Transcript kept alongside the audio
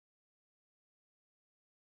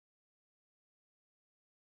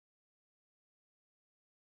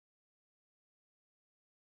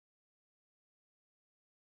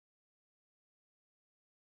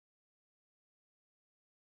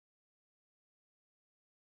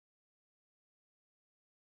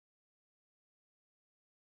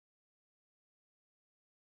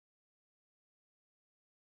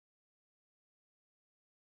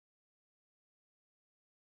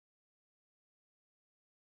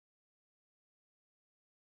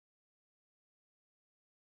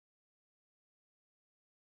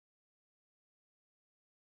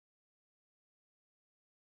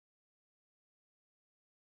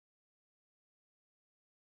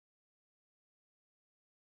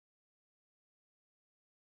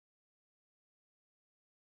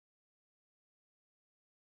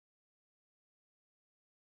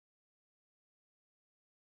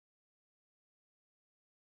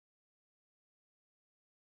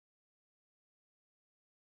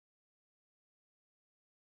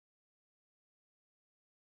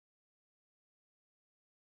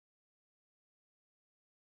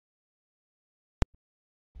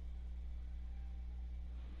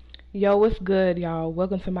Yo, what's good, y'all?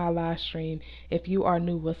 Welcome to my live stream. If you are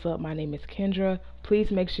new, what's up? My name is Kendra.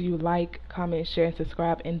 Please make sure you like, comment, share, and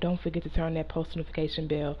subscribe, and don't forget to turn that post notification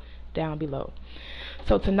bell down below.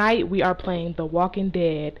 So tonight we are playing The Walking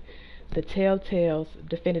Dead, the Telltale's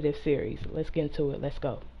definitive series. Let's get into it. Let's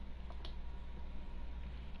go.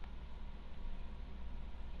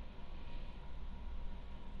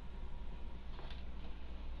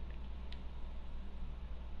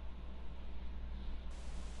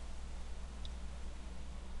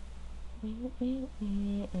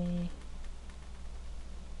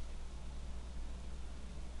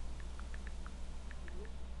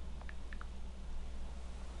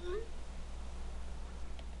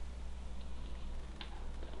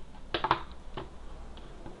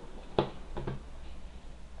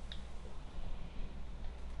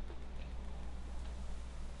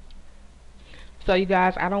 So you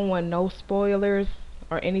guys, I don't want no spoilers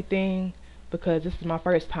or anything because this is my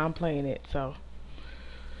first time playing it.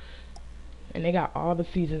 And they got all the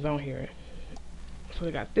seasons on here. So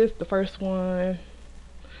we got this, the first one,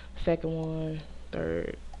 second one,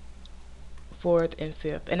 third, fourth, and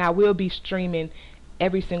fifth. And I will be streaming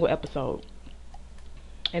every single episode.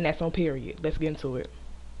 And that's on period. Let's get into it.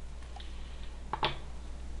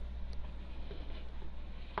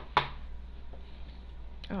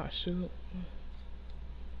 Oh shoot.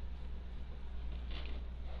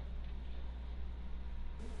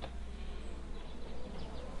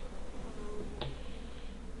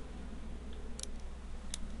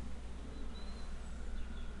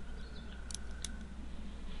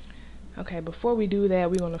 Okay, before we do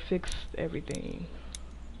that, we want to fix everything.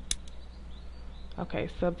 Okay,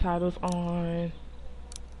 subtitles on.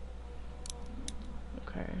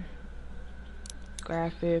 Okay.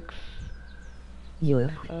 Graphics.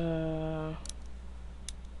 Yeah.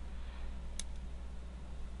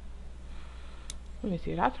 Let me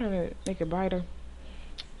see. Did I turn it, make it brighter?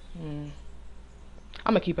 I'm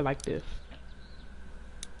gonna keep it like this.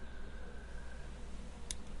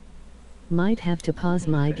 Might have to pause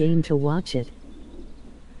my game to watch it.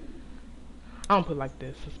 I'm gonna put it like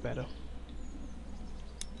this. It's better.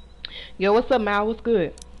 Yo, what's up, Mal? What's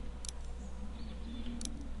good?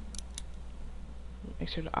 Make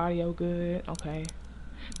sure the audio good. Okay.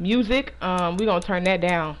 Music. We gonna turn that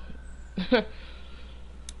down.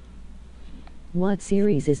 What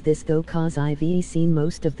series is this though? Cause I've seen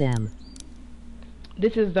most of them.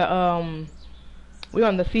 This is the we're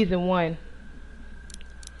on the season 1.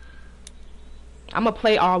 I'm gonna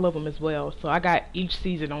play all of them as well, so I got each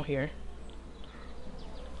season on here.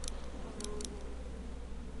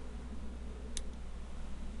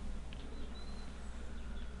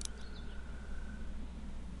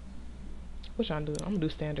 What y'all do? I'm gonna do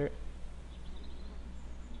standard.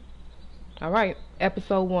 Alright,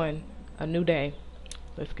 episode 1, A New Day.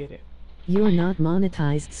 Let's get it. You're not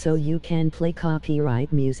monetized, so you can play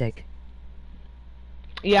copyright music.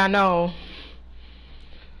 Yeah, I know.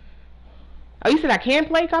 Oh, you said I can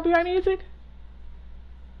play copyright music?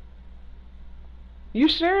 You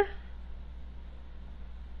sure?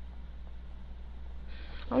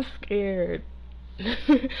 I'm scared.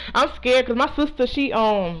 I'm scared because my sister, she,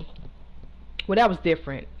 well, that was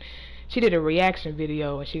different. She did a reaction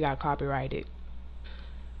video and she got copyrighted.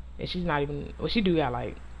 And she's not even, well, she do got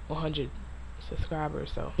like 100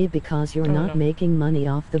 subscribers, so. Because you're not making money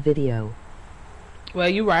off the video. Well,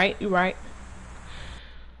 you right, you right.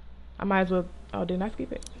 I might as well, oh, didn't I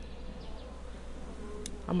skip it?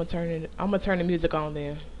 I'm gonna turn the music on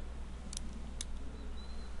then.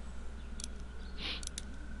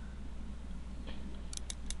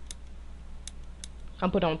 I'm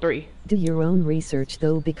put on 3. Do your own research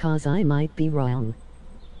though, because I might be wrong.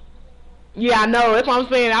 Yeah, I know. That's what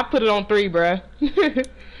I'm saying. I put it on 3, bruh.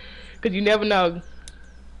 Cause you never know.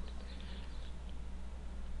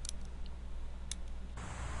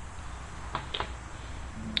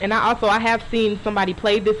 And I have seen somebody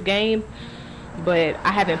play this game, but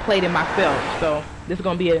I haven't played it myself. So this is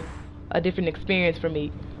gonna be a different experience for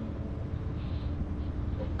me.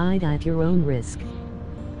 I'd at your own risk.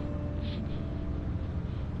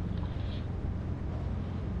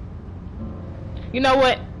 You know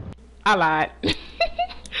what? I lied.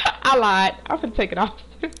 I lied. I'm gonna take it off.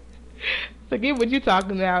 Forget what you're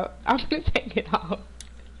talking about. I'm gonna take it off.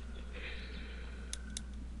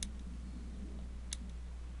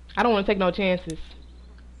 I don't want to take no chances.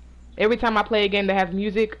 Every time I play a game that has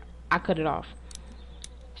music, I cut it off.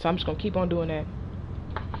 So I'm just gonna keep on doing that.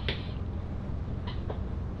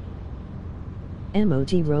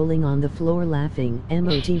 Emoji rolling on the floor laughing.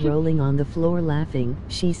 Emoji rolling on the floor laughing.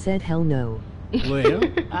 She said hell no. Well,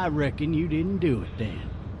 I reckon you didn't do it then.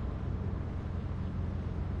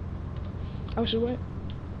 Oh, she what?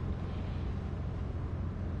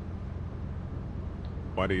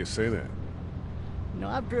 Why do you say that? You know,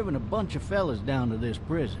 I've driven a bunch of fellas down to this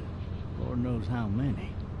prison. Lord knows how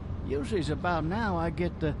many. Usually it's about now I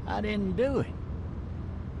get the, I didn't do it.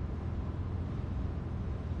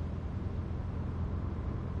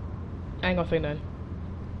 I ain't gonna say nothing.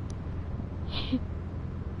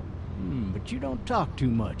 But you don't talk too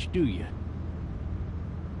much, do you?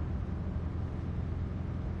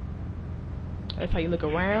 That's how you look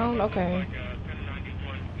around? Okay.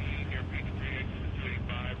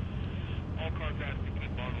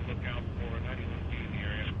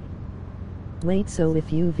 Wait, so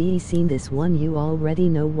if you've seen this one, you already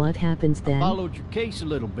know what happens then? I followed your case a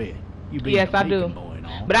little bit. You being Yes, a I do. bacon boy and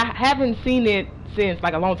all. But I haven't seen it since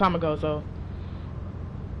like a long time ago, so.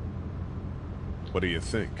 What do you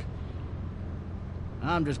think?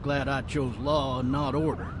 I'm just glad I chose law and not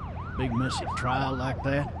order. Big messy trial like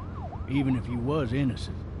that. Even if you was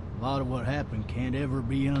innocent, a lot of what happened can't ever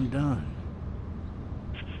be undone.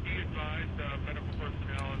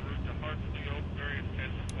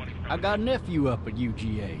 I got a nephew up at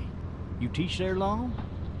UGA. You teach there long?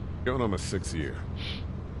 Going on my 6th year.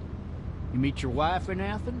 You meet your wife in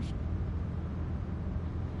Athens?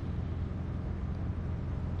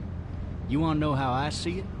 You want to know how I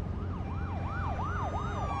see it?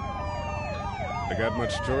 I got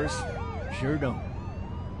much choice? Sure don't.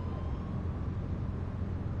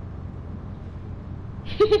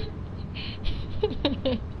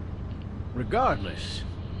 Regardless,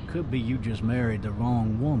 could be you just married the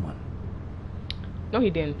wrong woman. No, he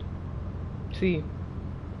didn't. See,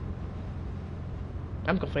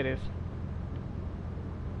 I'm gonna say this.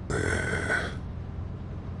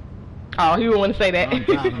 Oh, he wouldn't want to say that. I'm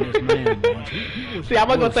proud of this man once. He was See, I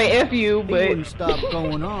wasn't gonna say F you, He but wouldn't stop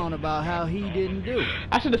going on about how he didn't do it.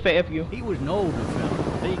 I should have said F you. He was an older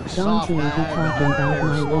fella, big, Don't soft you be talking about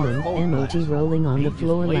my woman, emoji rolling on the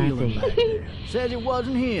floor laughing. Says it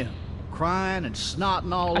wasn't him, crying and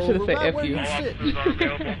snotting all I should've over said right F where you. he was sitting.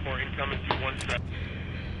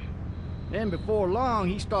 Then before long,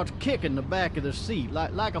 he starts kicking the back of the seat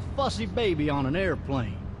like a fussy baby on an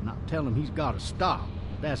airplane. And I tell him he's got to stop.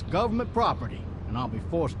 That's government property, and I'll be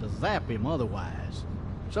forced to zap him otherwise.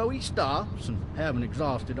 So he stops, and having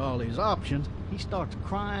exhausted all his options, he starts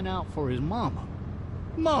crying out for his mama.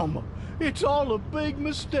 Mama, it's all a big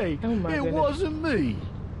mistake. Oh my It goodness. wasn't me.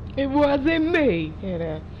 It wasn't me. Yeah,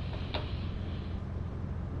 that.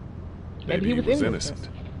 Maybe he was innocent.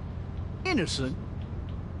 Innocent?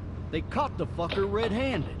 They caught the fucker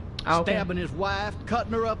red-handed, Okay. stabbing his wife,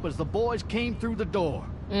 cutting her up as the boys came through the door.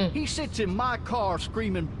 He sits in my car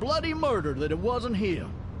screaming bloody murder that it wasn't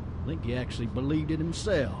him. I think he actually believed it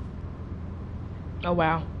himself. Oh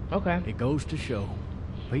wow. Okay. It goes to show,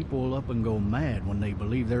 people will up and go mad when they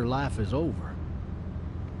believe their life is over.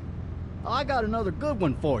 I got another good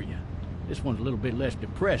one for you. This one's a little bit less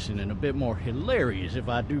depressing and a bit more hilarious, if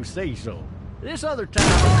I do say so. This other time...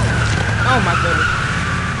 Oh my goodness.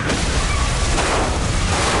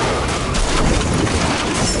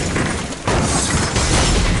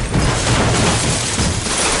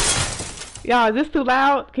 Y'all, is this too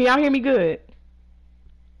loud? Can y'all hear me good?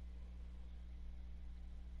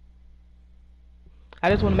 I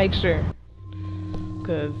just want to make sure.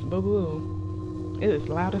 Cause boo-boo, it is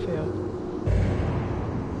loud as hell.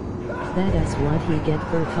 That is what he get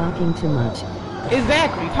for talking too much.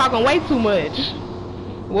 Exactly, talking way too much.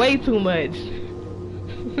 Way too much.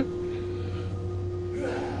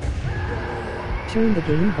 Turn the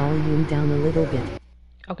game volume down a little bit.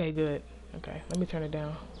 Okay, good. Okay, let me turn it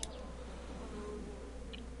down.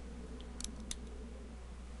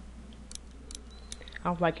 I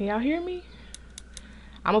was like, can y'all hear me?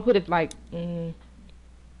 I'm gonna put it like to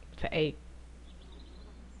 8.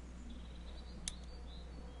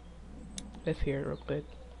 Let's hear it real quick.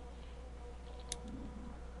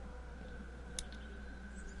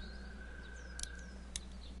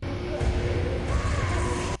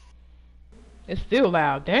 It's still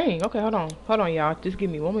loud. Dang. Okay, hold on. Hold on, y'all. Just give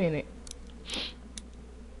me 1 minute.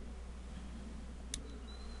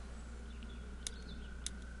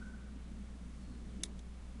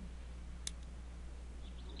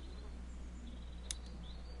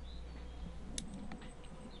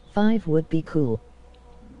 Five would be cool.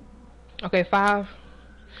 Okay, 5.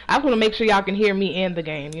 I just want to make sure y'all can hear me and the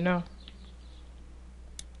game, you know?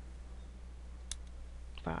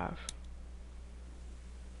 5.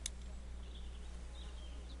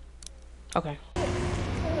 Okay.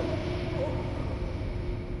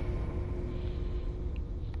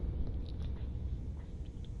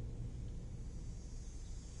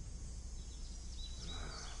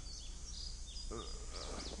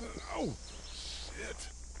 Oh, Shit.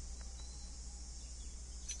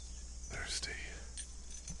 Thirsty.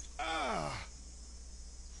 Ah!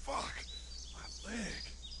 Fuck. My leg.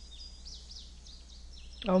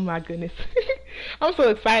 Oh my goodness. I'm so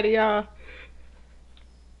excited, y'all.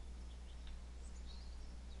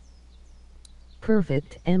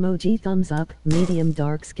 Perfect. Emoji thumbs up. Medium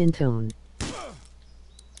dark skin tone.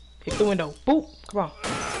 Hit the window. Boop. Come on.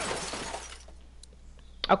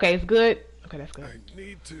 Okay, it's good. Okay, that's good. I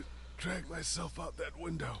need to drag myself out that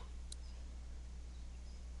window.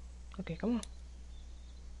 Okay, come on.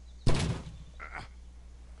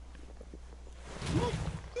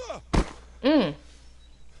 Mm.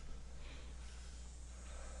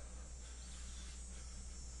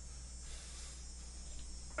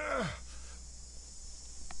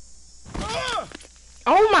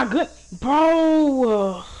 Oh my good,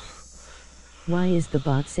 bro. Why is the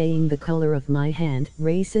bot saying the color of my hand?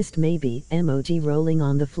 Racist maybe. Emoji rolling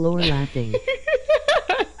on the floor laughing.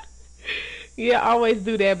 Yeah, I always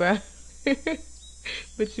do that, bro.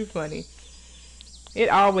 But you funny. It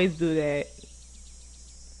always do that.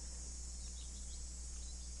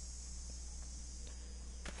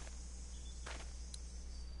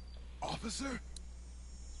 Officer?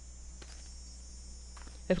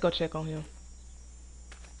 Let's go check on him.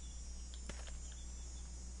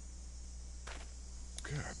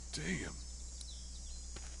 God damn.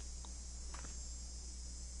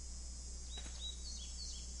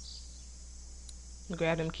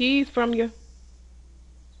 Grab them keys from you.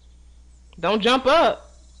 Don't jump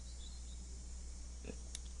up.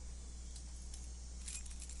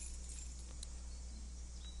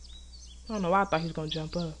 I don't know why I thought he was gonna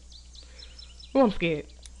jump up. Oh, I'm scared.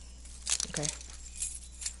 Okay.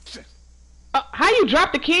 How you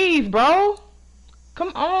drop the keys, bro?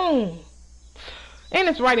 Come on. And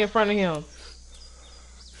it's right in front of him.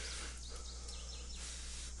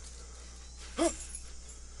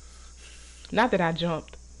 Not that I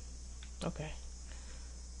jumped. Okay.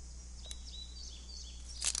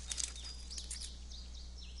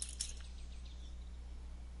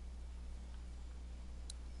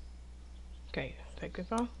 Okay, take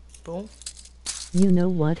this off. Boom. You know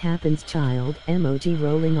what happens, child. Emoji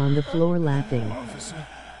rolling on the floor laughing. Officer?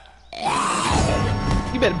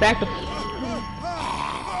 You better back the.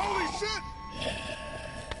 Holy shit!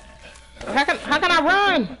 How can I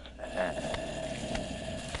run?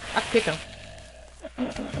 I can kick him.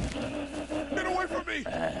 Get away from me!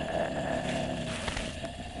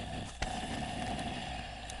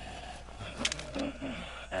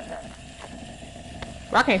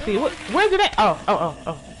 I can't see. Where's it at? Oh.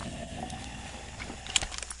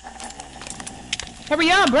 Hurry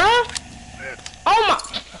up, bro. Oh my.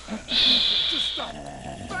 Just stop.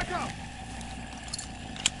 Back up.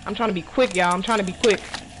 I'm trying to be quick, y'all. I'm trying to be quick.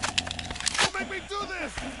 Don't make me do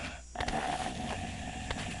this.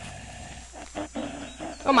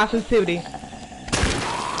 Oh, my sensitivity.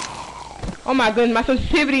 Oh my goodness, my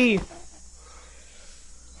sensitivity.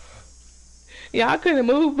 Yeah, I couldn't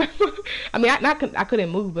move. I mean, I couldn't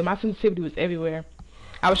move, but my sensitivity was everywhere.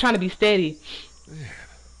 I was trying to be steady. Man.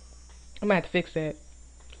 I'm gonna have to fix that.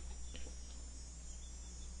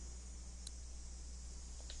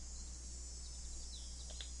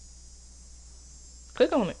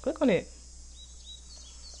 Click on it. Click on it.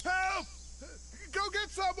 Help! Go get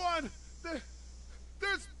someone!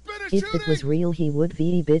 There's been a If shooting! it was real, he would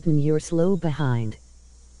be bitten your slow behind.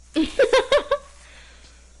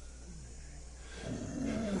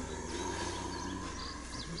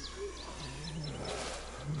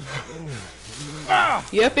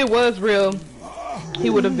 Yep, it was real. He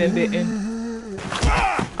would have been bitten.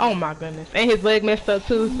 Oh my goodness. And his leg messed up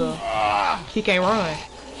too, so he can't run.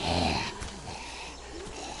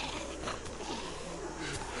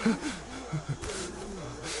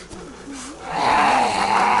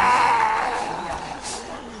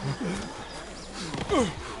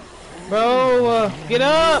 Bro, get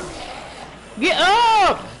up! Get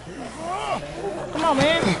up! Come on,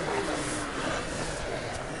 man.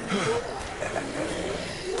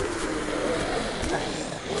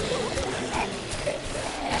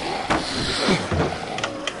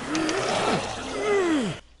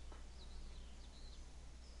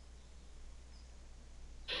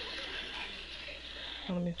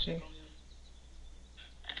 Let me see.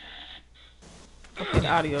 Okay, the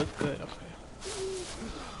audio is good. Okay.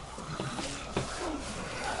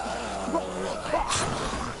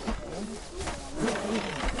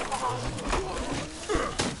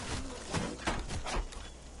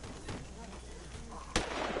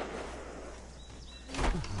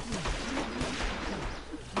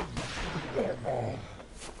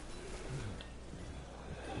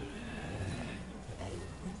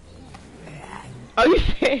 Oh, you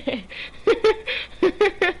said.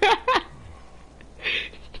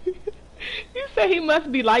 You said he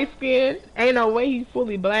must be light skinned. Ain't no way he's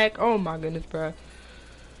fully black. Oh my goodness, bro.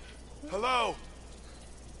 Hello?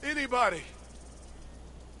 Anybody?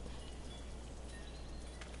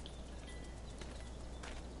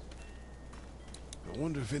 I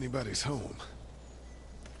wonder if anybody's home.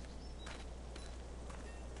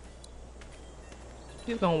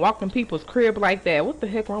 He's gonna walk in people's crib like that. What the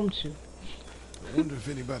heck wrong with you? I wonder if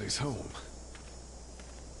anybody's home.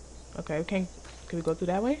 Okay, can we go through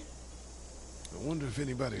that way? I wonder if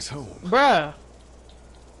anybody's home. Bruh.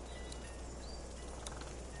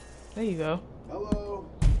 There you go. Hello?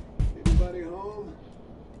 Anybody home?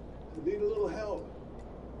 I need a little help.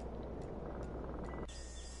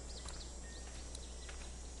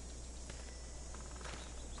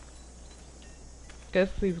 Guess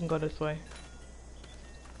we can go this way.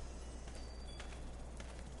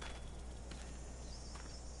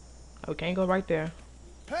 Oh, we can't go right there.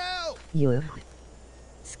 Help! Yuh.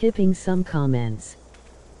 Skipping some comments.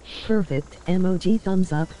 Perfect emoji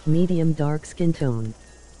thumbs up, medium dark skin tone.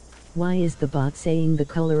 Why is the bot saying the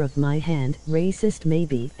color of my hand? Racist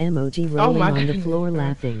maybe, emoji rolling on the floor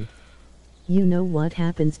laughing. You know what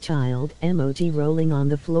happens, child, emoji rolling on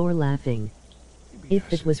the floor laughing.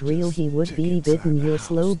 If it was real he would be bitten, you're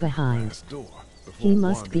slow behind. He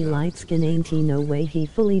must be light skin, ain't he? No way he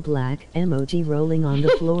fully black, emoji rolling on the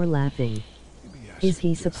floor laughing. Is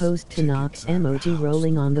he supposed to knock, emoji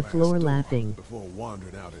rolling on the floor laughing. Before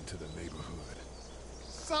wandering out into the neighborhood.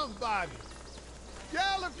 Somebody!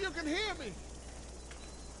 Yell if you can hear me!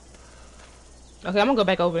 Okay, I'm gonna go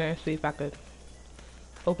back over there and see if I could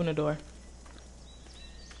open the door.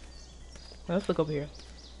 Let's look over here.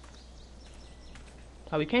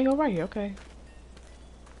 Oh, we can't go right here, okay.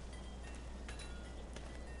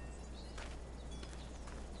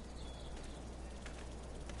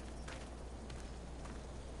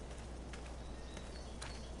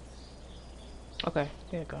 Okay,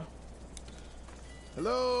 there you go.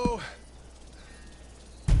 Hello?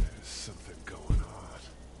 There's something going on.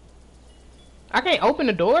 I can't open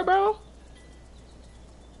the door, bro?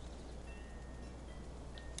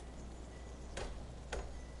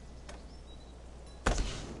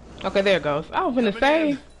 Okay, there it goes. I was gonna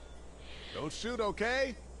say. Don't shoot,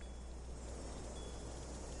 okay?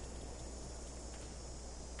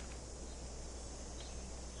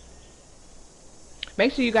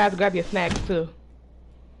 Make sure you guys grab your snacks too.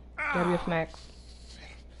 Grab your snacks.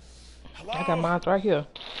 Hello? I got mine right here.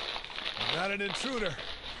 I'm not an intruder.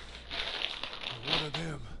 I'm one of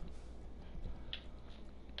them.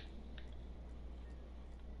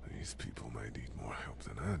 These people might need more help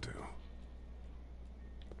than I do.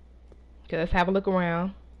 Okay, let's have a look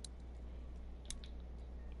around.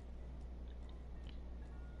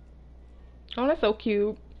 Oh, that's so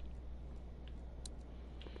cute.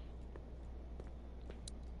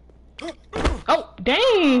 Oh,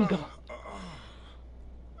 dang!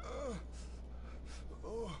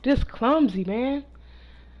 Just clumsy, man.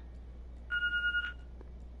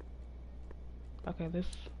 Okay, this.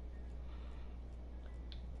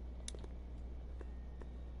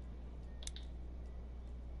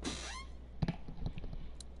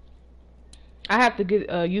 I have to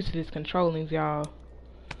get used to this controllings, y'all.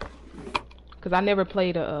 Cause I never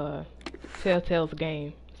played a Telltale's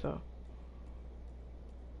game, so.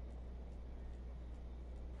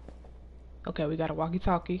 Okay, we got a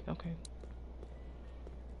walkie-talkie. Okay.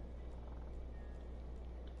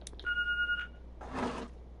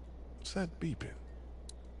 What's that beeping?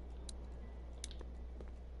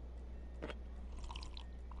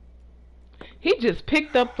 He just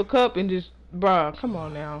picked up the cup and just, bruh, come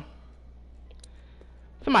on now.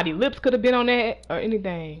 Somebody's lips could have been on that or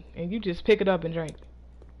anything, and you just pick it up and drink.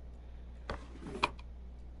 There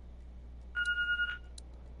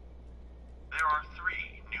are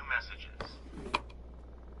 3 new messages.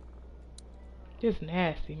 Just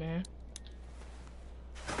nasty, man.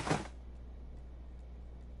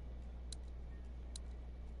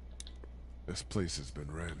 This place has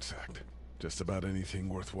been ransacked. Just about anything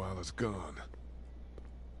worthwhile is gone.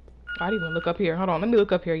 I didn't even look up here. Hold on, let me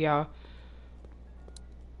look up here, y'all.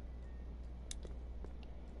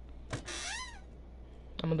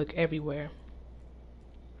 I'm gonna look everywhere.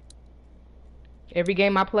 Every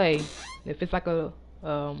game I play, if it's like a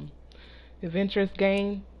adventurous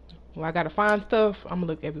game where I gotta find stuff, I'm gonna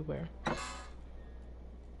look everywhere.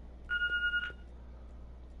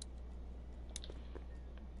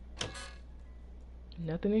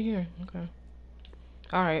 Nothing in here. Okay.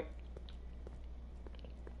 All right.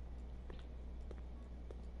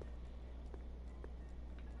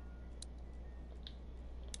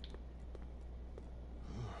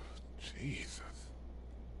 Jesus.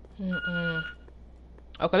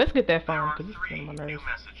 Okay, let's get that There phone are because it's getting on my three new nerves.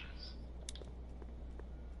 messages.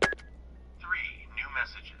 3 new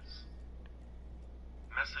messages.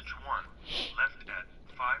 Message 1, left at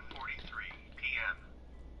 5:43 p.m.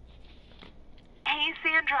 Hey,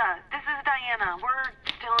 Sandra, this is Diana. We're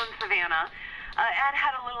still in Savannah. Ed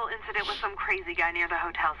had a little incident with some crazy guy near the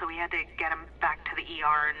hotel, so we had to get him back to the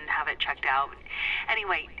ER and have it checked out.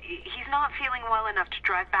 Anyway, he's not feeling well enough to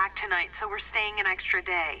drive back tonight, so we're staying an extra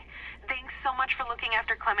day. Thanks so much for looking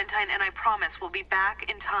after Clementine, and I promise we'll be back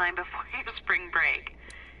in time before your spring break.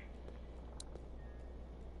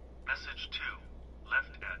 Message 2,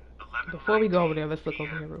 left at 11:19 Before we go over there, let's look over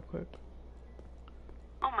p.m. here real quick.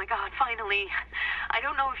 Oh my God, finally. I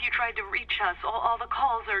don't know if you tried to reach us. All the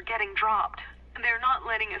calls are getting dropped. They're not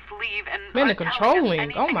letting us leave, and Man, they're aren't telling us controlling.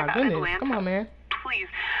 Oh anything my about goodness. Atlanta. Come on, man. Please,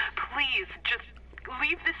 just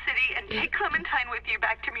leave the city and take Clementine with you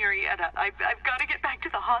back to Murrieta. I've got to get back to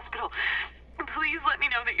the hospital. Please let me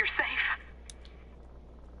know that you're safe.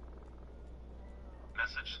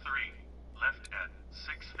 Message 3, left at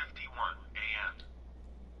 6:51 a.m.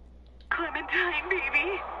 Clementine,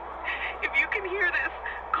 baby. If you can hear this,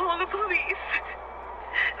 call the police.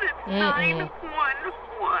 That's 911.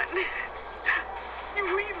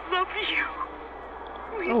 We love you.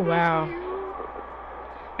 We Oh, love wow. you.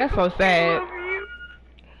 That's so We sad. love you.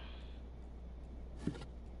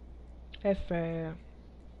 That's sad.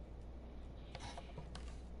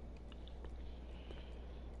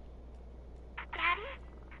 Daddy?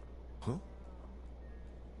 Huh?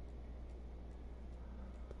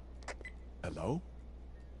 Hello?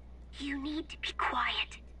 You need to be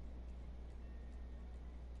quiet.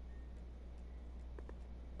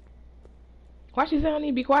 Why she say I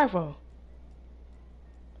need to be quiet for?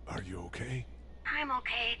 Are you okay? I'm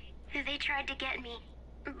okay. They tried to get me,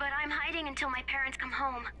 but I'm hiding until my parents come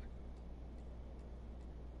home.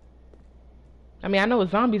 I mean, I know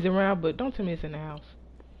zombies around, but don't tell me it's in the house.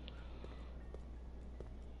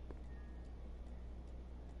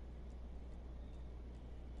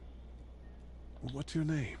 What's your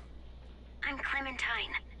name? I'm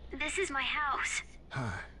Clementine. This is my house.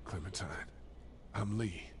 Hi, Clementine. I'm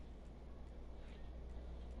Lee.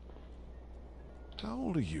 How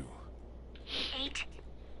old are you? 8.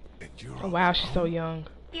 And you're Oh all wow, she's so alone? young.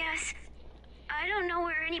 Yes. I don't know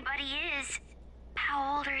where anybody is.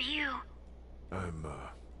 How old are you? I'm,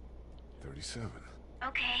 37.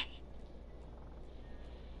 Okay.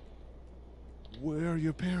 Where are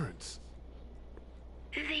your parents?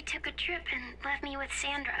 They took a trip and left me with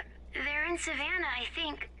Sandra. They're in Savannah, I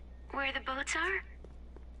think. Where the boats are?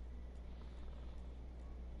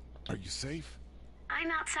 Are you safe?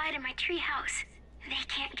 I'm outside in my treehouse. They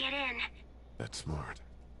can't get in. That's smart.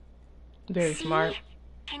 Very See? smart.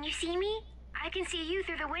 Can you see me? I can see you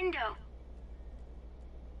through the window.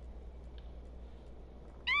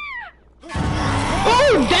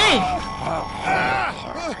 Oh dang!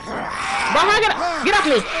 Bro, get off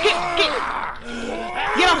me!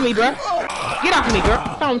 Get off me, bro! Get off me, bro!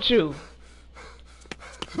 Don't you?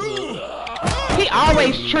 He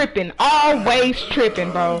always tripping,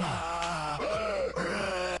 bro.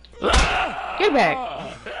 Get back!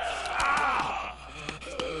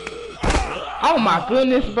 Oh my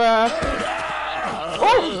goodness, bro!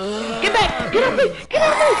 Oh, get back! Get off me! Get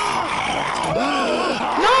off me!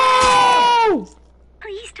 No!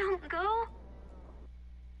 Please don't go.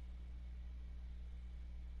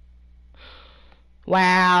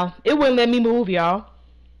 Wow, it wouldn't let me move, y'all.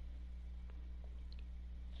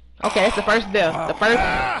 Okay, it's the first death. The first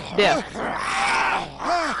death.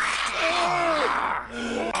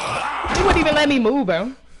 It wouldn't even let me move,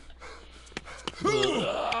 bro.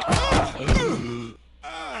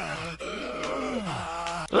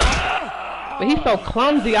 But he's so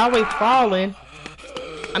clumsy, always falling.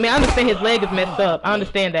 I mean, I understand his leg is messed up. I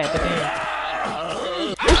understand that, but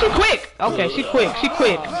then... Oh, she quick! Okay, she quick.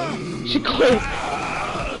 She quick.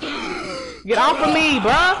 Get off of me,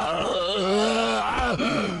 bruh!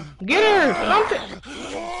 Get her! Something!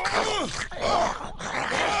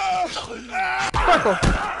 Circle!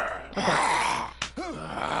 Okay.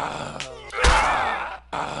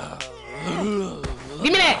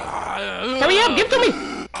 Give me that! Hurry up! Give it to me!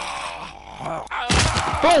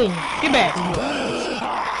 Boom! Get back!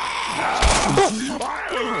 Boom!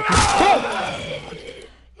 Boom!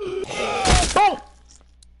 Boom!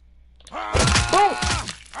 Boom!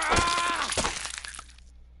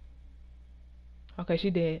 Okay, she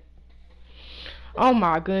dead. Oh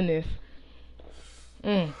my goodness.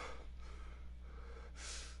 Man.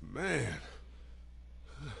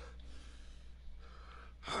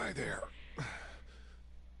 Hi there.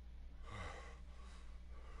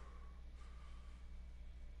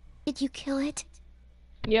 Did you kill it?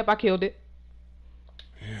 Yep, I killed it.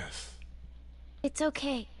 Yes. It's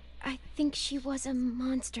okay. I think she was a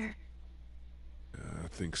monster. I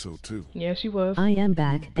think so too. Yeah, she was. I am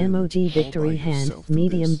back. Emoji victory hand. yourself through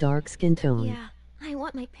Medium this. dark skin tone. Yeah, I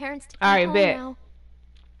want my parents to All come right, home bet. now.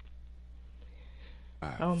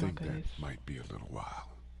 I Oh my think goodness. that might be a little while.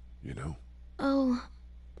 You know? Oh,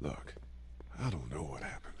 Look, I don't know what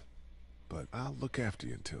happened, but I'll look after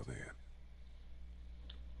you until then.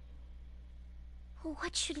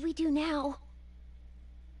 what should we do now?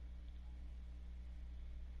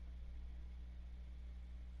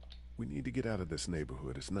 We need to get out of this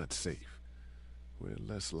neighborhood. It's not safe. We're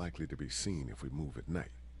less likely to be seen if we move at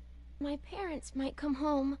night. My parents might come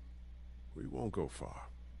home. We won't go far.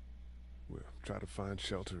 We'll try to find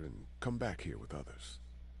shelter and come back here with others.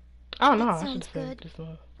 Oh no, That I should sounds have said good. this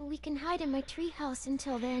one. We can hide in my treehouse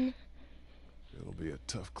until then. It'll be a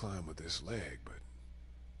tough climb with this leg, but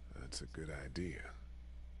that's a good idea.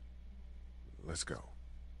 Let's go.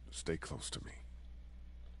 Stay close to me.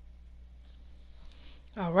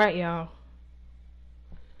 All right, y'all.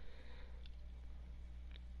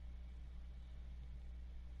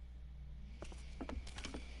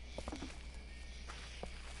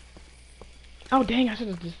 Oh dang, I should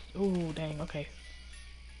have just. Oh dang, okay.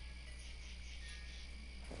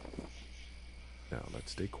 Now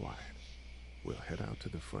let's stay quiet. We'll head out to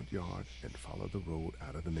the front yard and follow the road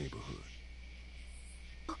out of the neighborhood.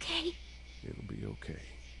 Okay. It'll be okay.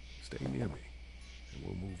 Stay near me, and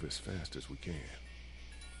we'll move as fast as we can.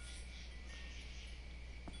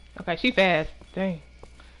 Okay, she fast. Dang.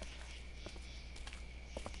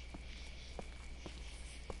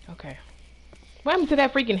 Okay. What happened to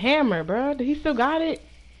that freaking hammer, bro? Did he still got it?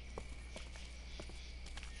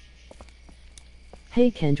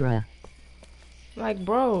 Hey Kendra. Like,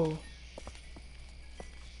 bro.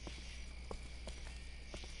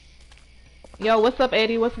 Yo, what's up,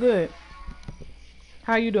 Eddie? What's good?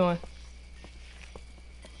 How you doing?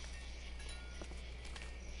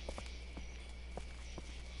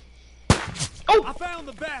 Oh! I found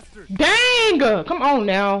the bastard! Dang! Come on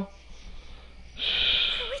now. Are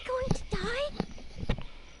we going to die?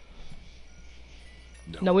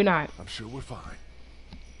 No, we're not. I'm sure we're fine.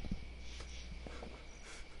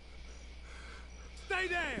 Stay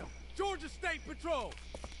down! Georgia State Patrol!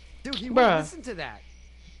 Dude, he Bruh. won't listen to that.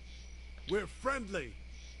 We're friendly.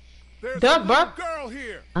 There's Doug, a little bruh. girl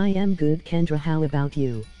here. I am good Kendra, how about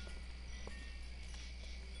you?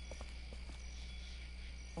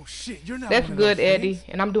 Oh shit, you're not That's one of good, those Eddie. things.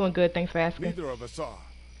 And I'm doing good. Thanks for asking. Neither of us are.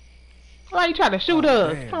 Why you trying to shoot Oh,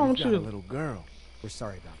 us? man, Come on, we've got a shoot. little girl. We're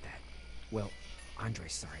sorry about that. Well,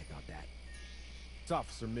 Andre's sorry about that. It's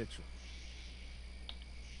Officer Mitchell.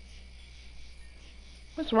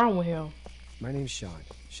 What's wrong with him? My name's Sean.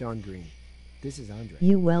 Sean Green. This is Andre.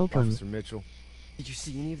 You welcome. Officer Mitchell. Did you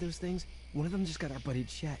see any of those things? One of them just got our buddy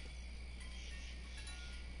Chet.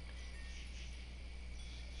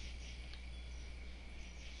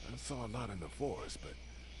 I saw a lot in the forest, but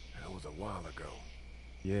that was a while ago.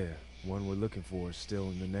 Yeah, one we're looking for is still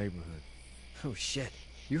in the neighborhood. Oh shit,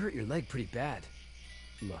 you hurt your leg pretty bad.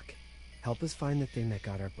 Look, help us find the thing that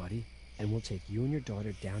got our buddy, and we'll take you and your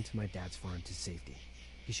daughter down to my dad's farm to safety.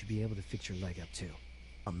 He should be able to fix your leg up too.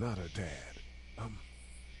 I'm not her dad. I'm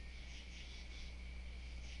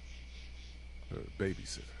her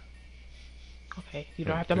babysitter. Okay, you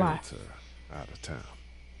don't Her have to lie. parents are out of town.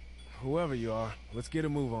 Whoever you are, let's get a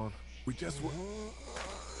move on. We just were.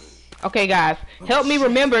 Okay, guys, help me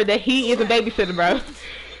remember that he is a babysitter, bro.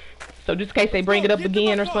 So just in case they bring it up Get to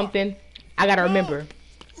again my or car. something, I gotta remember.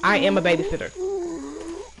 I am a babysitter.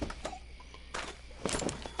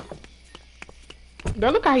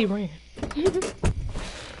 Girl, look how he ran.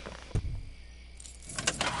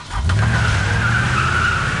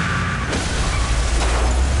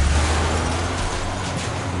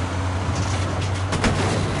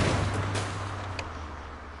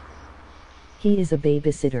 He is a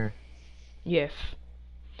babysitter. Yes.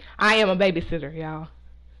 I am a babysitter, y'all.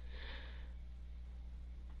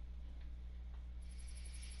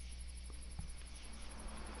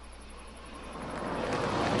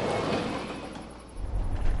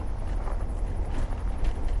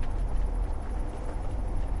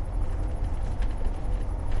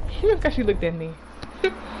 Look how she looked at me.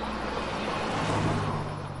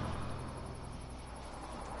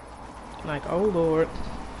 Like, oh Lord.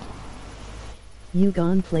 You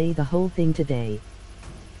gon' play the whole thing today.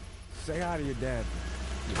 Say hi to your dad.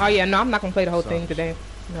 Oh yeah, no, I'm not gonna play the whole Sorry. thing today.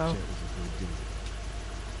 No. Chet is a good dude.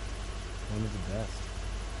 One of the best.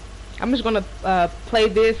 I'm just gonna play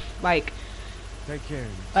this like Take care of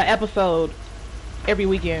you. an episode every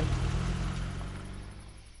weekend.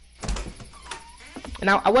 And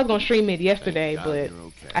I was gonna stream it yesterday, Thank God but you're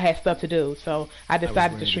okay. I had stuff to do, so I I was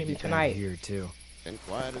decided to worried stream you'd it be kinda tonight. here too. Been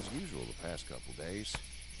quiet as usual the past couple days.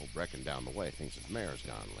 Old Brecken down the way thinks his mare's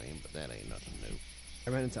gone lame, but that ain't nothing new.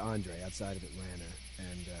 I ran into Andre outside of Atlanta,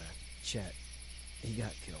 and Chet, he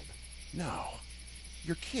got killed. No,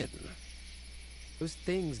 you're kidding. Those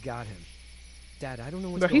things got him. Dad, I don't know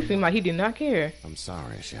what's But going he seemed on. like he did not care. I'm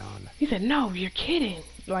sorry, Sean. He said, "No, you're kidding."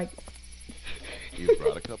 Like, You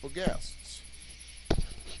brought a couple guests.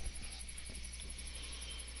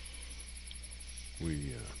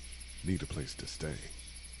 We need a place to stay.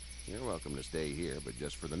 You're welcome to stay here, but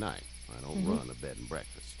just for the night. I don't run a bed and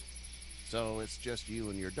breakfast. So it's just you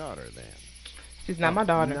and your daughter then. she's not my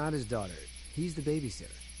daughter. Not his daughter. He's the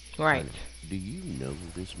babysitter. Right. Honey, do you know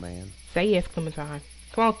this man? Say yes, Clementine.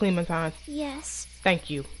 Come on, Clementine. Yes. Thank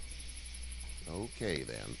you. Okay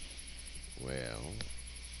then. Well,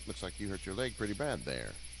 looks like you hurt your leg pretty bad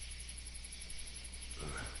there.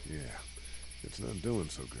 Yeah, it's not doing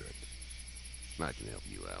so good. I can help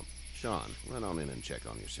you out. Sean, run on in and check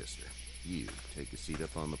on your sister. You, take a seat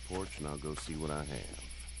up on the porch and I'll go see what I have.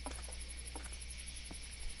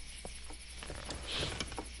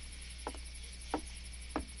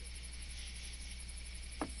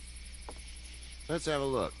 Let's have a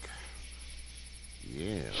look.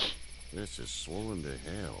 Yeah, this is swollen to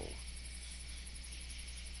hell.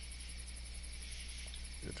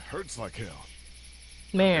 It hurts like hell.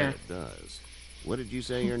 Man, It does. What did you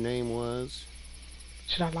say your name was?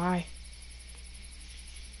 should I lie?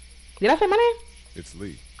 Did I say my name? It's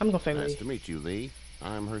Lee. I'm gonna say Nice Lee. to meet you, Lee.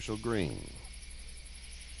 I'm Herschel Green.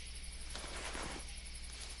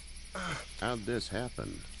 How'd this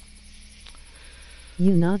happen?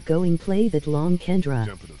 You not going play that long, Kendra?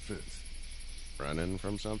 Jumping a fence, Running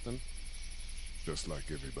from something? just like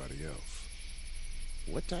everybody else.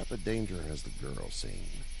 What type of danger has the girl seen?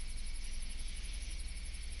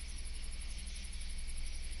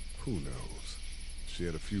 Who knows? She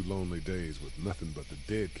had a few lonely days with nothing but the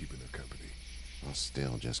dead keeping her company. I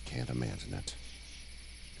still just can't imagine it.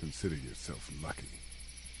 Consider yourself lucky.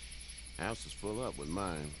 House is full up with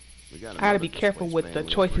mine. We got I gotta be another careful displaced with the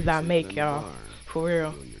family choices I sleeping make, in the y'all. barn. For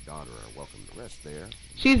real. You and your daughter are welcome to rest there.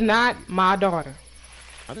 She's not my daughter.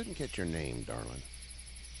 I didn't catch your name,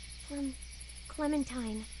 darling.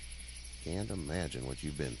 Clementine. Can't imagine what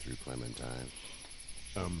you've been through, Clementine.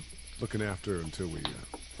 Looking after her until we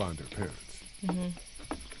find her parents.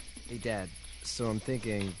 Hey, Dad. So I'm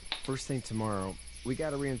thinking, first thing tomorrow, we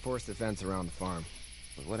gotta reinforce the fence around the farm.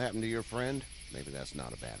 But what happened to your friend? Maybe that's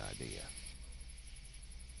not a bad idea.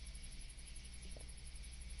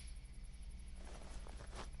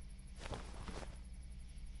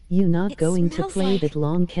 You not It going to smells play like- that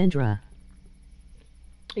long, Kendra?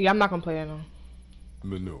 Yeah, I'm not gonna play that on.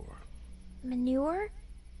 Manure. Manure?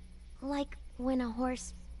 Like when a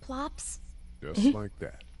horse plops? Just like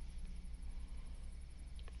that.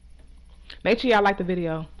 Make sure y'all like the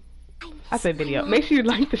video. I said miss video. my Make sure you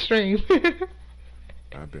like the stream.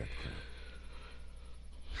 I bet.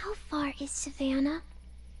 How far is Savannah?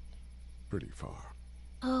 Pretty far.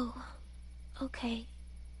 Oh, okay.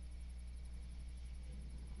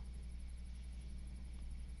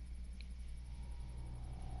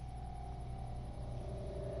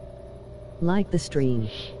 Like the stream.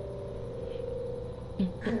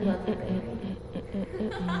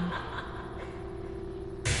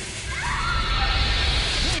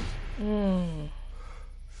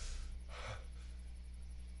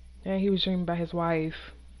 Yeah, he was dreaming about his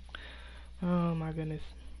wife. Oh my goodness.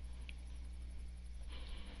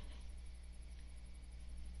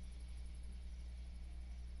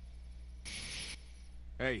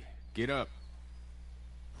 Hey, get up.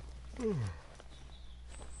 I'm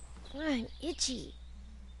itchy.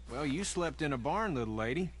 Well, you slept in a barn, little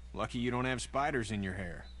lady. Lucky you don't have spiders in your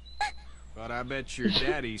hair. But I bet your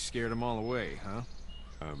daddy scared them all away, huh?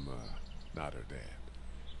 I'm not her dad.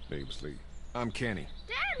 Name's Lee. I'm Kenny.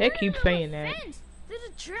 Dad, They we're keep in saying the that. fence. There's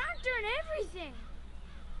a tractor and everything.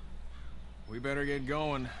 We better get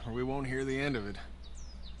going, or we won't hear the end of it.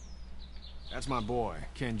 That's my boy,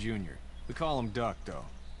 Ken Jr. We call him Duck, though.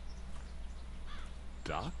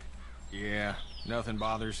 Doc? Yeah, nothing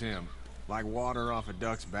bothers him. Like water off a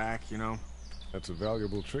duck's back, you know? That's a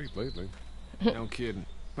valuable trait lately. No kidding.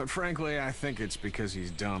 But frankly, I think it's because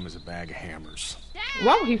he's dumb as a bag of hammers.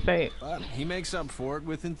 Why would he say it? But he makes up for it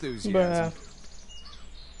with enthusiasm. Bruh.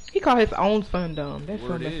 He called his own son dumb. That's so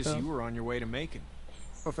Word messed is, up. you were on your way to Macon.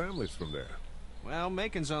 Our family's from there. Well,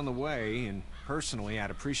 Macon's on the way, and personally,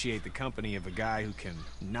 I'd appreciate the company of a guy who can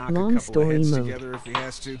knock Long a couple of story heads mode. together if he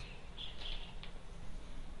has to.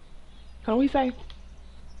 Can we say?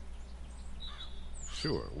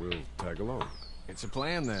 Sure, we'll tag along. It's a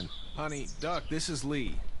plan then. Honey, Duck, this is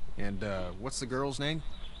Lee. And, what's the girl's name?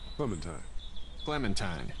 Clementine.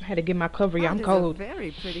 Clementine. I had to get my cover. Yeah, I'm That is cold. a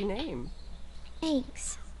very pretty name.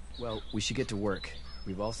 Thanks. Well, we should get to work.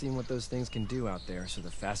 We've all seen what those things can do out there, so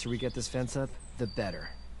the faster we get this fence up, the better.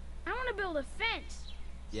 I want to build a fence.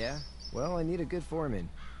 Yeah? Well, I need a good foreman.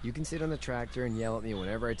 You can sit on the tractor and yell at me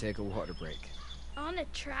whenever I take a water break. On the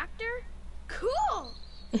tractor? Cool!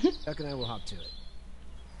 Duck and I will hop to it.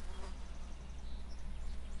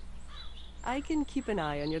 I can keep an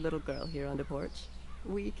eye on your little girl here on the porch.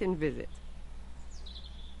 We can visit.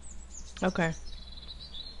 Okay.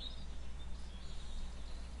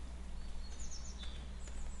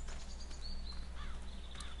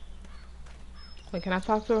 Wait, can I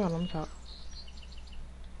talk to her? Hold on, let me talk.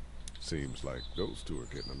 Seems like those two are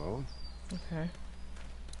getting along. Okay.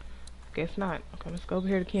 Guess not. Okay, let's go over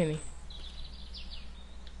here to Kenny.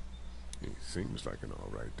 He seems like an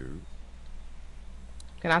alright dude.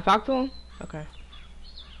 Can I talk to him? Okay.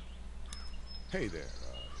 Hey there,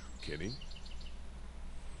 Kenny.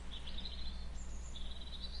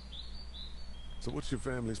 So what's your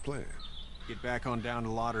family's plan? Get back on down to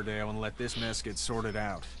Lauderdale and let this mess get sorted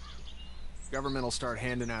out. Government will start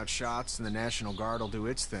handing out shots and the National Guard will do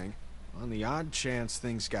its thing. On the odd chance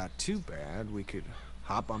things got too bad, we could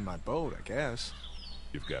hop on my boat, I guess.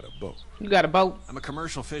 You've got a boat. You got a boat? I'm a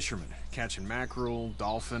commercial fisherman, catching mackerel,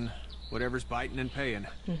 dolphin, whatever's biting and paying.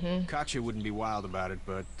 Katya wouldn't be wild about it,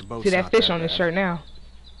 but the boat's See that not fish that on his bad. shirt now.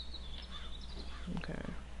 Okay.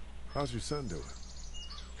 How's your son doing?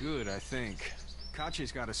 Good, I think.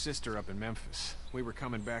 Katya's got a sister up in Memphis. We were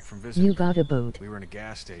coming back from visiting. You got a boat. We were in a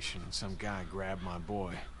gas station and some guy grabbed my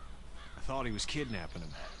boy. I thought he was kidnapping him.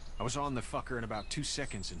 I was on the fucker in about 2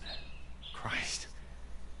 seconds and... Christ.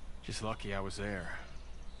 Just lucky I was there.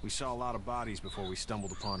 We saw a lot of bodies before we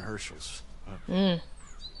stumbled upon Herschel's.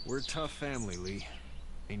 We're a tough family, Lee.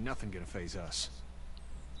 Ain't nothing gonna faze us.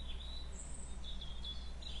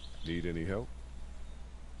 Need any help?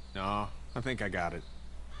 No, I think I got it.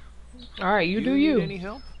 Alright, you do need you. any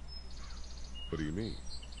help? What do you mean?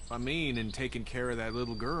 I mean, in taking care of that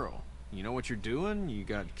little girl. You know what you're doing? You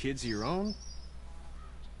got kids of your own?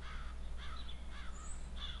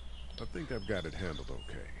 I think I've got it handled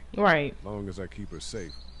okay. Right. As long as I keep her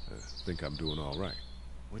safe, I think I'm doing all right.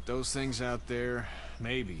 With those things out there,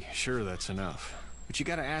 maybe, sure, that's enough. But you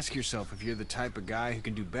gotta ask yourself if you're the type of guy who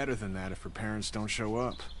can do better than that if her parents don't show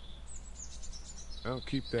up. I'll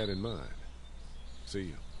keep that in mind. See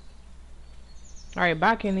you. Alright,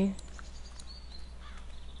 bye, Kenny.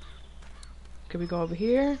 Can we go over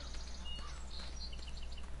here?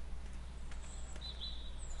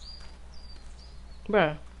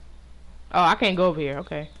 Bruh. Oh, I can't go over here.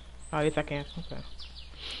 Okay. Oh, yes, I can. Okay.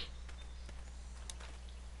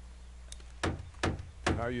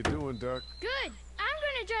 How you doing, Duck? Good. I'm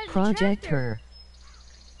gonna drive the Project tractor. her.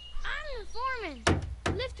 I'm the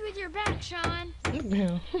foreman. Lift with your back, Sean.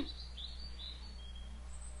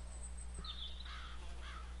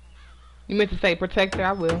 You meant to say protect her?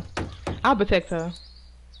 I will. I'll protect her.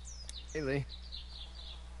 Hey, Lee.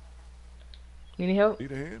 Need any help?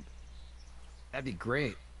 Need a hand? That'd be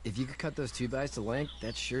great. If you could cut those 2x to length,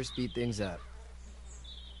 that'd sure speed things up.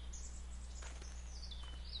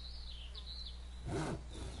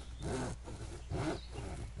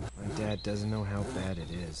 My dad doesn't know how bad it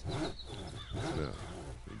is. No,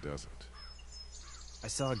 he doesn't. I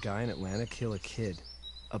saw a guy in Atlanta kill a kid.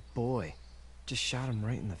 A boy. Just shot him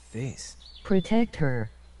right in the face. Protect her.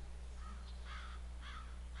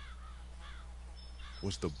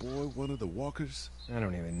 Was the boy one of the walkers? I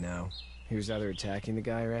don't even know. He was either attacking the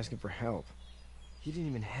guy or asking for help. He didn't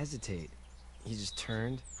even hesitate. He just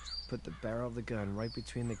turned, put the barrel of the gun right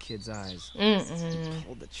between the kid's eyes, and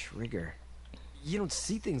pulled the trigger. You don't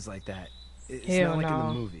see things like that. It's Hell not like in no.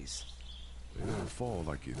 the movies. They don't fall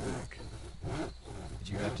like you think. Did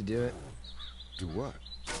you have to do it? Do what?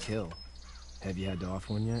 Kill. Have you had to off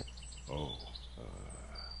one yet? Oh,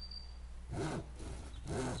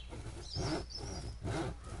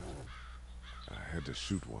 I had to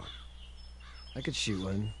shoot one. I could shoot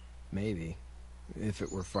one, maybe, if it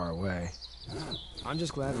were far away. I'm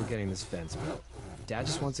just glad we're getting this fence built. Dad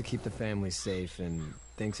just wants to keep the family safe and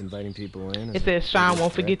thinks inviting people in. It says Sean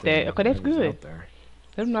won't forget that. Okay, that's good.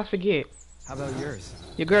 Let him not forget. How about yours?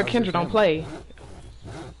 Your girl How's your Kendra don't family? play.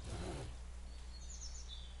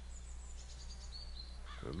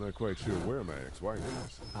 I'm not quite sure where my ex-wife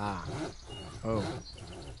is. Ah. Oh.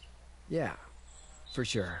 Yeah. For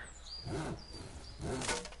sure.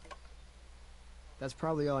 That's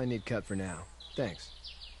probably all I need cut for now. Thanks.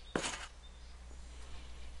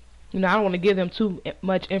 You know, I don't want to give them too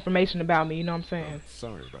much information about me. You know what I'm saying?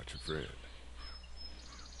 Sorry about your friend.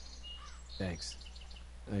 Thanks.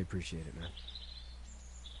 I appreciate it, man.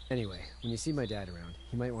 Anyway, when you see my dad around,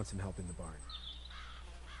 he might want some help in the barn.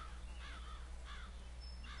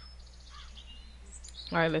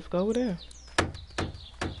 Alright, let's go over there.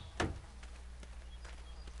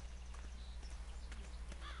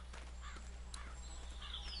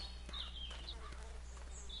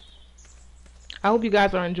 I hope you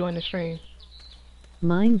guys are enjoying the stream.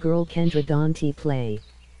 Mine girl Kendra Dante play.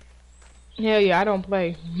 Hell yeah, I don't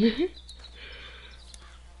play.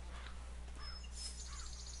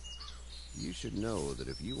 You should know that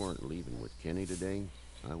if you weren't leaving with Kenny today,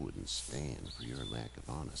 I wouldn't stand for your lack of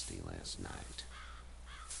honesty last night.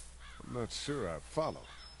 I'm not sure I follow.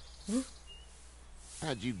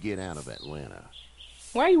 How'd you get out of Atlanta?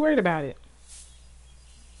 Why are you worried about it?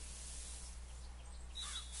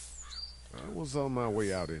 I was on my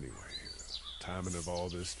way out anyway. Timing of all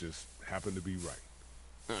this just happened to be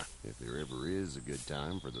right. If there ever is a good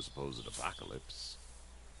time for the supposed apocalypse.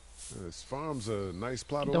 This farm's a nice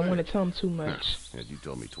plot of Don't land. want to tell him too much. Had you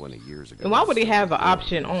told me 20 years ago... And why would he have an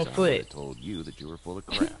option on I would foot? have told you that you were full of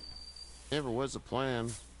crap. Never was a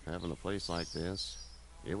plan, having a place like this.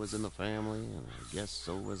 It was in the family, and I guess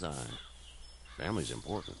so was I. Family's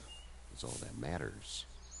important. It's all that matters.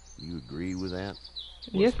 You agree with that?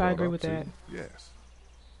 Yes, I agree with that. Yes.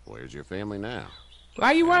 Where's your family now?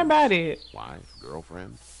 Why are you worried about it? Wife?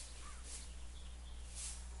 Girlfriend?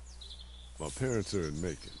 My parents are in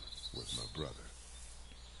Macon with my brother.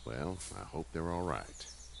 Well, I hope they're all right.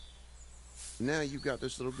 Now you've got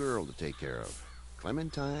this little girl to take care of.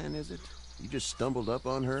 Clementine, is it? You just stumbled up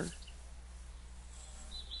on her?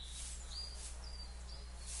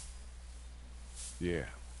 Yeah.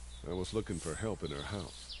 I was looking for help in her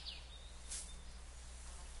house.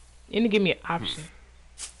 You didn't give me an option.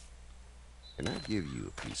 Can I give you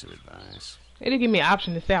a piece of advice? They didn't give me an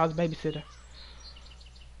option to say I was a babysitter.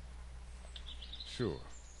 Sure.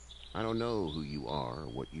 I don't know who you are or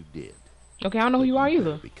what you did. Okay, I don't know who you are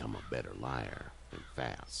either. Become a better liar, and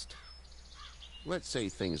fast. Let's say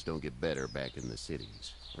things don't get better back in the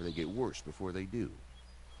cities, or they get worse before they do.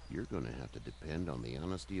 You're gonna have to depend on the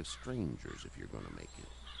honesty of strangers if you're gonna make it.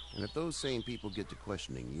 And if those same people get to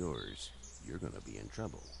questioning yours, you're gonna be in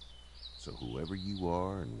trouble. So whoever you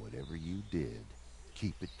are and whatever you did,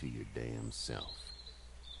 keep it to your damn self.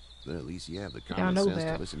 Then at least you have the common sense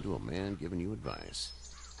to listen to a man giving you advice.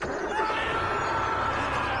 Go!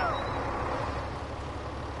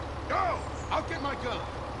 I'll get my gun!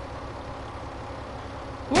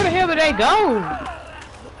 Where the hell did they go?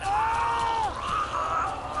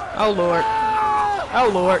 Oh Lord. Oh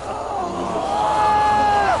Lord.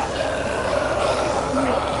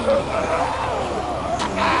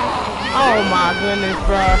 Oh my goodness,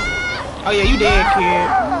 bro. Oh yeah, you dead, kid.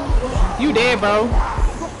 You dead, bro.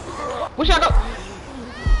 Where should I go?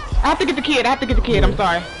 I have to get the kid. I have to get the kid. I'm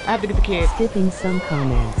sorry. I have to get the kid. Skipping some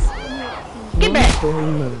comments. Get back. Story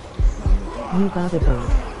mode. You gotta vote.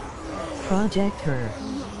 Project her.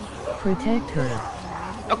 Protect her.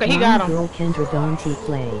 Okay, he got him. Girl Kendra Dante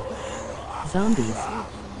play. Zombies.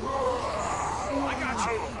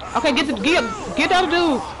 Okay, get the other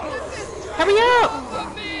dude. Hurry up.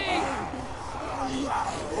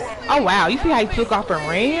 Oh wow, you see how he took off and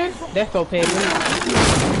ran? That's so petty.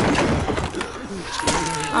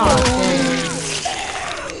 Oh dang.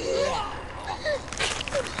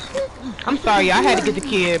 I'm sorry, I had to get the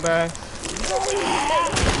kid, bro.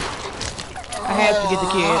 I had to get the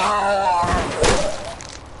kid.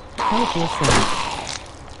 Help yourself.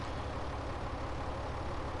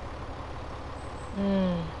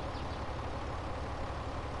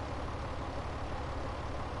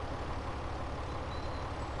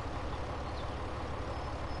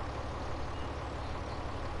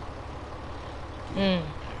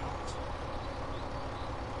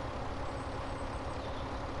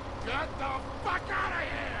 Get the fuck out of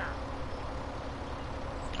here!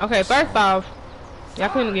 Okay, first off, y'all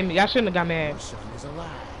couldn't give me. Y'all shouldn't have got mad. Your son is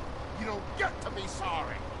alive. You don't get to be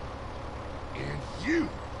sorry. And you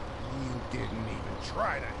didn't even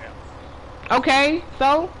try to help. Okay,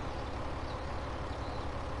 so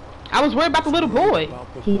I was worried about the little boy.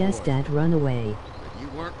 He asked Dad run away. But you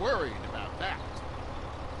weren't worried about that.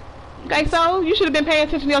 Okay, so you should have been paying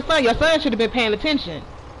attention to your son. Your son should have been paying attention.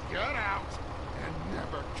 Get out and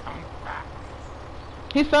never come back.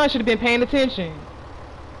 His son should have been paying attention.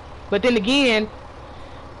 But then again,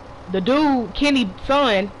 the dude, Kenny's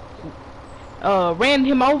son, ran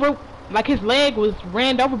him over, like his leg was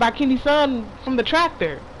ran over by Kenny's son from the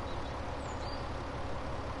tractor.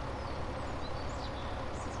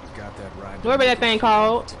 Got that right. Whatever that thing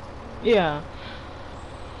called. Yeah.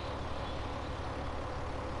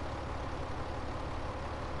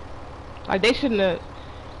 Like, they shouldn't have...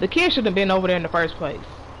 The kid shouldn't have been over there in the first place.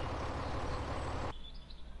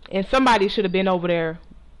 And somebody should have been over there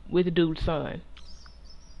with the dude's son.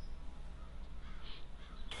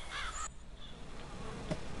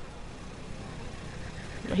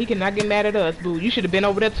 He cannot get mad at us, boo. You should have been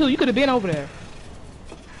over there too. You could have been over there.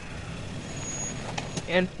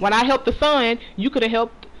 And when I helped the son, you could have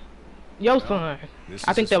helped your son.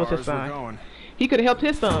 I think that was his son. He could have helped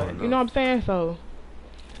his son. You know what I'm saying? So,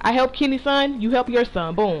 I helped Kenny's son, you help your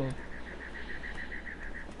son. Boom.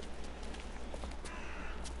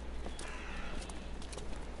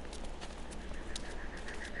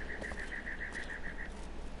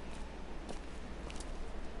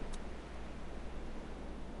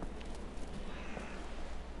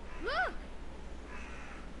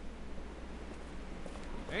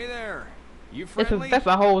 Hey there. You friendly? That's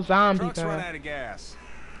a whole zombie Truck's thing. run out of gas.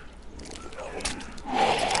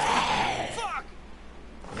 Fuck!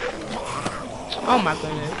 Oh my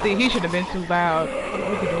goodness. See, he should have been too loud. What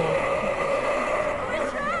are you doing?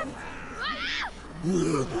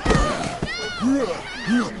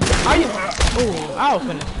 Are you? Oh, I was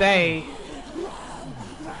gonna say.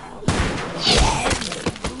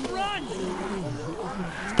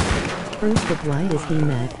 First of why is he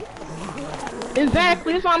mad?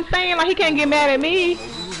 Exactly, that's what I'm saying. Like, he can't get mad at me.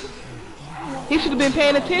 He should have been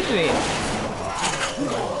paying attention.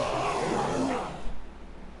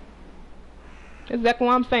 Exactly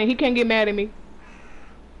what I'm saying. He can't get mad at me.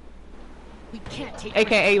 We can't take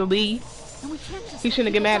AKA Lee. And we can't just He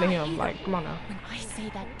shouldn't get mad at him. Like, come on now. When I say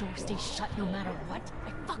that door stays shut no matter what,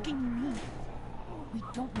 I fucking mean it. We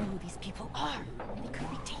don't know who these people are. They could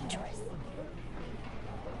be dangerous.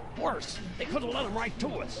 Worse, they could have let them right to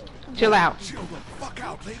us. Chill out. Chill the fuck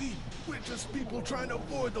out, lady. We're just people trying to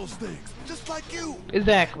avoid those things, just like you.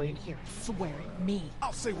 Exactly. Here, swear at me.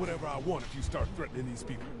 I'll say whatever I want if you start threatening these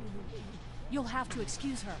people. You'll have to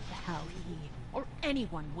excuse her. Hell, he or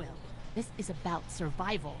anyone will. This is about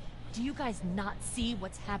survival. Do you guys not see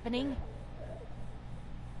what's happening?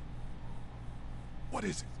 What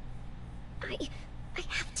is it? I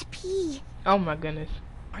have to pee. Oh my goodness.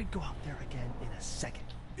 I'd go out there again in a second.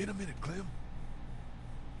 In a minute, Clem.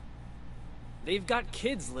 They've got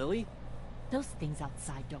kids, Lily. Those things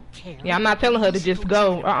outside don't care. Yeah, I'm not telling her to just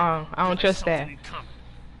go. I don't trust that.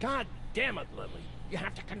 God damn it, Lily. You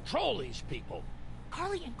have to control these people.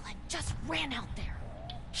 Carly and Glenn just ran out there.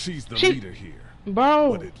 She's the leader here.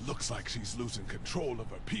 Bro. But it looks like she's losing control of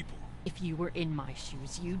her people. If you were in my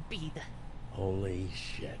shoes, you'd be the... Holy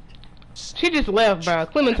shit. She just left, bro.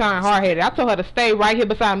 Clementine hard-headed. I told her to stay right here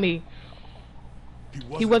beside me.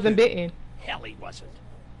 He wasn't bitten. Hell, he wasn't.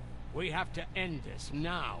 We have to end this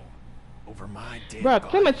now. Over my dead Bro, body.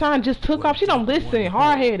 Clementine just took off. She don't listen.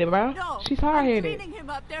 Hard-headed, bro. No, She's hard-headed. I'm cleaning him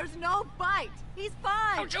up. There's no bite. He's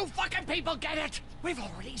fine. Don't you fucking people get it? We've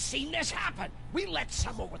already seen this happen. We let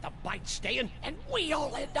someone with a bite stay in, and we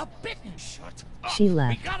all end up bitten. Shut up. She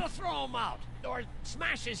left. We gotta throw him out, or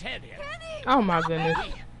smash his head in. Kenny, Oh my goodness.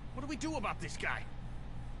 Hey, what do we do about this guy?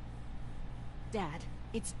 Dad,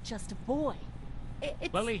 it's just a boy.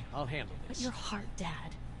 It's... Lily, I'll handle But this. your heart,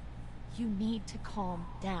 Dad. You need to calm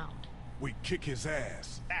down. We kick his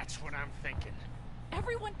ass. That's what I'm thinking.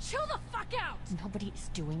 everyone chill the fuck out. Nobody is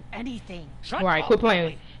doing anything. Shut Right, up, quit playing.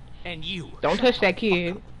 Lily. And you. Don't touch that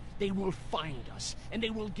kid. They will find us, and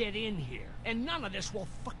they will get in here, and none of this will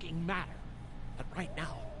fucking matter. But right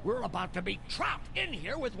now, we're about to be trapped in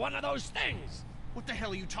here with one of those things. What the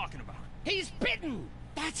hell are you talking about? He's bitten.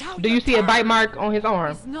 That's how. Do you see a bite mark on his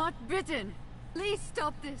arm? He's not bitten. Please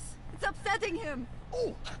stop this. It's upsetting him.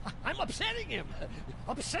 Oh, I'm upsetting him.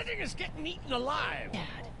 Upsetting is getting eaten alive. Dad,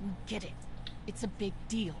 you get it. It's a big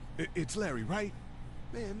deal. It's Larry, right?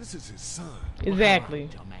 Man, this is his son. Exactly.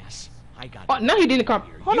 Dumbass. I got. Oh, no, he didn't come.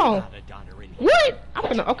 Hold on. What? I'm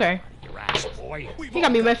gonna. Okay. Your ass, boy. We've He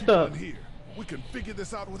got me all messed people up. in here. We can figure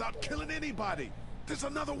this out without killing anybody. There's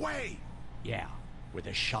another way. Yeah, with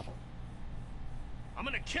a shovel. I'm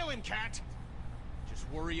gonna kill him, Cat. Just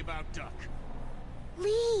worry about Duck.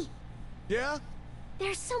 Lee, Yeah?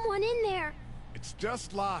 there's someone in there. It's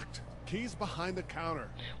just locked. Key's behind the counter.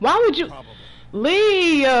 Why would you? Probably.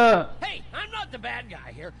 Lee, Hey, I'm not the bad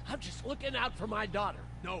guy here. I'm just looking out for my daughter.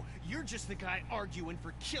 No, you're just the guy arguing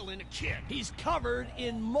for killing a kid. He's covered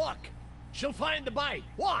in muck. She'll find the bite.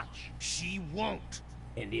 Watch. She won't.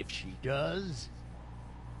 And if she does,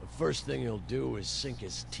 the first thing he'll do is sink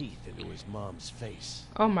his teeth into his mom's face.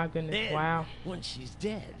 oh my goodness, Then, wow. when she's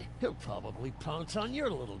dead, he'll probably pounce on your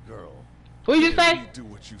little girl. What did you say? We do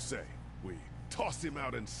what you say. We toss him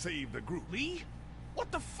out and save the group. Lee?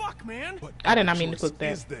 What the fuck, man? But I did not what mean to choice cook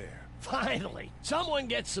that. Is there? Finally, someone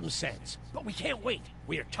gets some sense. But we can't wait.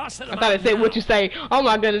 We are tossing them I thought out it said now. what you say. Oh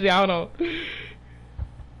my goodness, y'all know.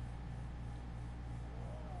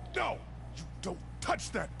 No! You don't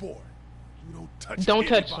touch that boy. You don't touch Don't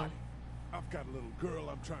anybody. touch him. I've got a little girl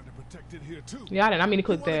I'm trying to protect in here too. Yeah, I didn't mean to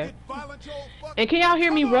click that. Violent, you old fuck? And can y'all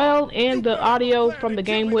hear me well and the audio from the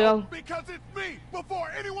game well? Because it's me before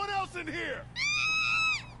anyone else in here.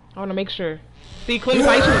 I want to make sure. See, Clinton,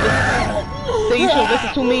 you should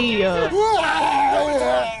listen to me. Go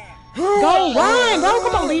run, bro.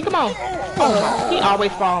 Come on, Lee. Come on. Oh my, he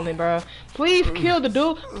always falling, bro. Please kill the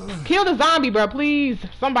dude. Kill the zombie, bro. Please,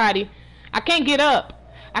 somebody. I can't get up.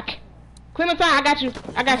 Clementine, I got you.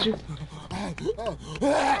 I got you. Come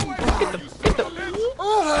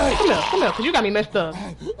here, cause you got me messed up.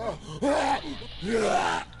 Hurry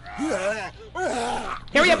up.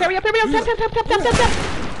 Tap.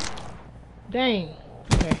 Dang.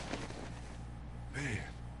 Okay.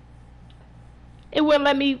 It wouldn't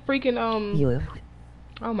let me freaking Oh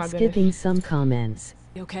my goodness. Skipping some comments.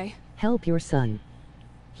 You okay? Help your son.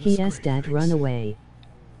 He asked Dad run away.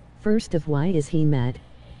 First of why is he mad?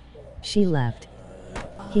 She left.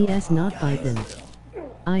 He asked not Python.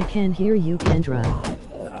 I can hear you, Kendra.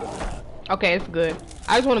 Okay, it's good.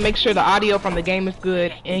 I just want to make sure the audio from the game is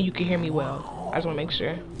good and you can hear me well. I just want to make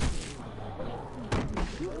sure.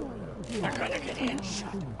 They're gonna get in.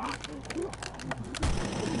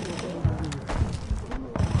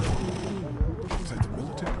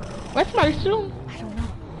 Why somebody shooting? I don't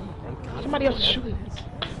know. Somebody else is shooting.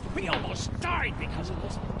 We almost died because of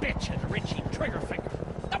this bitch and Richie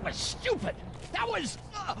Triggerfinger. That was stupid. That was.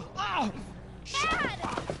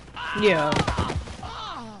 Yeah.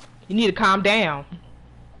 You need to calm down.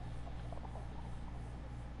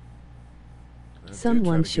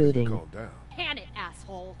 Someone shooting. Can it,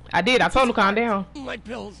 asshole? I did. I told him to calm down. My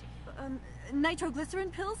pills.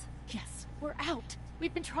 Nitroglycerin pills? Yes, we're out.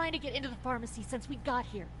 We've been trying to get into the pharmacy since we got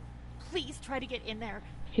here. Please try to get in there.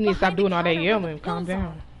 He needs to stop Behind the doing all that counter yelling where and the calm pills are.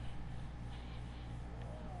 down.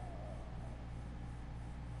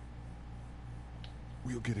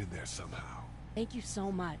 We'll get in there somehow. Thank you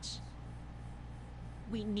so much.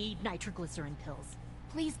 We need nitroglycerin pills.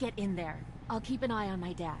 Please get in there. I'll keep an eye on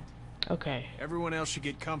my dad. Okay. Everyone else should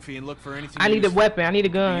get comfy and look for anything. I need a weapon. I need a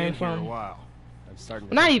Be gun. in here a From... while. I'm starting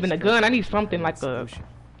Well, not even a gun. I need something like a...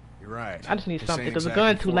 You're right. I just need This something ain't because a exactly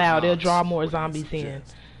gun too Fort loud. It'll Knox. draw more What do you zombies in.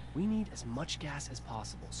 suggest? We need as much gas as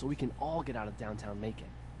possible so we can all get out of downtown Macon.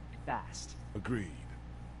 Fast. Agreed.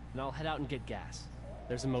 And I'll head out and get gas.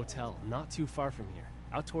 There's a motel not too far from here,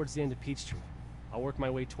 out towards the end of Peachtree. I'll work my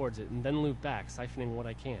way towards it and then loop back, siphoning what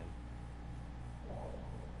I can.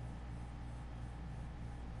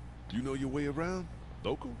 You know your way around?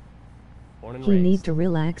 Local? Born and He raised. need to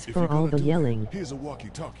relax If for you're all gonna the do yelling. that, here's a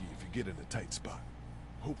walkie-talkie if you get in a tight spot.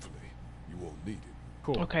 Hopefully, you won't need it.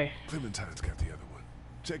 Cool. Okay. Clementine's got the other one.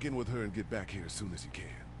 Check in with her and get back here as soon as you can.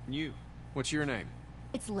 You. What's your name?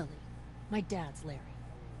 It's Lily. My dad's Larry.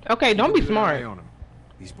 Okay, don't be Keep a good eye smart. on 'em.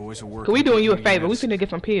 These boys are working. Cause we doing you a keeping favor. We medicine. finna get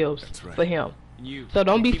some pills right. for him. And you. So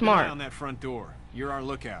don't be keep an smart. eye on that front door. You're our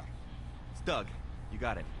lookout. It's Doug. You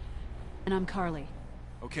got it. And I'm Carly.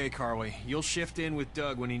 Okay, Carly. You'll shift in with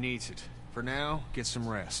Doug when he needs it. For now, get some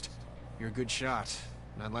rest. You're a good shot,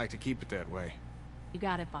 and I'd like to keep it that way. You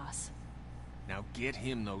got it, boss. Now get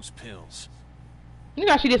him those pills. You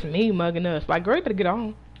know she just me mugging us. Like, girl, you better get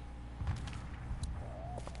on.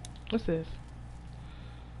 What's this?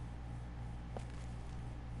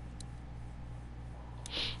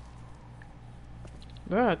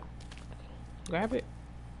 Bruh. Grab it.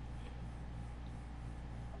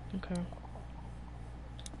 Okay.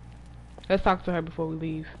 Let's talk to her before we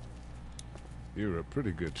leave. You're a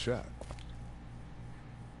pretty good shot.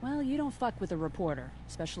 Well, you don't fuck with a reporter,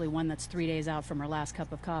 especially one that's 3 days out from her last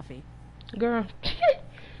cup of coffee. Girl.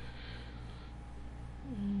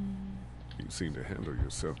 You seem to handle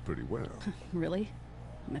yourself pretty well. Really?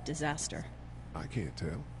 I'm a disaster. I can't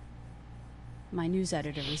tell. My news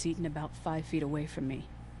editor was eaten about 5 feet away from me,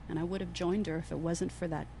 and I would have joined her if it wasn't for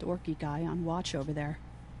that dorky guy on watch over there.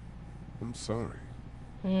 I'm sorry.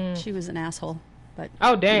 She was an asshole, but...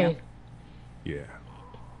 Oh, dang. Yeah.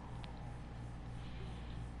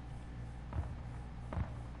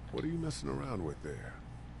 What are you messing around with there?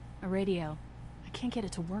 A radio. I can't get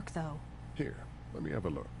it to work, though. Here, let me have a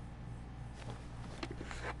look.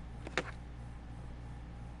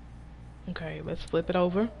 Okay, let's flip it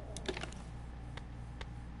over.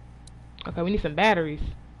 Okay, we need some batteries.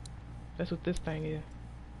 That's what this thing is.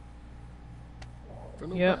 There are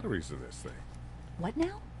no Yep. batteries in this thing. What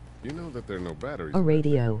now? You know that there are no batteries. A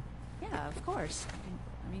radio. Yeah, of course.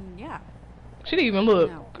 I mean, yeah. She didn't even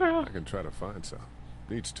look. No. Girl. I can try to find some.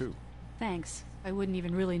 Needs two. Thanks. I wouldn't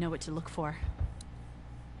even really know what to look for.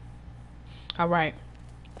 Alright.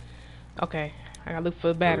 Okay. I gotta look for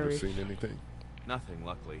the batteries. Seen anything? Nothing,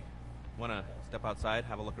 luckily. Wanna step outside,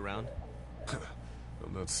 have a look around?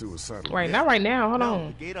 I'm not suicidal. Right, not right now. Hold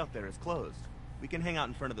on. The gate out there is closed. We can hang out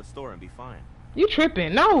in front of the store and be fine. You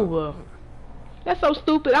tripping? No. That's so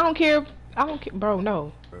stupid. I don't care. Bro,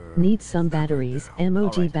 no. Need some batteries.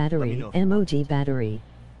 Emoji right, battery. Emoji battery.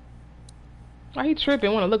 Why he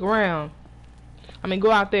tripping? Want to look around? I mean, go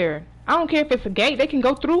out there. I don't care if it's a gate. They can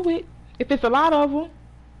go through it. If it's a lot of them,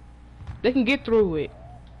 they can get through it.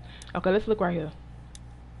 Okay, let's look right here.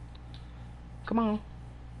 Come on.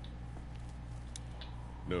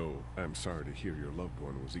 No, I'm sorry to hear your loved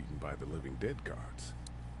one was eaten by the living dead guards.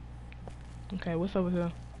 Okay, what's over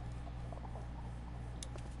here?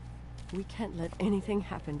 We can't let anything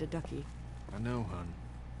happen to Ducky. I know, hon.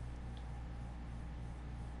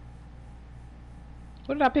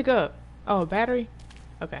 What did I pick up? Oh, a battery?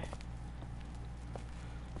 Okay.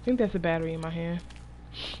 I think that's a battery in my hand.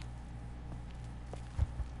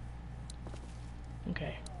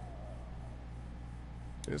 Okay.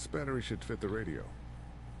 This battery should fit the radio.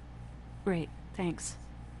 Great, thanks.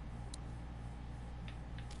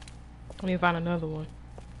 Let me find another one.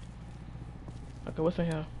 Okay, what's in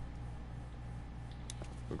here?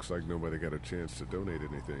 Looks like nobody got a chance to donate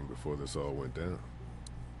anything before this all went down.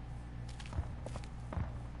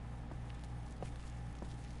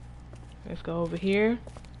 Let's go over here.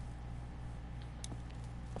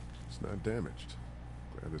 It's not damaged.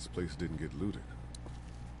 Glad this place didn't get looted.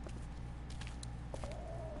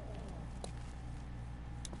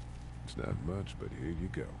 It's not much, but here you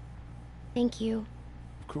go. Thank you.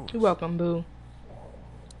 Of course. You're welcome, boo.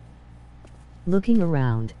 Looking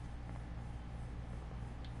around.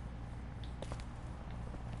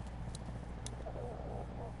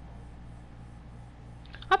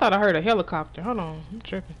 I thought I heard a helicopter. Hold on, I'm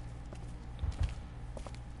tripping.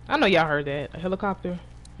 I know y'all heard that. A helicopter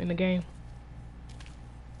in the game.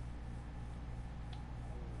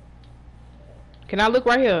 Can I look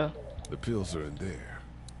right here? The pills are in there.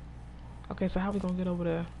 Okay, so how we gonna get over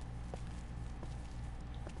there?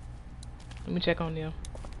 Let me check on them.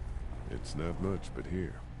 It's not much, but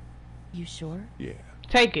here. You sure? Yeah.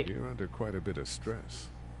 Take it. You're under quite a bit of stress.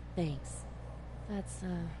 Thanks. That's,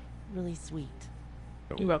 really sweet.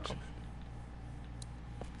 You're welcome.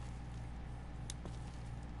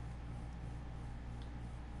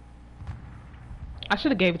 I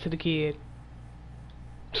should have gave it to the kid.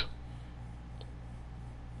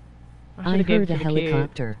 I heard a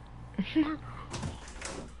helicopter.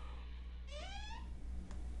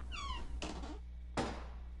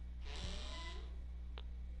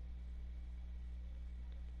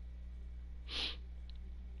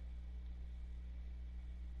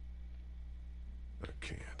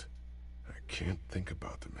 I can't think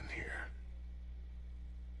about them in here.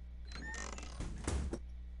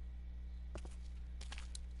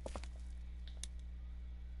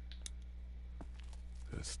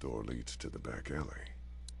 This door leads to the back alley.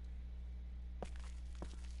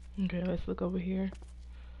 Okay, let's look over here.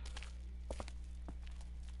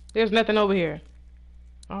 There's nothing over here.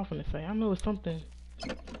 I was gonna say, I know it's something.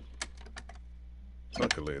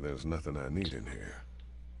 Luckily, there's nothing I need in here.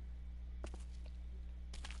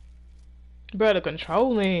 Bro, the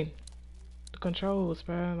controlling. The controls,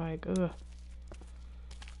 bro, like, ugh.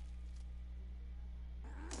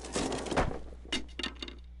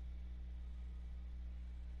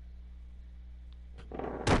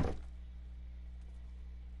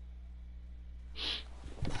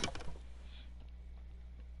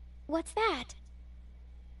 What's that?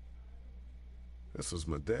 This was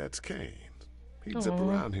my dad's cane. He'd zip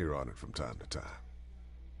around here on it from time to time.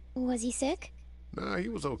 Was he sick? Nah, he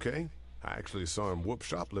was okay. I actually saw him whoop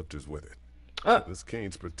shoplifters with it. This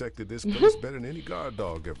cane's protected this place better than any guard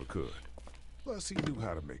dog ever could. Plus, he knew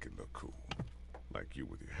how to make it look cool. Like you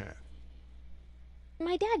with your hat.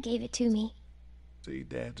 My dad gave it to me. See,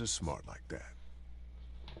 dads are smart like that.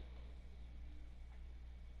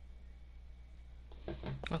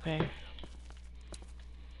 Okay.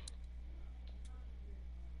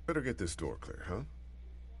 Better get this door clear, huh?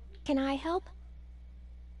 Can I help?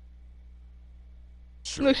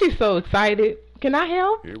 Sure. Look, she's so excited. Can I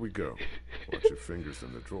help? Here we go. Watch your fingers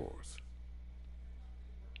in the drawers.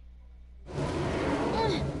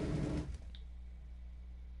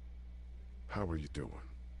 How are you doing?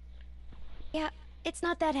 Yeah, it's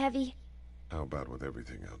not that heavy. How about with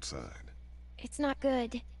everything outside? It's not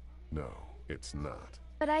good. No, it's not.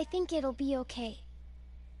 But I think it'll be okay.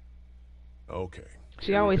 Okay.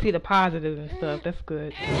 She always see the positives and stuff. That's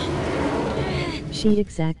good. She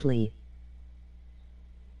exactly.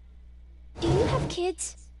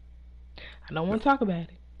 kids? I don't want to talk about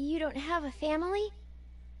it. You don't have a family?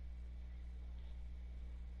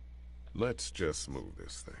 Let's just move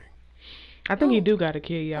this thing. I think he do got a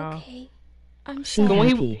kid, y'all. Okay. I'm She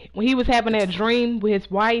sorry. When he was having that dream with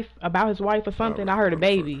his wife, about his wife or something, I heard a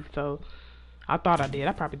baby. So I thought I did.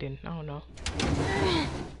 I probably didn't. I don't know.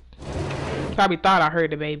 Probably thought I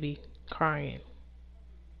heard the baby crying.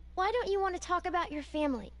 Why don't you want to talk about your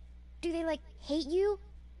family? Do they, like, hate you?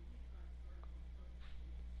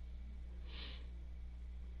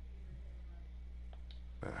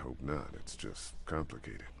 I hope not. It's just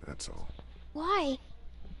complicated, that's all. Why?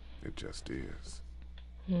 It just is.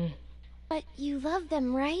 But you love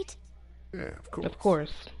them, right? Yeah, of course. Of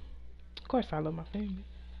course. Of course I love my family.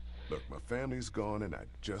 Look, my family's gone and I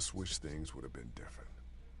just wish things would have been different.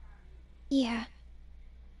 Yeah.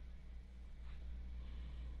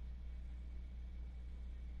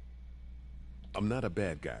 I'm not a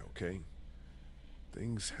bad guy, okay?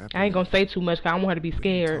 Things happen. I ain't gonna say too much because I don't want her to be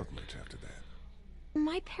scared. Talk much after that.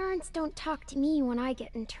 My parents don't talk to me when I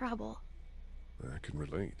get in trouble. I can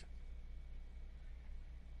relate.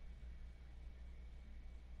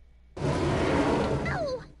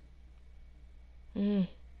 Ow!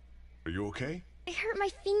 Are you okay? I hurt my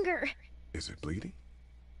finger. Is it bleeding?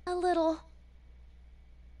 A little.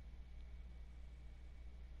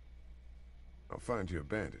 I'll find you a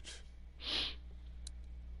bandage.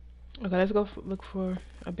 Okay, let's go look for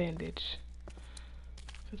a bandage.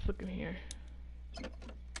 Let's look in here.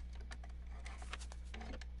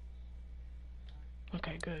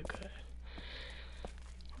 Okay, good.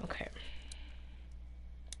 Okay.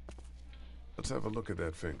 Let's have a look at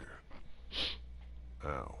that finger.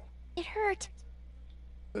 Ow. It hurt.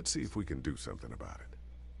 Let's see if we can do something about it.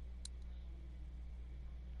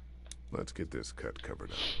 Let's get this cut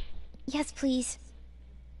covered up. Yes, please.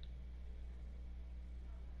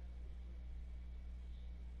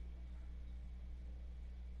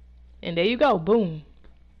 And there you go. Boom.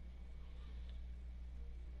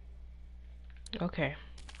 Okay.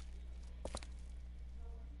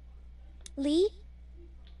 Lee?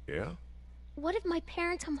 Yeah? What if my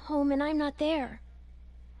parents come home and I'm not there?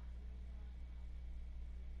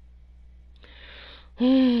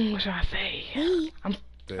 What should I say? Lee?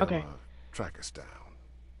 Okay. Track us down.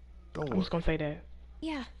 I'm just gonna say that.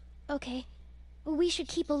 Yeah, okay. We should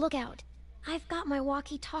keep a lookout. I've got my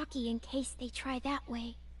walkie-talkie in case they try that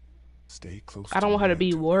way. Stay close. I don't want her to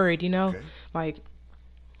be worried, you know? Okay. Like,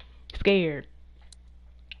 scared.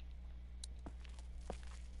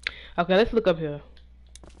 Okay, let's look up here.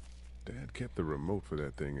 Dad kept the remote for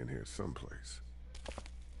that thing in here someplace.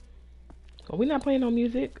 Are we not playing no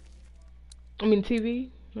music? I mean TV?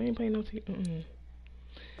 We ain't playing no TV.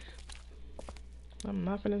 I'm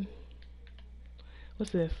not finna...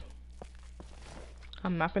 What's this?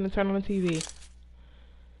 I'm not finna turn on the TV.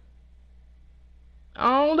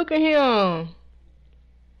 Oh, look at him.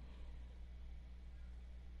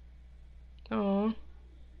 Oh.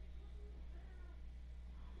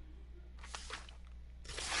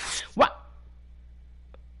 What?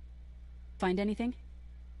 Find anything?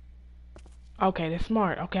 Okay, that's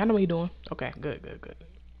smart. Okay, I know what you're doing. Okay, good.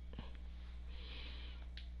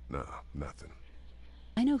 Nah, nothing.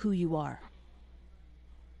 I know who you are.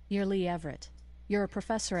 You're Lee Everett. You're a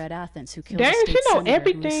professor at Athens who killed Dang, a state she know senator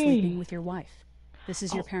everything. who was sleeping with your wife. This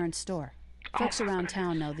is your parents' store. Folks around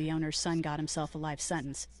town know the owner's son got himself a life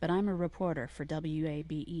sentence, but I'm a reporter for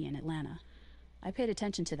WABE in Atlanta. I paid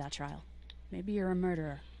attention to that trial. Maybe you're a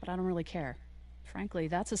murderer, but I don't really care. Frankly,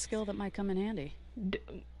 that's a skill that might come in handy.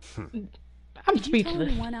 I'm Did speechless. you tell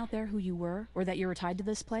anyone out there who you were, or that you were tied to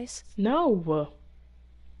this place? No.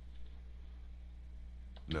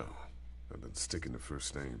 No. I've been sticking to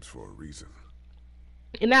first names for a reason.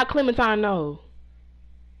 And now Clementine knows.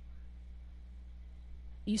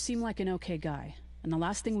 You seem like an okay guy, and the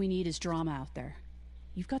last thing we need is drama out there.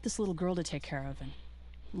 You've got this little girl to take care of, and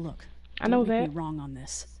look, I know don't make that. me wrong on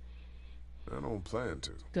this. I don't plan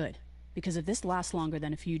to. Good, because if this lasts longer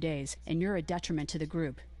than a few days, and you're a detriment to the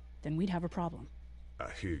group, then we'd have a problem.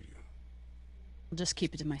 I hear you. I'll just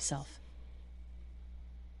keep it to myself.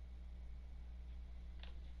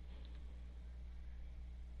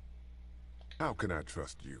 How can I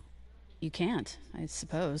trust you? You can't, I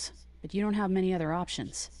suppose, but you don't have many other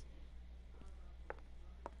options.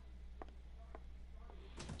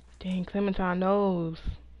 Dang, Clementine knows.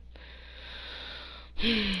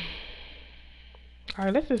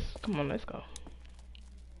 Alright, come on, let's go.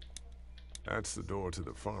 That's the door to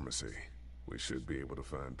the pharmacy. We should be able to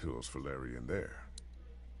find pills for Larry in there.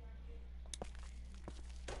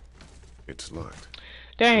 It's locked.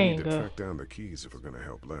 Dang. We need to track down the keys if we're gonna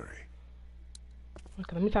help Larry.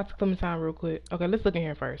 Okay, let me talk to Clementine real quick. Okay, let's look in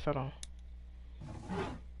here first. Hold on.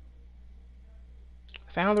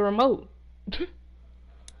 Found the remote.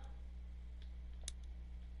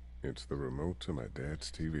 It's the remote to my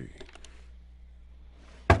dad's TV.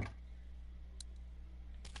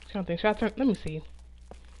 Should I turn? Let me see.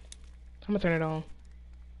 I'm gonna turn it on.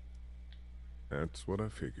 That's what I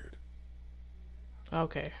figured.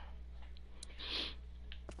 Okay.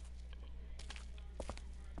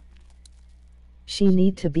 She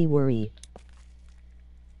need to be worried.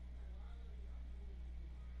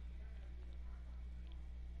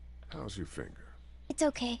 How's your finger? It's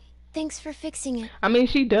okay. Thanks for fixing it. I mean,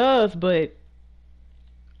 she does, but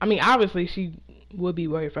I mean, obviously she would be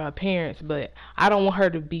worried for her parents, but I don't want her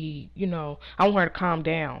to be, you know, I want her to calm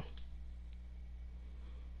down.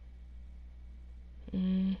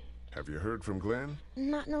 Have you heard from Glenn?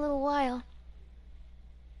 Not in a little while.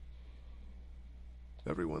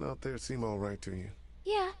 Everyone out there seem all right to you?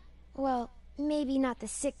 Yeah. Well, maybe not the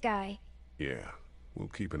sick guy. Yeah, we'll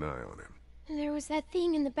keep an eye on him. And there was that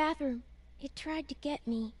thing in the bathroom. It tried to get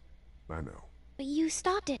me. I know. But you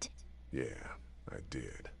stopped it. Yeah, I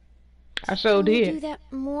did. I sure Can you did. do that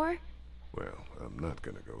more? Well, I'm not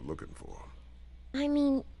gonna go looking for him. I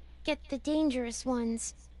mean, get the dangerous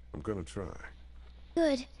ones. I'm gonna try.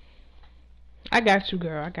 Good. I got you,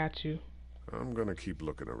 girl. I got you. I'm gonna keep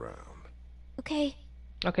looking around. Okay.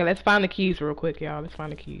 Okay, let's find the keys real quick, y'all. Let's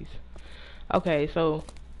find the keys. Okay, so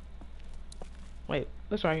wait,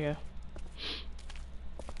 what's right here?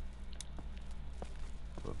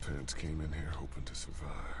 My parents came in here hoping to survive,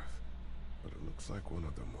 but it looks like one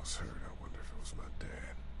of them was hurt. I wonder if it was my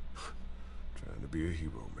dad. Trying to be a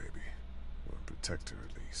hero, maybe, or a protector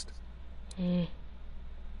at least.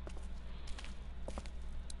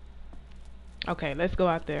 Okay, let's go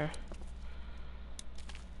out there.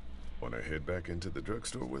 Wanna head back into the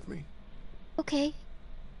drugstore with me? Okay.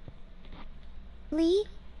 Lee?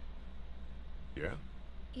 Yeah?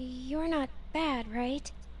 You're not bad,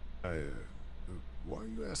 right? Why are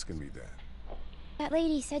you asking me that? That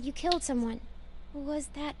lady said you killed someone. Was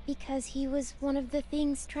that because he was one of the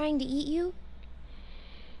things trying to eat you?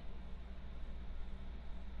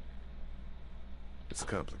 It's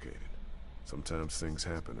complicated. Sometimes things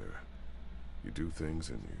happen, or you do things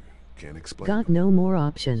and you can't explain Got them. no more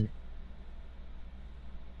option.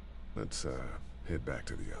 Let's, head back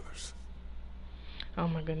to the others. Oh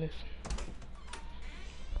my goodness.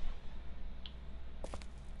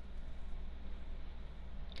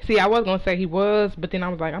 See, I was gonna say he was, but then I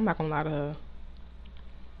was like, I'm not gonna lie to her.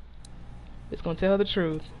 Just gonna tell her the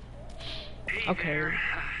truth. Hey okay. There.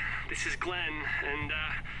 This is Glenn, and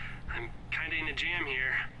I'm kinda in a jam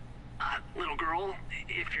here. Little girl,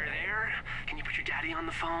 if you're there, can you put your daddy on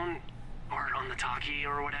the phone? Or on the talkie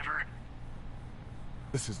or whatever?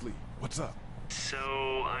 This is Lee. What's up? So,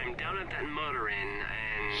 I'm down at that motor inn,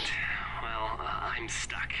 and, well, I'm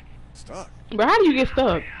stuck. Stuck? But how do you get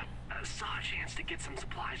stuck? I saw a chance to get some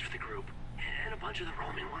supplies for the group, and a bunch of the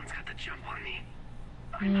Roman ones got the jump on me.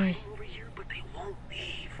 I'm hiding over here, but they won't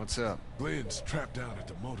leave. What's up? Glenn's trapped down at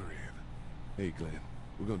the motor inn. Hey, Glenn.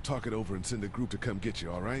 We're gonna talk it over and send a group to come get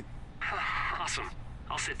you, all right? Awesome.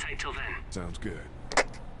 I'll sit tight till then. Sounds good.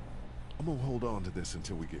 I'm gonna hold on to this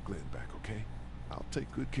until we get Glenn back, okay? I'll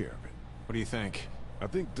take good care of it. What do you think? I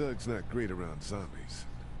think Doug's not great around zombies.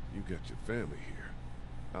 You got your family here.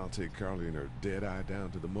 I'll take Carly and her dead eye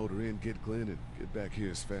down to the motor inn, get Glenn, and get back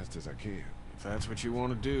here as fast as I can. If that's what you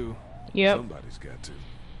want to do. Yep. Somebody's got to.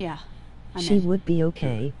 Yeah. She would be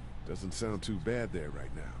okay. Doesn't sound too bad there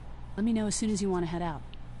right now. Let me know as soon as you want to head out.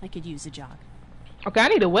 I could use a jog. Okay, I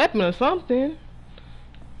need a weapon or something.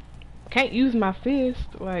 Can't use my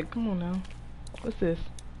fist. Like, come on now. What's this?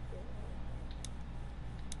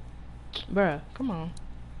 Bruh, come on.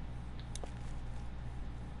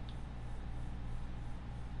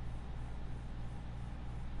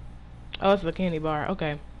 Oh, it's a candy bar.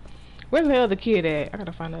 Okay. Where's the other kid at? I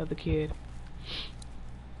gotta find the other kid.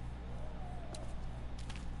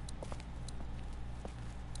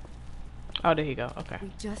 Oh, there you go. Okay.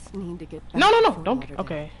 We just need to get back. No. to Don't. Lauderdale.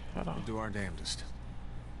 Okay. Hold on. We'll do our damnedest.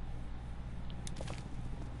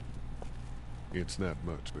 It's not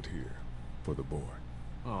much, but here, for the boy.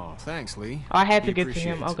 Oh, thanks, Lee. Oh, I had to He get to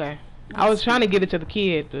him. appreciates it. Okay. I was trying to get it to the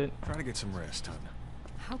kid, but Try to get some rest, hon.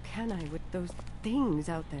 How can I with those things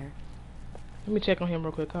out there? let me check on him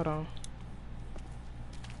real quick. Hold on.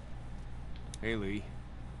 Hey, Lee.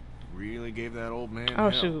 Really gave that old man Oh,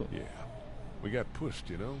 hell. shoot. Yeah. We got pushed,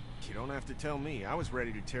 you know? You don't have to tell me. I was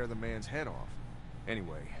ready to tear the man's head off.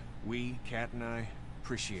 Anyway, we, Kat and I,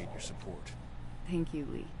 appreciate your support. Thank you,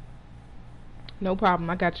 Lee. No problem.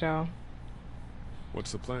 I got y'all.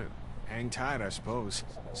 What's the plan? Hang tight, I suppose.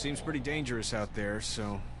 Seems pretty dangerous out there,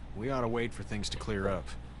 so we ought to wait for things to clear up.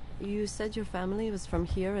 You said your family was from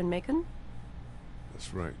here in Macon?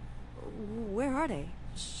 That's right. Where are they?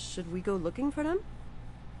 Should we go looking for them?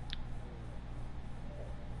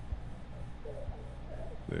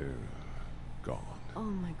 They're gone. Oh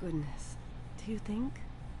my goodness. Do you think?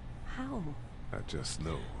 How? I just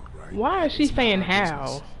know, right? Why is she It's saying my how?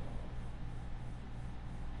 business.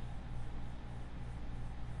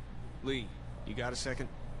 Lee, you got a second?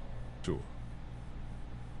 Sure.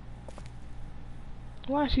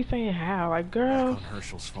 Why is she saying how? Like, Back girl, on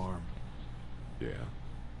Herschel's farm. Yeah.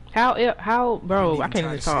 how, bro? I Didn't can't try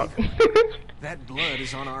even to talk. save him. That blood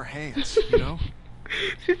is on our hands, you know?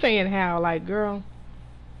 She's saying how, like, girl.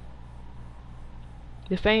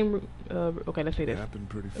 The same. Okay, let's say this. Happened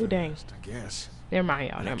pretty Oh dang. fast. I guess. Never mind,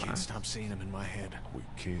 y'all. I Never can't mind. stop seeing him in my head. We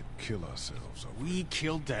can't kill ourselves. We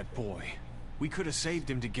killed that boy. We could have saved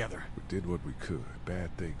him together. We did what we could.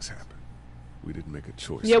 Bad things happen. We didn't make a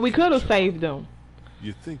choice. Yeah, to we kill could have each saved them. other.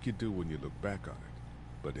 You think you do when you look back on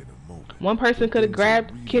it, but in a moment. One person could have things are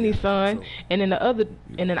grabbed really Kenny's out of son, control. and then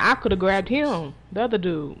and then I could have grabbed him, the other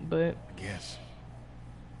dude. But I guess.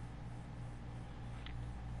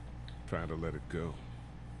 Try to let it go.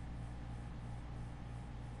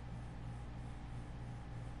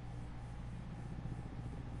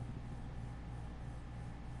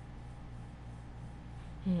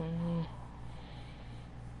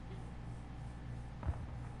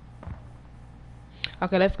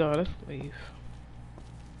 okay, let's go. Let's leave.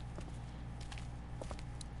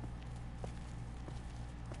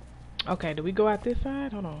 Okay, do we go out this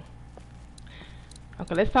side? Hold on.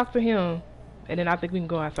 Okay, let's talk to him, and then I think we can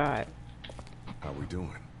go outside. How we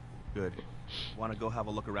doing? Good. Want to go have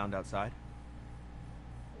a look around outside?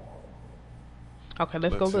 Okay,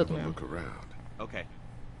 let's go have look a now. look around. Okay.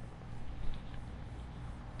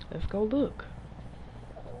 Let's go look.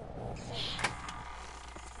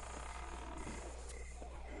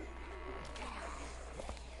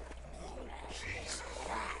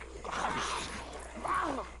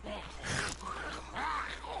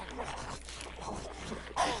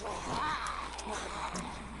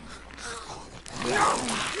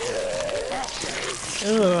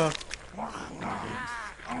 Ugh.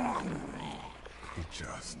 He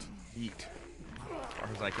just Eat. As far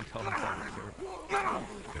as I can tell, that's all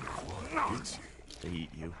sure. gets you. They eat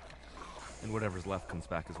you. And whatever's left comes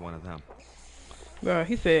back as one of them. Bro,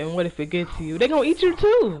 he said, and what if it gets you? They gonna eat you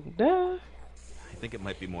too. Duh. I think it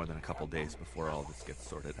might be more than a couple days before all this gets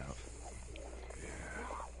sorted out.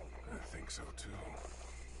 Yeah, I think so too.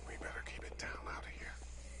 We better keep it down out of here.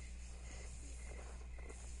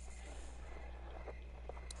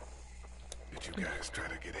 Did you guys try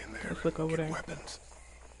to get in there? Let's look over and get there. weapons?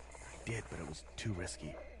 I did, but it was too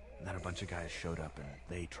risky. And then a bunch of guys showed up and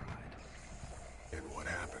they tried. And what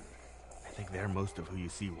happened? I think they're most of who you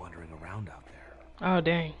see wandering around out there. Oh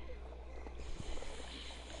dang.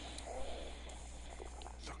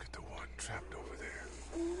 Look at the one trapped over there.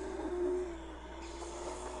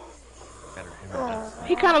 Better him or us.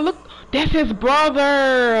 He kind of look. That's his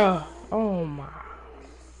brother. Oh my.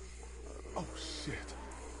 Oh shit.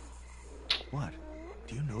 What?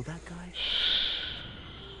 Do you know that guy?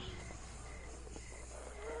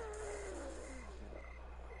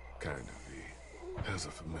 Kind of. He has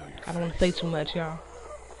a familiar I don't want to say too much, y'all.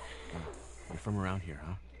 You're from around here,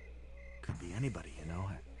 huh? Could be anybody, you know?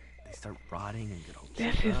 They start rotting and get all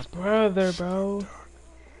That's chewed his up. brother, bro.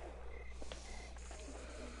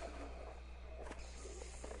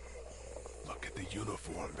 Look at the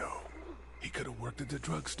uniform, though. He could have worked at the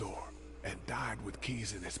drugstore and died with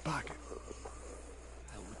keys in his pocket.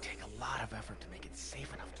 It would take a lot of effort to make it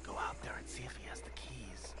safe enough to go out there and see if he has the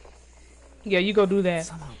keys. Yeah, you go do that.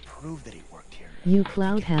 Somehow prove that he worked here. You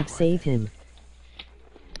Cloud have saved him.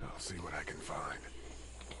 I'll see what I can find.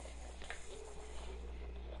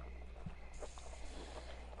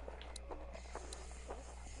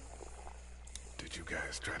 Did you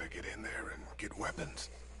guys try to get in there and get weapons?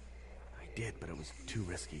 I did, but it was too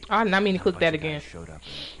risky. I did not mean to Then a click bunch that of guys again. Showed up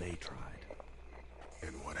and they tried.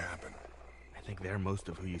 And what happened? I think they're most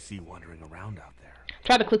of who you see wandering around out there.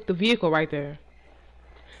 Try to click the vehicle right there.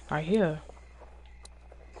 Right here.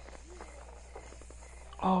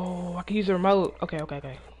 Oh, I can use the remote. Okay. I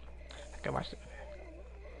can watch it.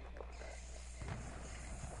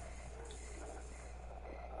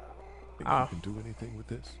 Think Oh. you can do anything with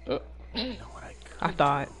this? You know what I could I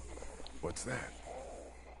thought. do? What's that?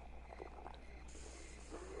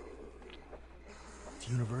 It's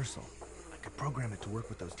universal. I could program it to work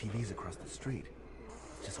with those TVs across the street.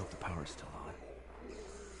 Just hope the power's still on.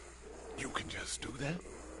 You can just do that?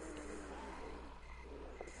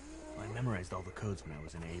 Why memorized all the codes when I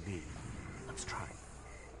was in AB. Let's try.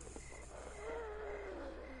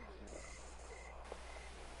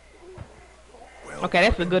 Okay,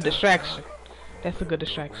 that's a good distraction. That's a good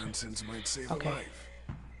distraction. Okay.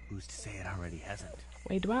 Who's to say it already hasn't?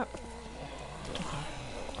 Wait, do I? Okay.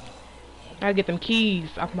 I gotta get them keys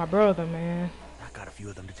off my brother, man. I got a few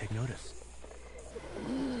of them to take notice.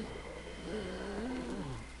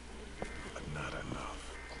 But not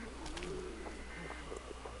enough.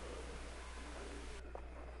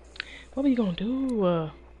 What are you gonna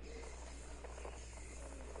do?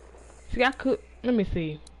 See, I could. Let me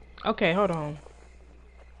see. Okay, hold on.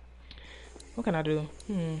 What can I do?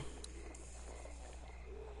 Man,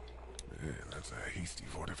 that's a hasty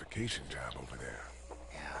fortification job over there.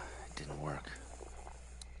 Yeah, it didn't work.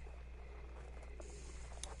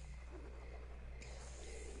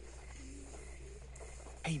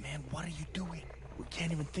 Hey man, what are you doing? We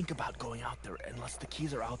can't even think about going out there unless the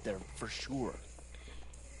keys are out there for sure.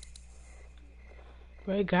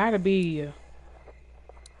 Well, it gotta be.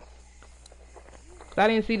 I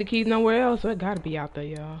didn't see the keys nowhere else, so it gotta be out there,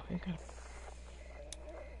 y'all.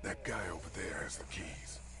 That guy over there has the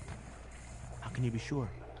keys. How can you be sure?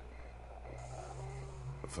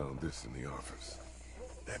 I found this in the office.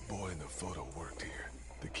 That boy in the photo worked here.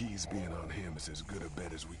 The keys being on him is as good a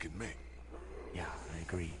bet as we can make. Yeah, I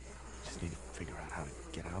agree. Just need to figure out how to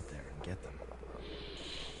get out there and get them.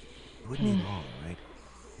 It wouldn't be long, right?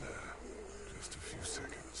 Nah, just a few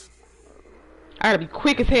seconds. I gotta be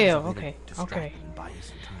quick as hell. Okay, okay. Buy you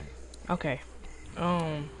some time. Okay.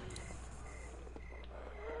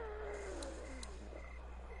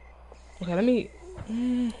 Okay, let me.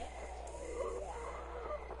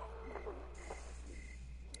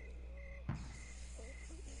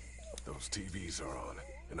 Those TVs are on,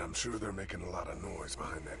 and I'm sure they're making a lot of noise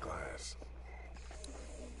behind that glass.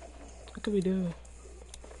 What could we do?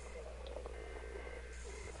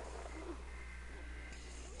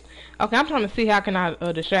 Okay, I'm trying to see how can I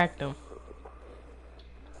distract them.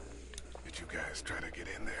 Did you guys try to get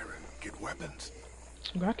in there and get weapons?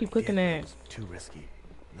 Bro, I keep clicking that. It's too risky.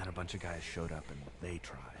 And then a bunch of guys showed up and they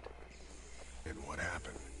tried. And what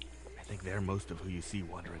happened? I think they're most of who you see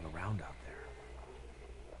wandering around out there.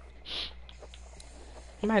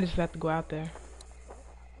 I might just have to go out there.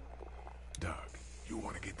 Doug, you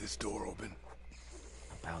want to get this door open?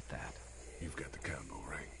 About that. You've got the combo,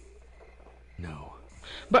 right? No.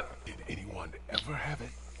 But did anyone ever have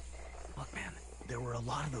it? Look, man, there were a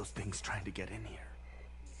lot of those things trying to get in here.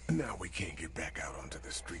 Now we can't get back out onto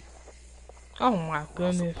the street. Oh my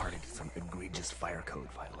goodness. Also party to some egregious fire code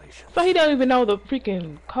violations. So he don't even know the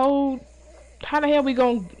freaking code? How the hell we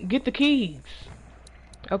gonna get the keys?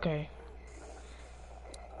 Okay.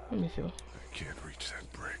 Let me see. I can't reach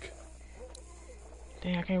that brick.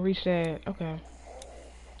 Dang, I can't reach that. Okay.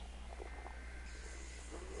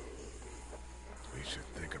 We should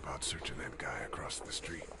think about searching that guy across the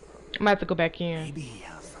street. I might have to go back in. Maybe he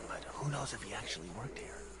has them, but who knows if he actually worked here.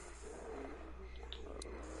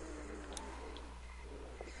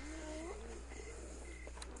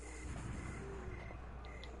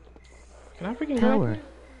 Can I freaking Power.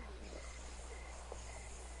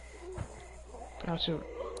 Oh shoot.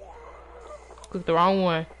 Click the wrong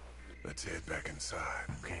one. Let's head back inside.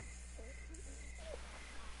 Okay.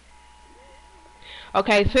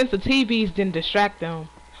 Okay, since the TVs didn't distract them,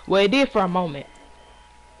 well, it did for a moment,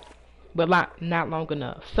 but not long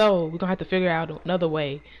enough. So we're gonna have to figure out another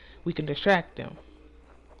way we can distract them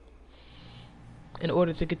in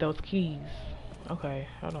order to get those keys. Okay,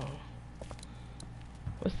 hold on.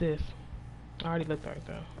 What's this? I already looked right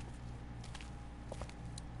there.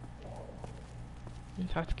 Let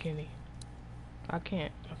me talk to Kenny. I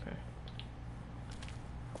can't. Okay.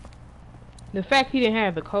 The fact he didn't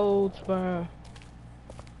have the codes for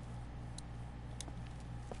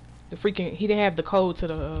the freaking, he didn't have the code to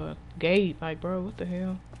the gate. Like, bro, what the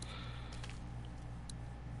hell?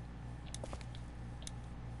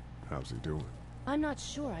 How's he doing? I'm not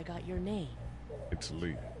sure I got your name. It's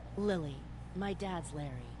Lee. Lily. My dad's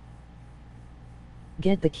Larry.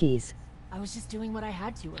 Get the keys. I was just doing what I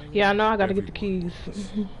had to earlier. Yeah, I know I gotta get the keys.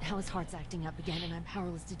 Now his heart's acting up again and I'm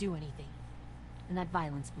powerless to do anything. And that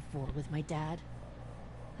violence before with my dad,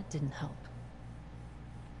 that didn't help.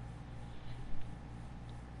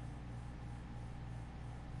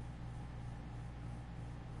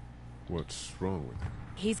 What's wrong with him?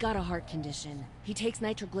 He's got a heart condition. He takes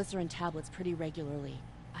nitroglycerin tablets pretty regularly.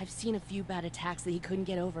 I've seen a few bad attacks that he couldn't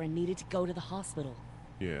get over and needed to go to the hospital.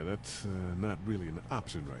 Yeah, that's not really an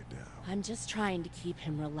option right now. I'm just trying to keep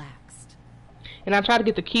him relaxed. And I tried to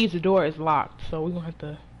get the keys. The door is locked, so we're gonna have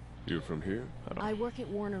to. You're from here? I work at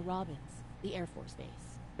Warner Robins, the Air Force Base.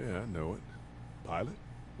 Yeah, I know it. Pilot?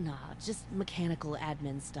 Nah, just mechanical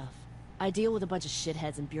admin stuff. I deal with a bunch of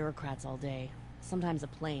shitheads and bureaucrats all day. Sometimes a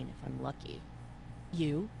plane, if I'm lucky.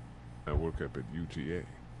 You? I work up at UGA.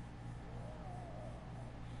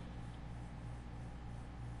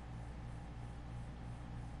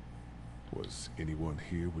 Was anyone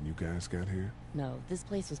here when you guys got here? No, this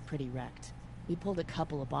place was pretty wrecked. We pulled a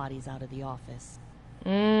couple of bodies out of the office.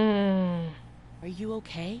 Are you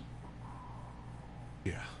okay?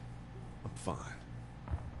 Yeah, I'm fine.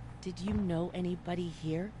 Did you know anybody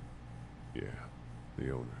here? Yeah,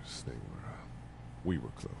 the owners, we were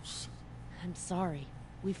close. I'm sorry.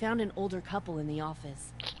 We found an older couple in the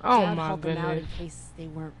office. Oh Dad my helped them out in goodness. case they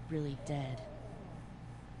weren't really dead.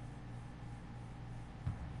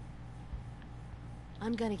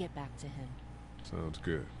 I'm gonna get back to him. Sounds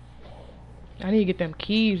good. I need to get them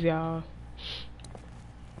keys, y'all.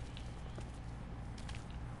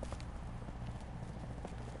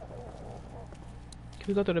 Can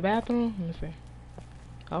we go to the bathroom? Let me see.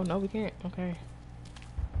 Oh, no, we can't. Okay.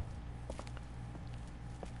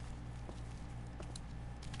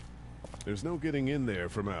 There's no getting in there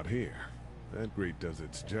from out here. That grate does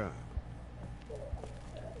its job.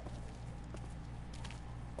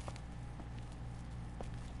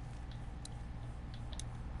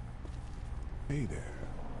 Hey there.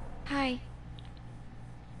 Hi.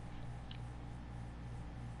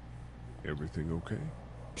 Everything okay?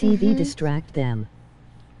 TV distract them.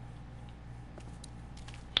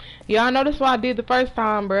 Yeah, I know that's what I did the first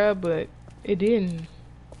time, bruh, but it didn't.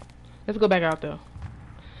 Let's go back out there.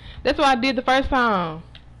 That's what I did the first time.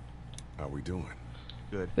 How we doing?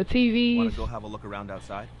 Good. The TV. Want to go have a look around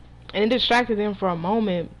outside? And it distracted them for a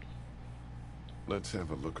moment. Let's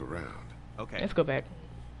have a look around. Okay. Let's go back.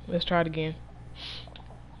 Let's try it again.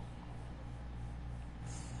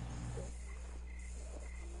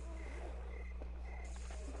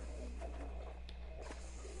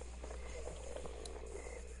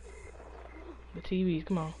 The TVs,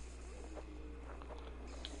 come on.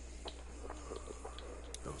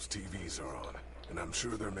 Those TVs are on, and I'm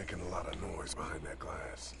sure they're making a lot of noise behind that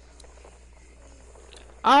glass.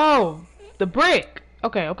 Oh, the brick.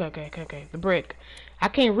 Okay. The brick. I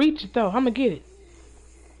can't reach it though. I'm gonna get it.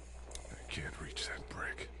 I can't reach that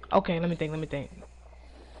brick. Okay, let me think.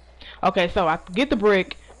 Okay, so I get the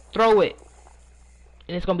brick, throw it,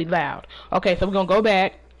 and it's gonna be loud. Okay, so we're gonna go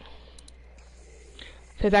back.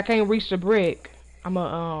 Since I can't reach the brick, I'm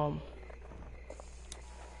gonna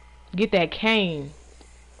get that cane.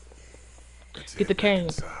 Get the cane.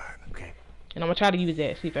 Okay. And I'm gonna try to use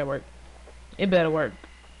that, see if that works. It better work,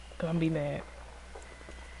 cause I'm gonna be mad.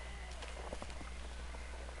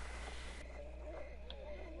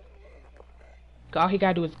 All he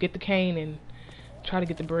gotta do is get the cane and try to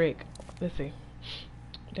get the brick. Let's see.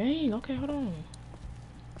 Dang, okay, hold on.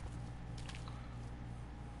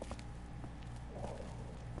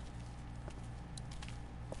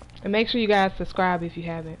 And make sure you guys subscribe if you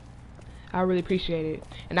haven't. I really appreciate it.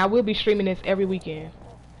 And I will be streaming this every weekend.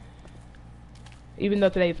 Even though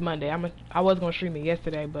today's Monday. I was going to stream it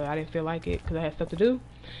yesterday, but I didn't feel like it because I had stuff to do.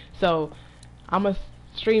 So, I'm going to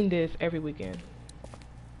stream this every weekend.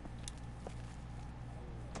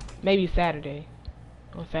 Maybe Saturday.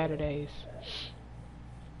 On Saturdays.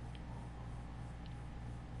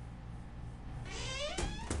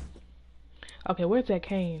 Okay, where's that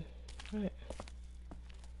cane? What?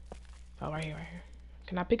 Oh, right here.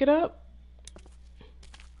 Can I pick it up?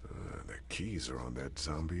 The keys are on that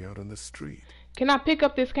zombie out on the street. Can I pick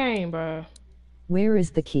up this cane, bruh? Where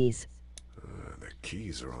is the keys? The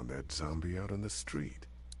keys are on that zombie out on the street.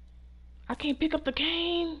 I can't pick up the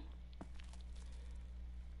cane.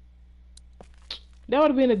 That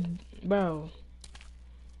would have been a... Bro.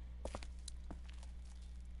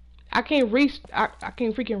 I can't reach... I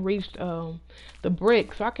can't freaking reach the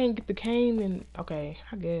brick, so I can't get the cane and... Okay,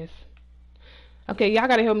 I guess. Okay, y'all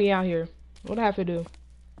gotta help me out here. What do I have to do?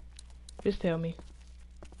 Just tell me.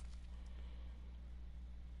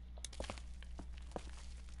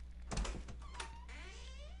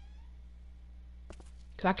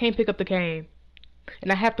 Cause I can't pick up the cane.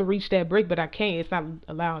 And I have to reach that brick, but I can't. It's not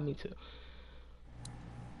allowing me to.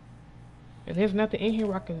 And there's nothing in here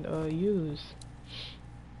where I can use.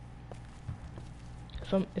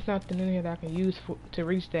 It's nothing in here that I can use to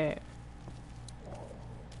reach that.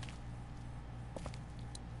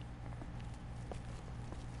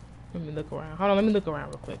 Let me look around. Hold on, let me look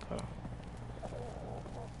around real quick. Hold on.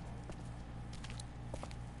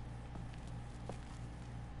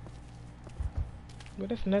 But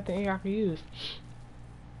there's nothing in here I can use.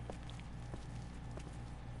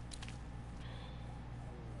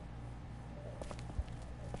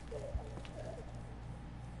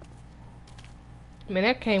 Man,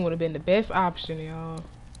 that cane would have been the best option, y'all.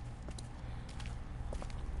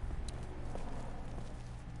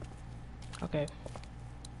 Okay.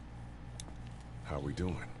 How we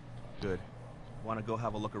doing? Good. Want to go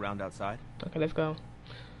have a look around outside? Okay, let's go.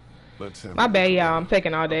 Let's have My bad, y'all. I'm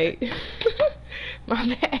taking all day. Okay.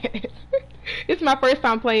 My bad. It's my first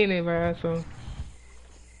time playing it, bro, so.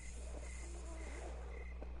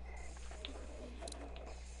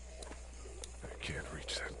 I can't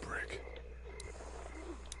reach that brick.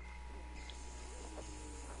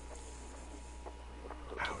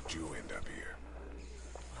 How'd you end up here?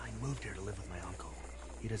 I moved here to live with my uncle.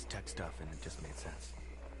 He does tech stuff, and it just made sense.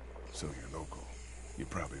 So you're local. You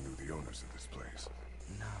probably knew the owners of this place.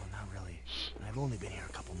 No, not really. I've only been here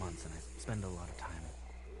a couple months, and I spend a lot of time...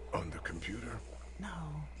 On the computer? No,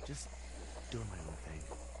 just doing my own thing.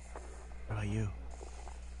 What about you?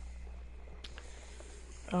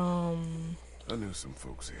 I knew some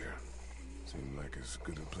folks here. Seemed like as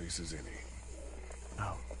good a place as any.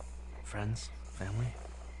 Oh, friends? Family?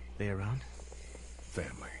 They around?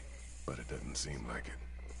 Family, but it doesn't seem like it.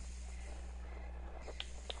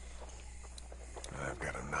 I've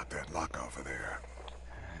got to knock that lock off of there.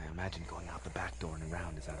 I imagine going out the back door and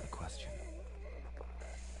around is out of the question.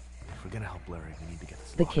 If we're gonna help Larry, we need to get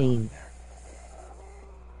this The lock cane. off there.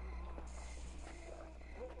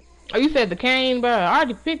 Oh, you said the cane, bro. I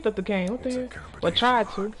already picked up the cane. What the hell? Well, tried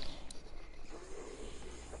to. Okay,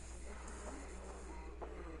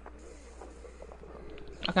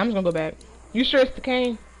 I'm just gonna go back. You sure it's the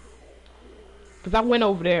cane? Cause I went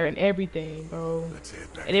over there and everything, bro.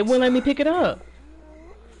 And it wouldn't let me pick it up.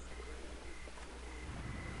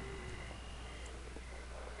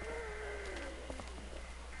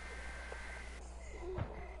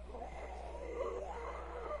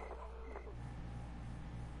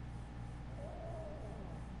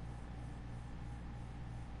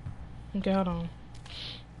 Okay, hold on.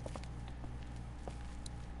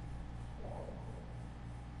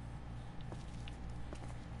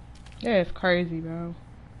 Yeah, it's crazy, bro.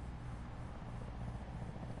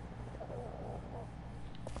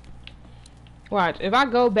 Watch, if I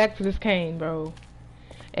go back to this cane, bro,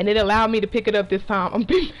 and it allowed me to pick it up this time, I'm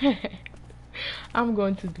be mad. I'm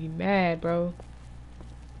going to be mad, bro.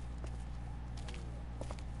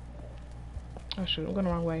 Oh shoot, I'm going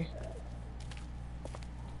the wrong way.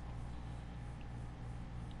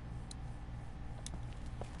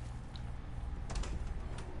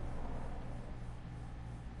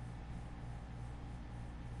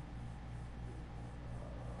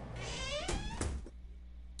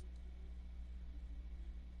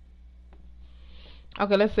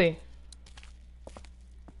 Okay, let's see.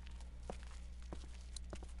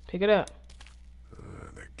 Pick it up.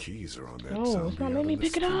 The keys are on that No, zombie it's not out letting me on the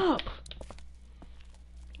pick it street. up.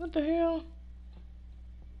 What the hell?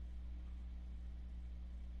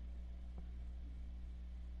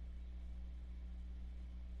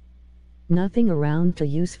 Nothing around to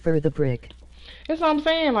use for the brick. That's what I'm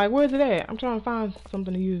saying. Like, where's it at? I'm trying to find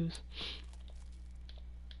something to use.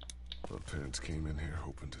 My parents came in here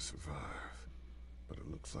hoping to survive. But it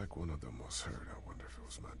looks like one of them was hurt. I wonder if it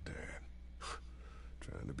was my dad.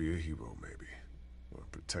 Trying to be a hero, maybe. Or a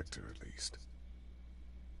protector, at least.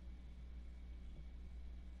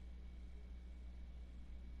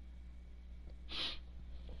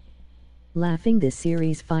 Laughing this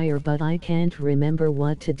series fire, but I can't remember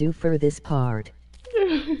what to do for this part.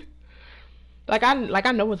 Like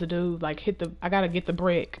I know what to do. Like I gotta get the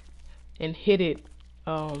brick and hit it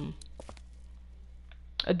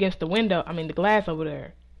against the window. I mean the glass over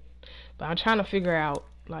there. But I'm trying to figure out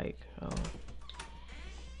like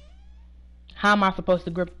how am I supposed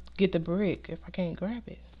to get the brick if I can't grab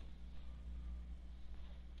it?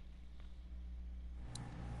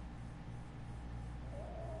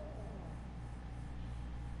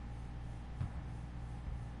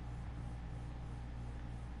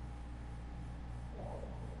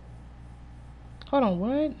 Hold on,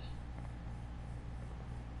 what?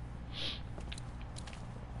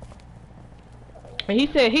 And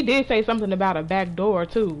he did say something about a back door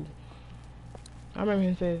too. I remember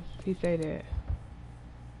he said that.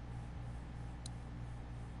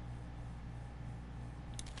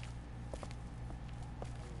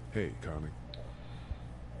 Hey, Connie.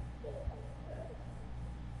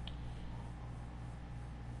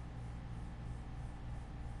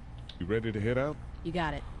 You ready to head out? You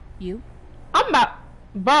got it. You?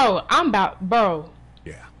 Bro.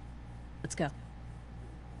 Yeah. Let's go.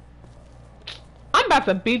 I'm about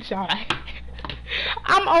to beat y'all.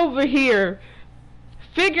 I'm over here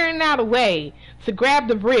figuring out a way to grab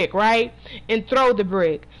the brick, right? And throw the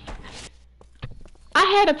brick. I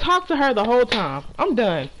had to talk to her the whole time. I'm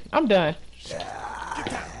done.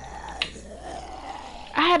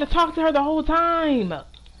 I had to talk to her the whole time.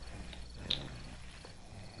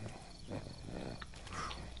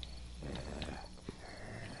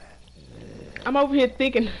 I'm over here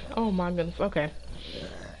thinking, oh my goodness, okay.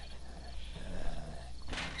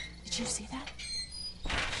 Did you see that?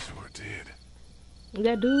 Sure did.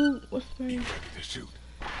 That dude, what's his name? To shoot.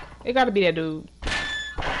 It gotta be that dude.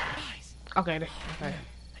 Guys. Okay, okay.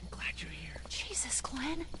 I'm glad you're here. Jesus,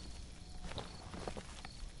 Glenn.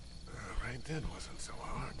 Right then wasn't so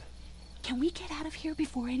hard. Can we get out of here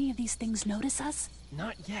before any of these things notice us?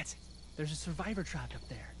 Not yet. There's a survivor trapped up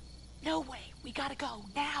there. No way. We gotta go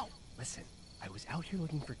now. Listen, I was out here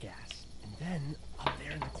looking for gas, and then up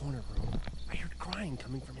there in the corner room, I heard crying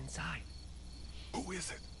coming from inside. Who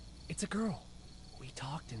is it? It's a girl. We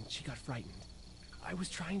talked and she got frightened. I was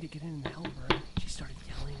trying to get in and help her. She started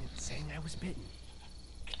yelling and saying I was bitten.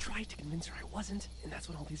 I tried to convince her I wasn't, and that's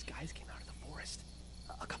when all these guys came out of the forest.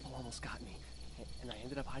 A couple almost got me, and I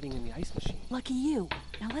ended up hiding in the ice machine. Lucky you.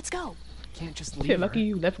 Now let's go. Can't just leave Yeah, her. lucky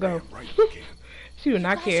you. Let's go. Right, She do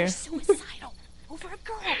not care. Suicidal over a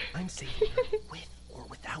girl. I'm saving her with or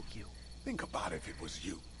without you. Think about if it was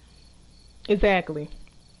you. Exactly.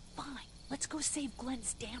 Fine. Let's go save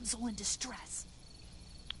Glenn's damsel in distress.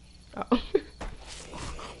 Oh.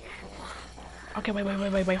 Okay,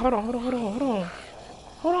 wait. Hold on.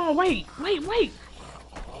 Hold on, wait.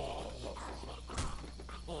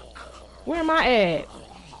 Where am I at?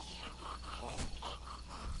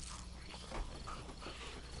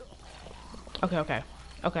 Okay. Okay,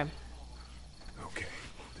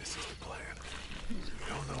 this is the plan. You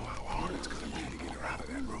don't know how hard it's gonna be to get her out of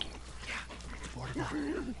that room.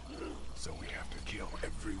 So we have to kill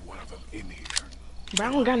every one of them in here. Bro,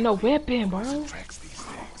 I don't got no weapon, bro. Tracks these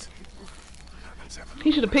things.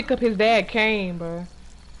 He should have picked up his dad cane, bro.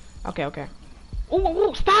 Okay.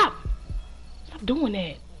 Ooh, stop! Stop doing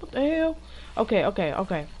that. What the hell? Okay.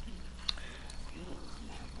 Okay.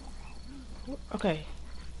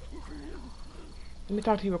 Let me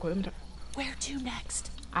talk to you real quick. Where to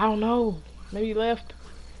next? I don't know. Maybe you left.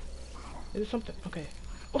 Is it something? Okay.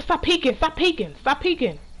 Oh, stop peeking.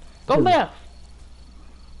 Go left.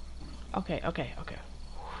 Okay.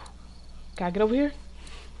 Can I get over here?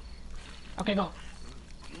 Okay, go.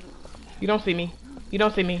 You don't see me.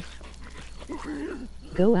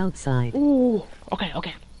 Go outside. Ooh. Okay.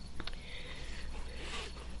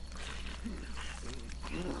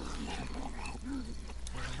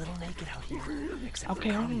 We're a little naked out here, except Okay,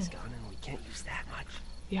 for Connie's gun, and we can't use that much.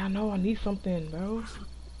 Yeah, I know. I need something, bro.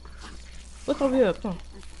 What's over here? Come on.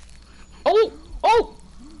 Oh!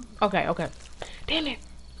 Okay. Damn it.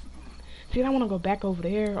 See, I want to go back over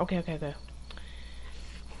there. Okay.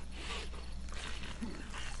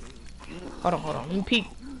 Hold on. Let me peek.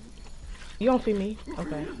 You don't see me.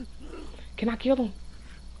 Okay. Can I kill him?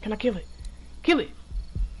 Can I kill it? Kill it!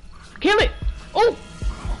 Oh!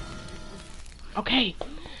 Okay.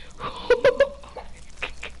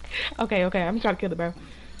 Okay. I'm trying to kill it, bro.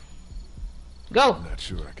 Go! I'm not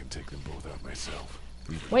sure I can take them both out myself.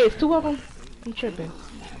 Wait, it's two of them? I'm tripping.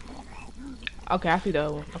 Okay, I see the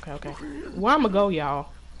other one. Okay. Where I'ma go, y'all?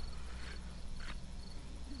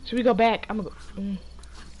 Should we go back? I'ma go.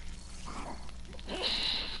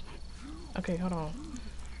 Okay, hold on.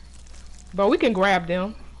 Bro, we can grab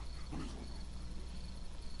them.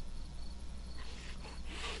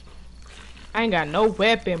 I ain't got no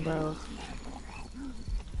weapon, bro.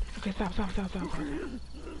 Okay, stop.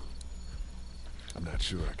 I'm not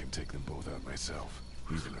sure I can take them both out myself,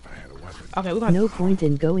 even if I had a weapon. Okay, we're gonna. No point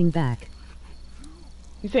in going back.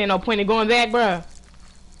 You saying no point in going back, bruh?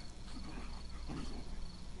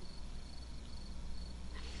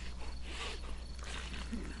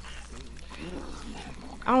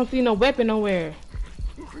 I don't see no weapon nowhere.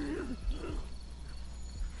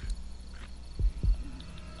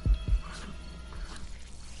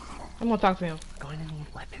 I'm gonna talk to him. Going to need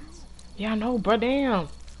weapons. Yeah, I know, bro. Damn.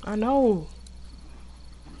 I know.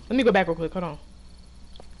 Let me go back real quick. Hold on.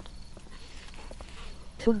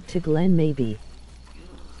 To Glenn, maybe.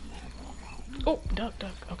 Oh, duck.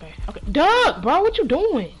 Okay. Duck, bro. What you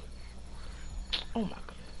doing? Oh, my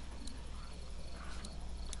God.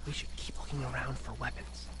 We should keep looking around for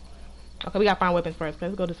weapons. Okay, we gotta find weapons first. Okay,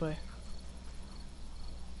 let's go this way.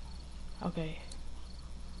 Okay.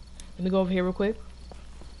 Let me go over here real quick.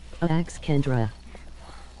 Axe Kendra.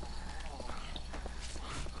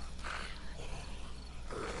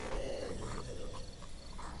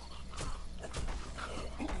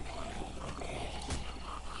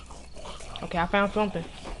 Okay, I found something.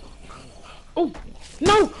 Oh,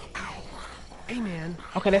 no! Hey, man.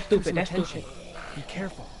 Okay, that's stupid. Be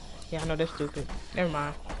careful. Yeah, I know that's stupid. Never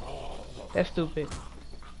mind. That's stupid.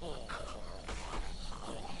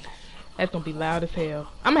 That's gonna be loud as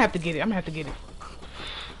hell. I'm gonna have to get it. I'm gonna have to get it.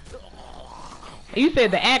 You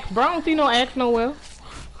said the axe, bro. I don't see no axe nowhere.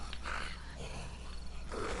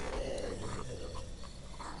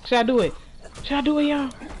 Should I do it? Should I do it,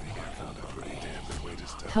 y'all?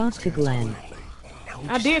 Talk to Glenn.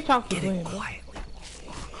 I did talk to Glenn, bro.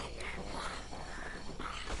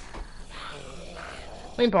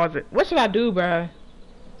 Let me pause it. What should I do, bro?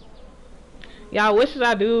 Y'all, what should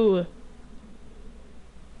I do?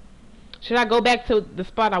 Should I go back to the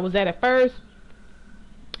spot I was at first?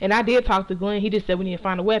 And I did talk to Glenn. He just said we need to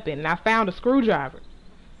find a weapon. And I found a screwdriver.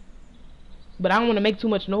 But I don't want to make too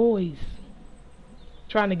much noise.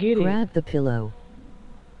 Trying to get it. Grab the pillow.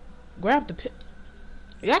 Grab the pillow.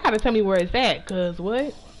 Y'all gotta tell me where it's at, cause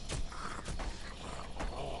what?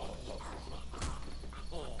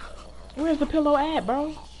 Where's the pillow at,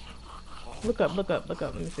 bro? Look up, look up, look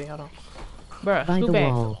up. Let me see, hold on. Bruh, By scoot the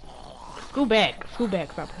back. wall. Scoot back, scoot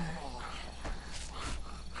back, stop playing.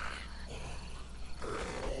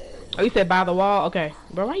 Oh, you said by the wall? Okay.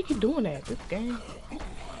 Bro, why you keep doing that? This game.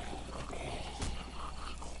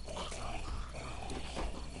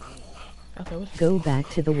 Okay, what's Go back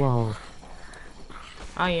to the wall.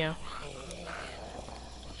 I am.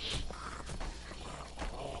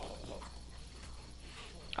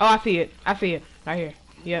 Oh, I see it. I see it. Right here.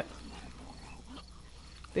 Yep.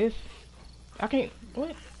 This. I can't.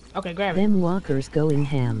 What? Okay, grab it. Them walkers going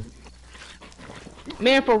ham.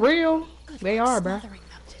 Man, for real? They are, bro.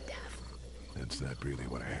 That's not really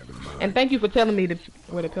what I have in mind. And thank you for telling me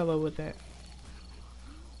where the pillow was at.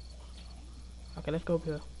 Okay, let's go up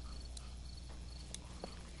here.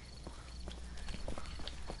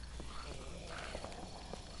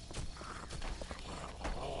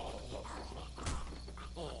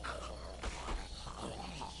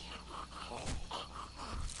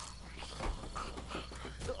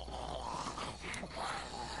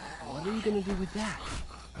 What are you gonna do with that?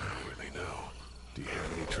 I don't really know. Do you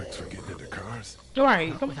have any tricks for getting into cars?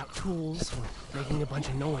 Alright, come without tools or making a bunch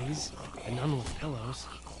of noise, and none with pillows.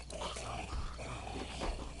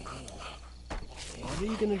 What are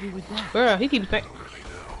you gonna do with that? Girl, he keeps saying. I don't really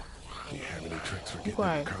know. Do you have any tricks for getting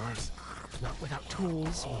quiet. into cars? Not without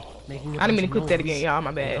tools or making a I didn't mean bunch to of click that noise, again, y'all.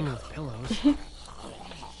 My bad. and none with pillows.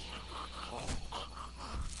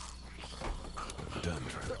 I'm done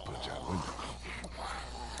trying to punch out window.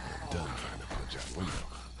 I'm done trying to punch out window.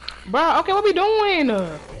 Bro, okay, what we doing? I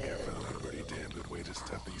think I found a pretty damn good way to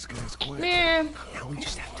stop these guys quick. Man. Now we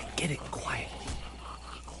just have to get it quietly.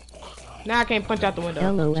 Now I can't punch out the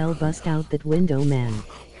window. LOL, bust out that window, man.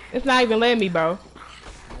 It's not even letting me, bro.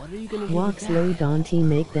 What are you gonna do Walk with that? slow, Dante,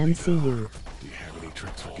 make them see you. Do you have any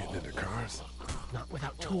tricks for getting into cars? Not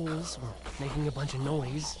without tools or making a bunch of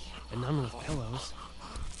noise, and none with pillows.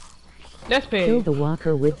 That's petty. Kill the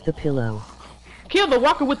walker with the pillow. Kill the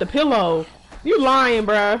walker with the pillow. You lying,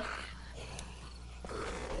 bruh.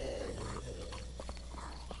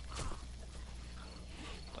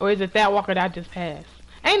 Or is it that walker that I just passed?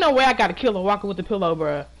 Ain't no way I gotta kill a walker with the pillow,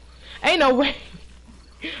 bruh. Ain't no way.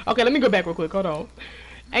 Okay, let me go back real quick. Hold on.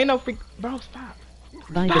 Ain't no freak. Bro, stop.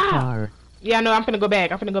 By Stop. the car. Yeah, I know. I'm finna go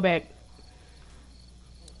back. I'm finna go back.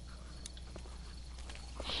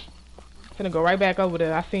 Finna go right back over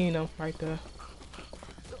there. I seen him right there.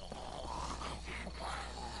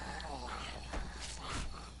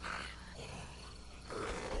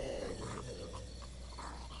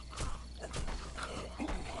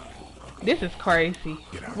 This is crazy.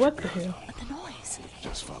 What the hell? What the noise?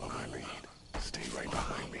 Just follow my lead. Stay right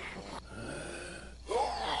behind me.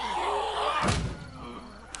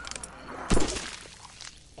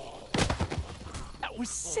 That was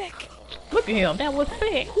sick. Look at him. That was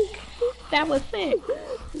sick. That was sick.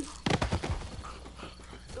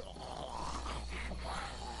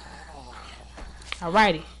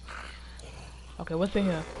 Alrighty. Okay, what's in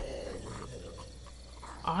here?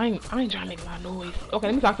 Oh, I ain't trying to make a lot of noise. Okay,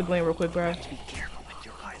 let me talk to Glenn real quick, bro. Be careful with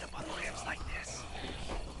your ride up on ramps like this.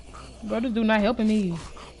 Bro, this dude not helping me.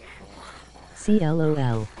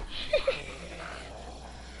 CLOL.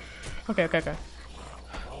 Okay. Okay,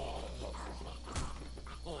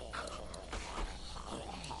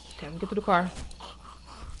 let me get to the car.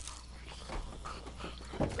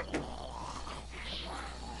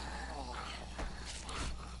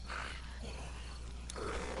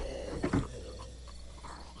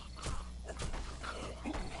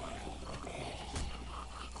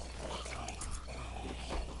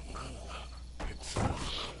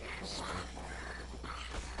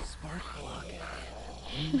 Spark plug.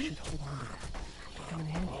 You should hold on to that. Could come in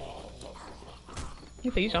handy.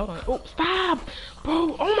 You say you should hold on. Oh, stop!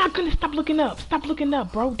 Bro, oh my goodness, stop looking up. Stop looking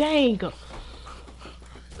up, bro. Dang.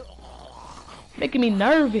 Making me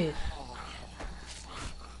nervous.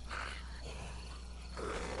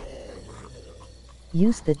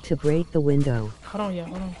 Use that to break the window. Hold on, yeah,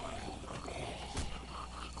 hold on.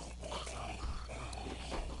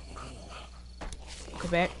 Go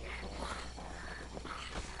back.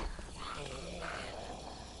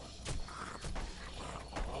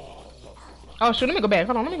 Oh shoot, let me go back.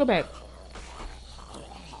 Hold on, let me go back.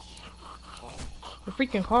 The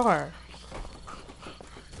freaking car.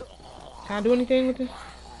 Can I do anything with this?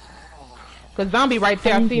 Cause zombie right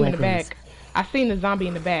there, I see him in the back. I seen the zombie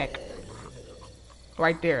in the back.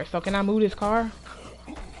 Right there. So can I move this car?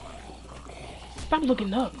 Stop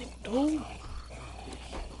looking up, dude.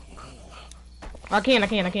 I can.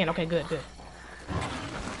 Okay, good.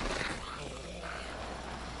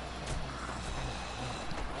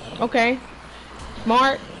 Okay.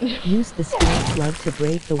 Smart. Use the spark plug to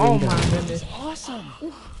break the window. Oh my goodness. Awesome.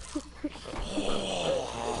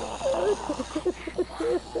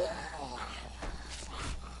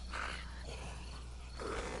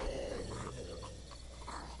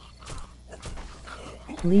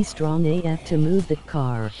 Lee strong AF to move the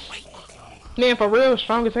car. Man, for real,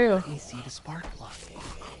 strong as hell. Let me see the spark plug.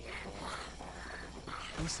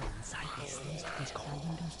 Listen, inside these things turns car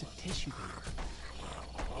windows to tissue paper.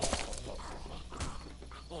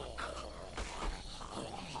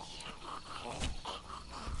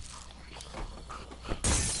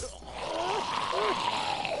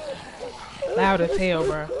 Loud as hell,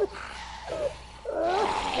 bro.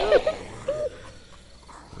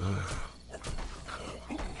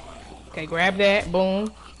 Okay, grab that.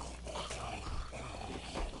 Boom.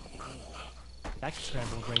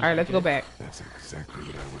 Alright, let's go back. That's exactly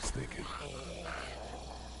what I was thinking.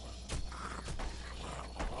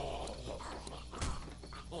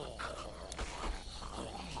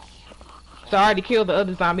 So I already killed the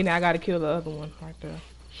other zombie, now I gotta kill the other one right there.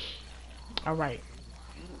 Alright.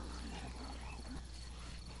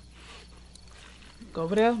 Go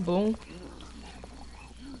over there, boom.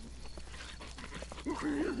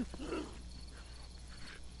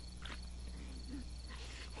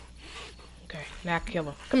 Okay, now kill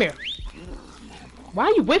him. Come here. Why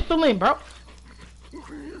are you whistling, bro?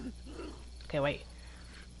 Okay, wait.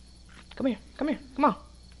 Come here, come on.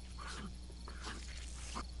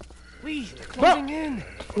 Lee, they're closing in.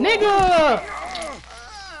 Nigga!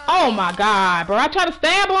 Oh my god, bro. I tried to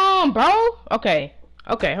stab him, bro. Okay,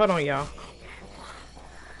 hold on, y'all.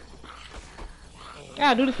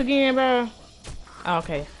 Gotta do this again, bro. Oh,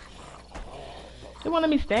 okay. They won't let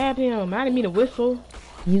me stab him. I didn't mean to whistle.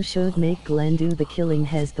 You should make Glenn do the killing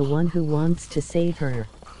as the one who wants to save her.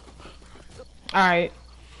 Alright.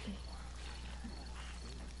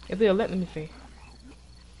 If they'll let me see.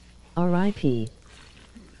 R.I.P.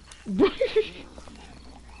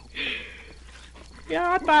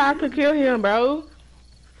 Yeah, I thought I could kill him, bro.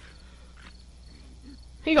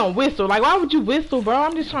 He gonna whistle. Like, why would you whistle, bro?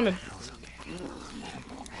 I'm just trying to...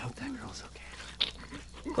 I hope that girl's okay.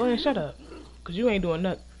 Go ahead and shut up. Cause you ain't doing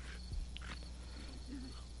nothing.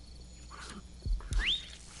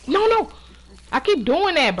 No! I keep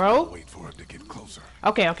doing that, bro. Wait for him to get closer.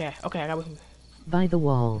 Okay, I got with him. By the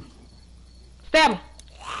wall. Stab him.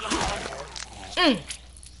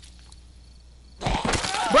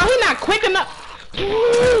 Bro, he not quick enough.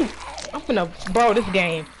 I'm finna bro this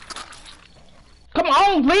game. Come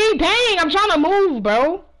on, Lee. Dang, I'm trying to move,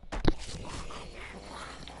 bro.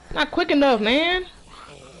 Not quick enough, man.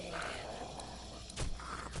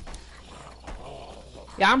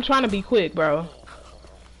 Yeah, I'm trying to be quick, bro.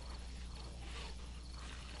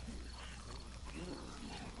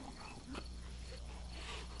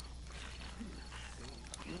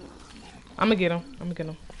 I'm gonna get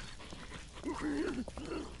him.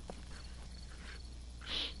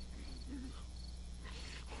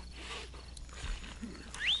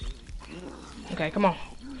 Okay, come on.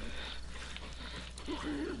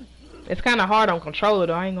 It's kind of hard on controller,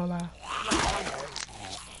 though. I ain't gonna lie.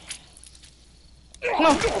 Come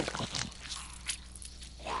on.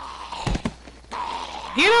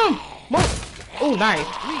 Get him. Oh, nice.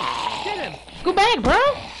 Get him. Go back, bro.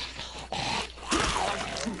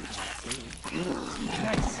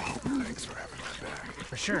 Nice. Thanks for having my back.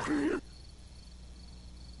 For sure.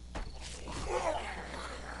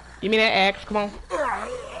 Give me that axe. Come on.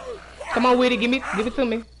 Come on with it. Give it to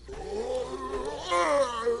me.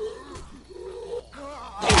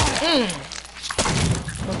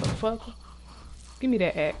 Motherfucker. Give me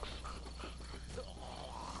that axe.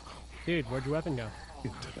 Dude, where'd your weapon go?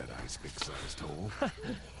 Into that ice big sized hole.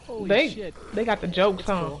 Holy shit. They got the jokes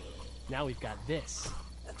on. Cool. Now we've got this.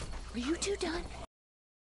 Are you two done?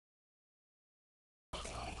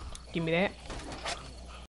 Give me that.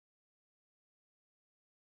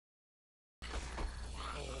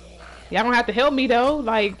 Y'all don't have to help me though.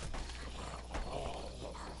 Like,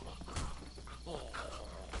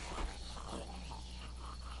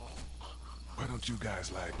 you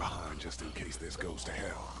guys lag behind just in case this goes to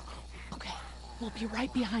hell. Okay, we'll be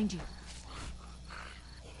right behind you.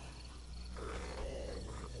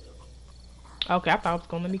 Okay, I thought it was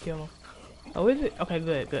gonna let me kill him. Oh, is it? Okay,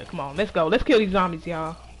 good, good. Come on, let's go. Let's kill these zombies,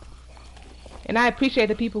 y'all. And I appreciate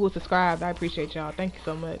the people who subscribed. I appreciate y'all. Thank you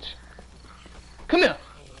so much. Come here.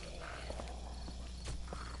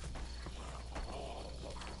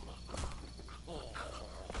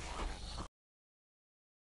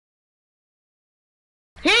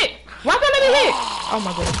 Hit! Why can't let me hit? Oh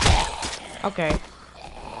my goodness. Okay.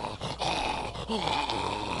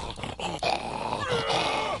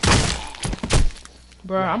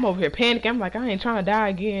 Bro, I'm over here panicking. I'm like, I ain't trying to die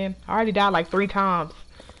again. I already died like 3 times.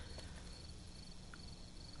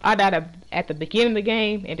 I died at the beginning of the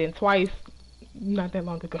game and then twice not that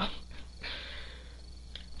long ago.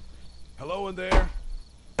 Hello in there.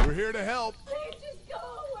 We're here to help. Please just go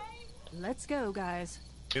away. Let's go, guys.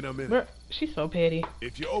 In a minute. Bro, she's so petty.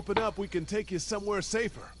 If you open up, we can take you somewhere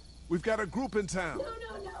safer. We've got a group in town. No.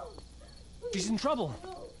 She's in trouble.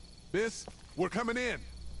 Miss, we're coming in.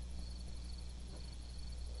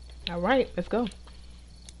 Alright, let's go.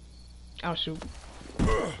 Oh shoot.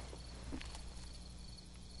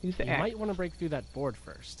 Use the You axe. might want to break through that board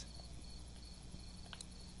first.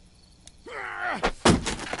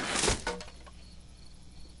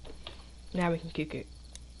 Now we can kick it.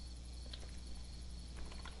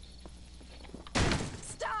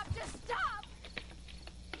 Stop! Just stop!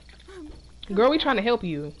 Girl, we trying to help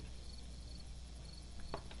you.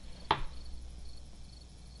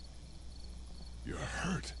 You're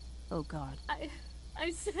hurt. Oh God. I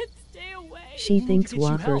said stay away. She thinks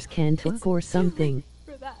walkers can talk or something.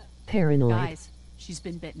 For that. Paranoid. Guys, she's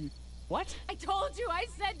been bitten. What? I told you. I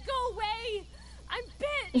said go away. I'm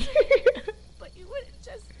bit. But you wouldn't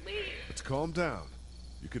just leave. Let's calm down.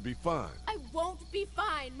 You could be fine. I won't be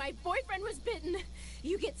fine. My boyfriend was bitten.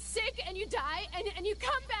 You get sick and you die and you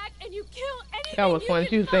come back and you kill anything. That was fun.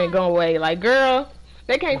 She was saying go away. Like, girl,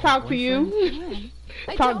 they can't talk to you.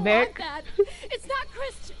 I Talk don't back. want that. It's not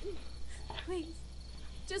Christian. Please,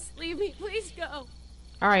 just leave me. Please go.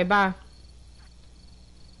 Alright, bye.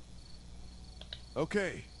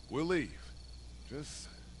 Okay, we'll leave. Just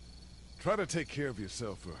try to take care of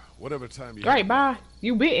yourself for whatever time you Alright, have. bye.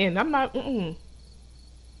 You bitten. I'm not. You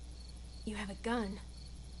have a gun.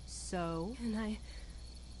 So? Can I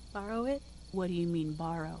borrow it? What do you mean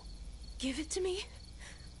borrow? Give it to me.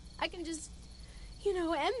 I can just,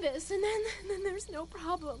 end this, and then there's no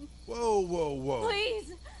problem. Whoa.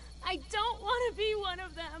 Please, I don't want to be one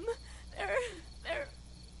of them. They're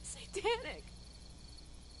satanic.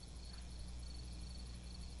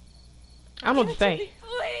 I don't know what to say.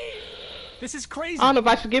 Please. This is crazy. I don't know if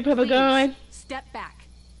I should give her the gun. Step back.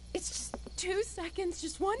 It's just 2 seconds,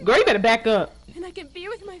 just one. Girl, you better back up. And I can be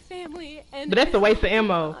with my family. And But that's a waste of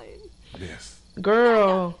ammo. Yes.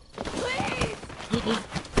 Girl. Please.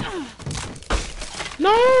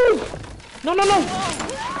 No.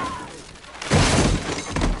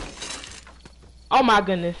 Oh my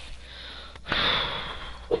goodness.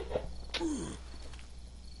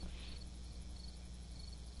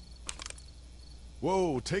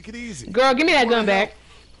 Whoa, take it easy. Girl, give me that gun back.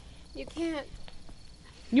 You can't.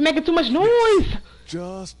 You making too much noise.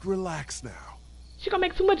 Just relax now. She gonna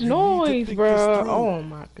make too much You need noise, to think bro. this through. Oh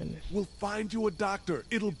my goodness. We'll find you a doctor.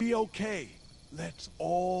 It'll be okay. Let's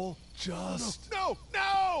all just...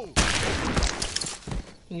 No!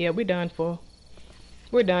 Yeah, we done for.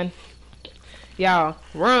 We're done. Y'all,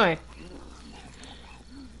 run.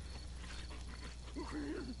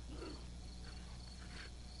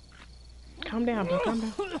 Calm down, bro. Calm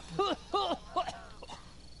down.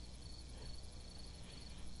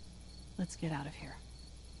 Let's get out of here.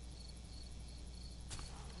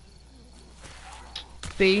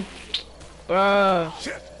 See?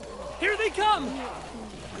 Shit. Here they come!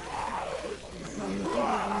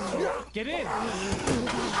 Get in!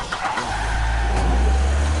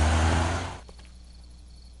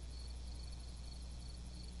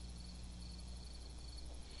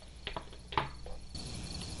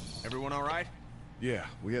 Everyone all right? Yeah,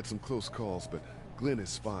 we had some close calls, but Glenn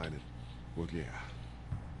is fine, and, well, yeah,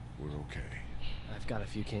 we're okay. I've got a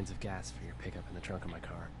few cans of gas for your pickup in the trunk of my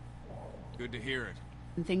car. Good to hear it.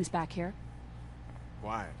 And things back here?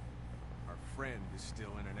 Quiet. Our friend is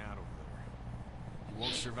still in and out over there. He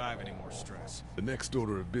won't survive any more stress. The next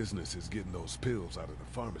order of business is getting those pills out of the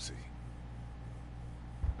pharmacy.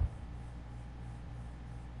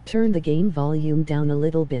 Turn the game volume down a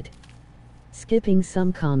little bit. Skipping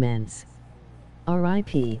some comments.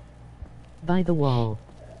 R.I.P. By the wall.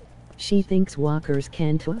 She thinks walkers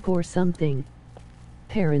can talk or something.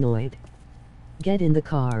 Paranoid. Get in the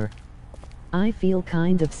car. I feel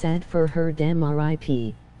kind of sad for her, damn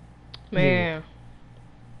RIP. Man.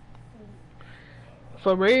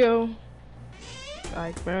 For real.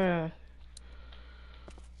 Like, bruh.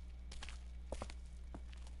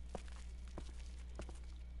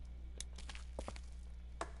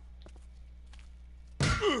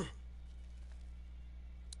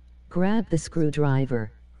 Grab the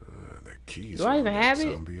screwdriver. The keys Do I even have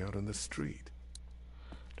it? Zombie out on the street.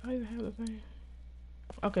 Do I even have the thing?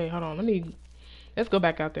 Okay, hold on. Let's go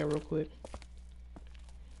back out there real quick.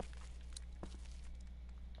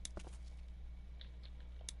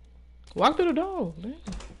 Walk through the door. Damn.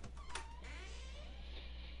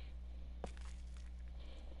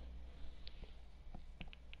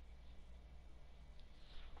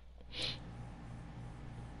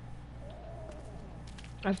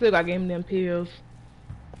 I still got gave him them pills.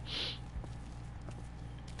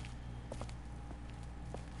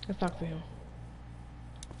 Let's talk to him.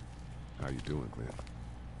 How you doing, Glenn?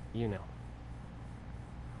 You know.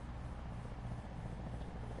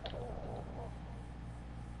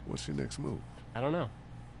 What's your next move? I don't know.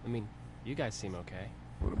 I mean, you guys seem okay.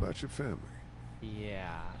 What about your family?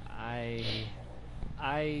 Yeah, I...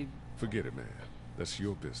 Forget it, man. That's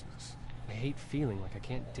your business. I hate feeling like I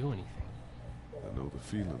can't do anything. I know the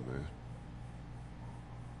feeling, man.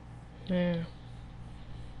 Yeah.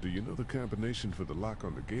 Do you know the combination for the lock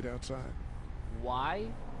on the gate outside? Why?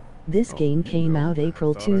 This game came out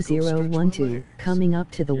April 2012, coming up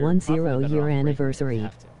to the 10-year anniversary.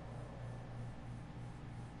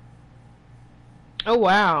 Oh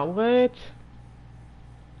wow, what?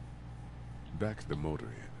 Back the motor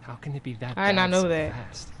in. How can it be that I did not know that.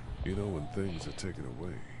 fast? You know, when things are taken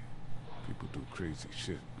away, people do crazy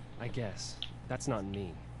shit. I guess. That's not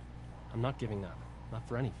me. I'm not giving up. Not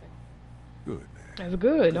for anything. Good, man. That's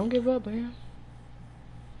good. Don't give up, man.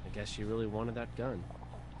 I guess you really wanted that gun.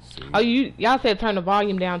 See? Oh, y'all said turn the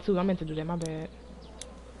volume down too. I meant to do that. My bad.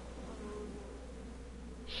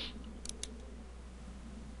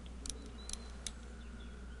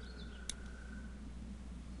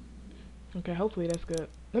 Okay, hopefully that's good.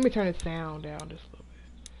 Let me turn the sound down just a little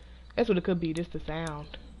bit. That's what it could be, just the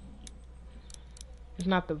sound. It's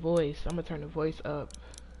not the voice. I'm gonna turn the voice up.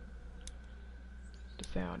 The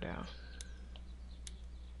sound down.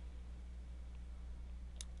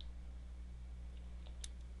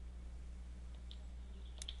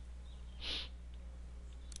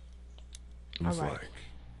 Looks All right. like.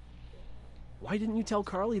 Why didn't you tell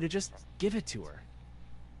Carly to just give it to her?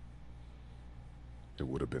 It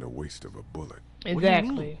would have been a waste of a bullet.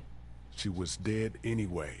 Exactly. She was dead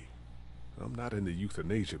anyway. I'm not in the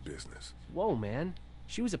euthanasia business. Whoa, man.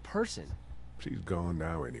 She was a person. She's gone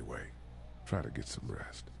now anyway. Try to get some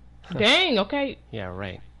rest. Dang, okay. Yeah,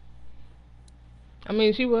 right. I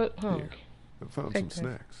mean, she was Here, I found some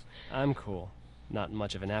snacks. I'm cool. Not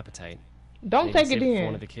much of an appetite. Don't Maybe take save it for in.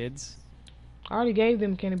 one of the kids? I already gave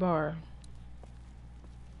them candy bar.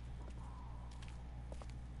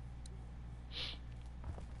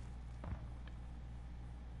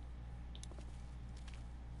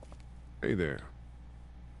 Hey there.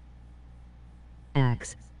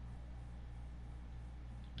 Axe.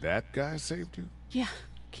 That guy saved you? Yeah,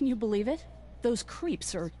 can you believe it? Those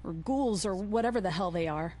creeps, or ghouls, or whatever the hell they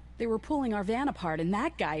are. They were pulling our van apart, and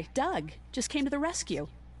that guy, Doug, just came to the rescue.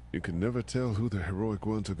 You can never tell who the heroic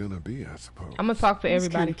ones are gonna be, I suppose. I'm gonna talk to He's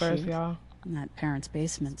everybody kinda first, cute. y'all. In that parents'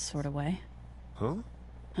 basement sort of way. Huh?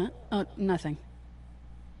 Huh? Oh, nothing.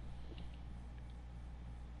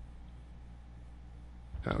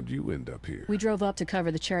 How'd you end up here? We drove up to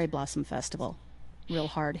cover the Cherry Blossom Festival. Real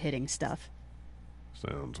hard-hitting stuff.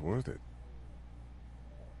 Sounds worth it.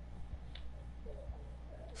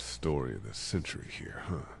 Story of the century here,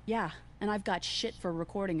 huh? Yeah, and I've got shit for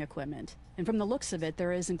recording equipment. And from the looks of it,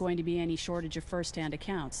 there isn't going to be any shortage of first-hand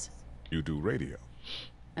accounts. You do radio?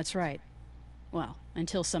 That's right. Well,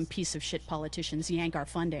 until some piece of shit politicians yank our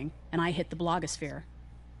funding, and I hit the blogosphere.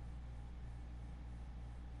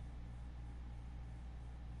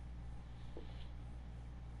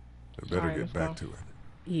 I better Alright, get let's back go. to it.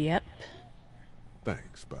 Yep.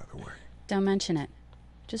 Thanks, by the way. Don't mention it.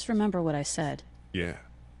 Just remember what I said. Yeah,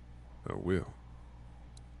 I will.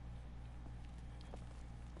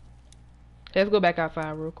 Let's go back outside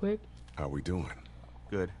real quick. How we doing?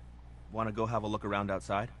 Good. Want to go have a look around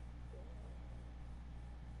outside?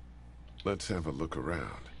 Let's have a look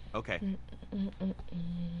around. Okay.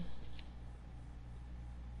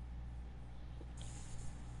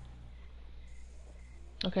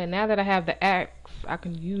 Okay, now that I have the axe, I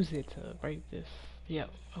can use it to break this.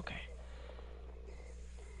 Yep, okay.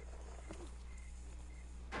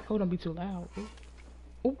 Oh, don't be too loud. Ooh.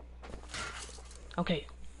 Ooh. Okay.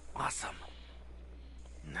 Awesome.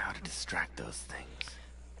 to distract those things.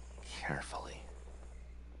 Carefully.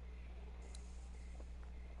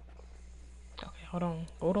 Okay, hold on.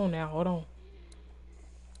 Hold on now, hold on.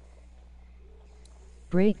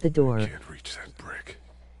 Break the door. Can't reach that brick.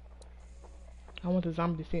 I want the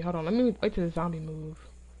zombie to see. Hold on, let me wait till the zombie move.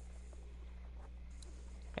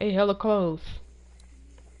 Hey, hella close.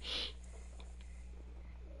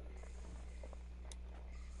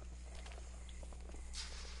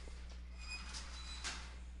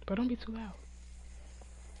 But don't be too loud.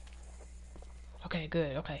 Okay,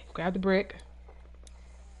 good. Okay, grab the brick.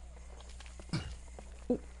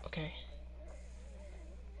 Ooh, okay.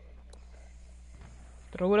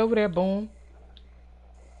 Throw it over there, boom.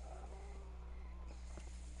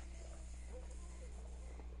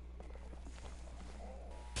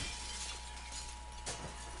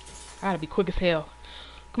 I gotta be quick as hell.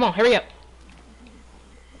 Come on, hurry up.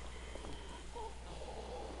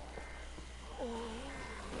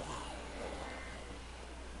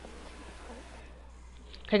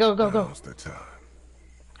 Okay, go, go, go. Now's the time.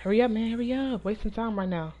 Hurry up, man, hurry up. Wasting time right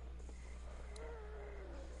now.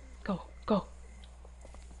 Go, go.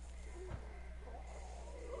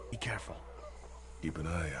 Be careful. Keep an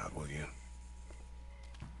eye out, will you?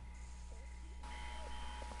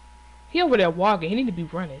 He over there walking. He need to be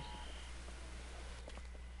running.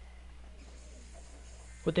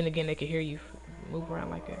 But then again, they can hear you move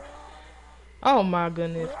around like that. Oh my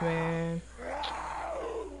goodness, man.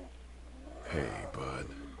 Hey, bud.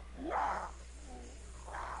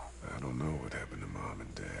 I don't know what happened to Mom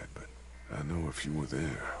and Dad, but I know if you were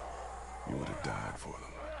there, you would have died for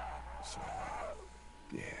them. So,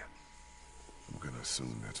 yeah. I'm gonna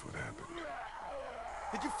assume that's what happened.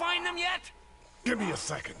 Did you find them yet? Give me a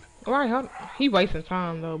second. Alright, he wasting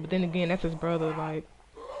time though, but then again, that's his brother, like.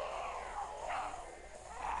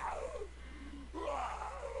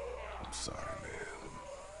 I'm sorry, man.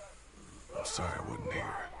 I'm sorry I wasn't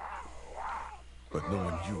here. But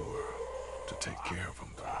knowing you were to take care of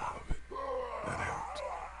him through all of it, that helped.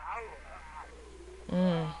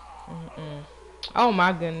 Oh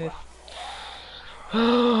my goodness.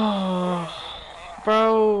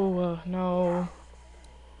 Bro, no.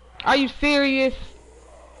 Are you serious?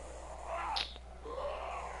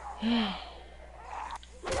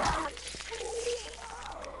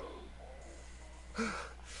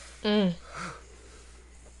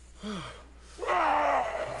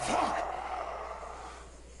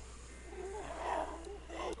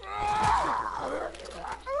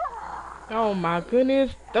 Oh my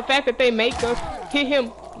goodness. The fact that they make us hit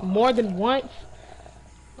him more than once.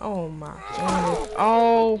 Oh my goodness.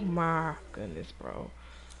 Oh my goodness, bro.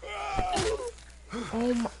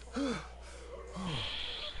 Oh my.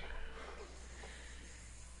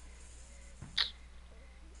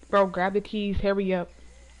 Bro, grab the keys. Hurry up.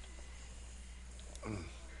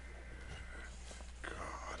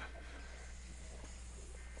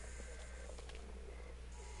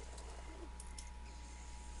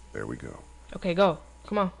 There we go. Okay, go.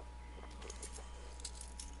 Come on.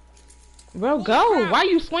 Bro, go. Why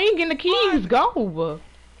you swinging the keys? Go.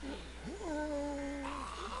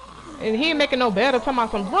 And he ain't making no better. Talking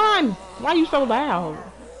about some run. Why you so loud?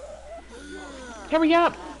 Hurry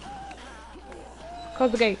up.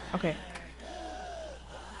 Close the gate. Okay.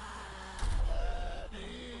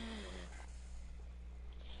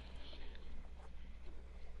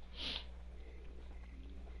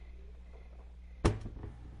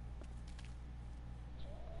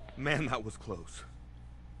 Man, that was close.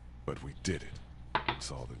 But we did it.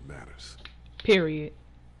 That's all that matters. Period.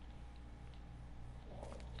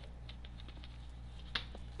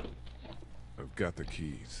 I've got the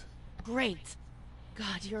keys. Great.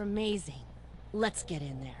 God, you're amazing. Let's get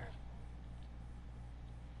in there.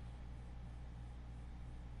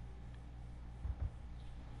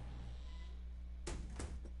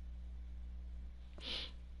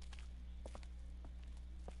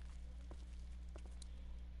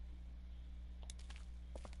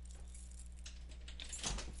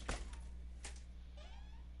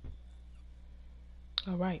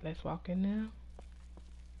 All right, let's walk in now.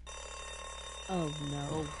 Oh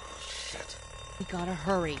no. Shit. We gotta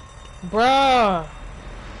hurry. Bruh.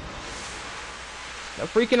 The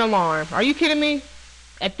freaking alarm. Are you kidding me?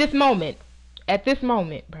 At this moment. At this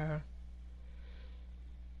moment, bruh.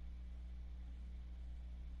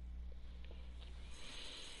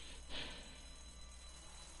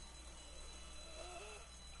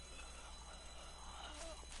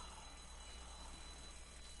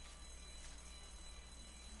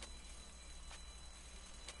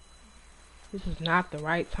 This is not the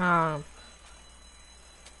right time.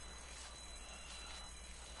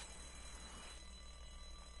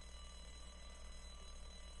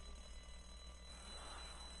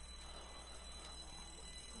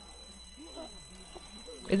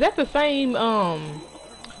 Is that the same girl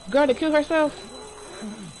that killed herself?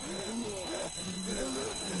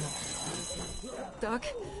 Doc,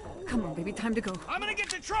 come on, baby, time to go. I'm gonna get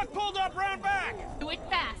the truck pulled up round back. Do it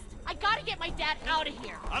fast. I gotta get my dad out of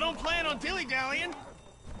here. I don't plan on dilly-dallying.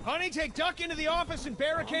 Honey, take Duck into the office and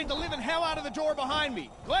barricade the living hell out of the door behind me.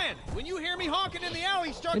 Glenn, when you hear me honking in the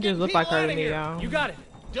alley, start It getting just looked people like her out to of me, here. y'all. You got it.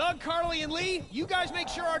 Doug, Carly, and Lee, you guys make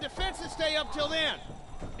sure our defenses stay up till then.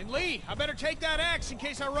 And Lee, I better take that axe in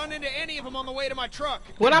case I run into any of them on the way to my truck.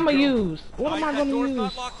 What I'm gonna use? What am I gonna use?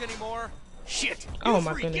 Not locked anymore. Shit. Oh, You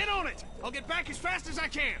my three, goodness. get on it. I'll get back as fast as I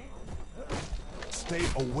can. Stay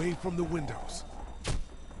away from the windows.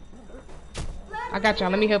 I got y'all.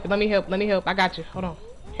 Let me help. Let me help. Let me help. I got you. Hold on.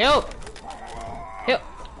 Help. Help.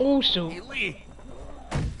 Oh shoot. Hey, Lee.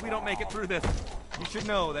 If we don't make it through this, you should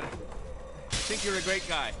know that I think you're a great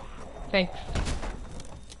guy. Thanks.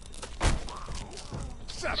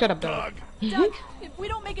 Shut up, Doug. Doug, if we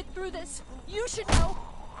don't make it through this, you should know.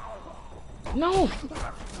 No.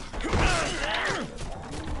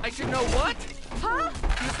 I should know what? Huh?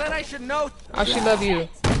 You said I should know. Oh, she love you.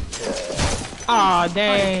 Aw,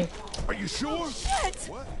 dang. Are you sure?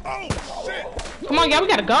 Shit. Oh, shit. Come on, y'all. We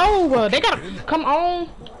gotta go. They gotta come on.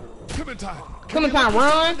 Clementine. Clementine,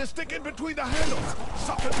 run. To stick in between the handles.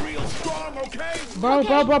 Something real strong, okay? Bro,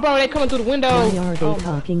 they coming through the window. Why are they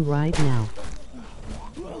talking right now?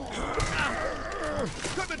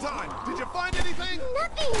 Clementine, did you find anything?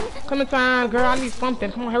 Nothing. Clementine, girl, I need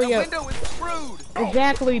something. Come on, hurry up. The window is screwed.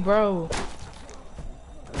 Exactly, bro.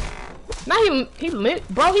 Now he lit,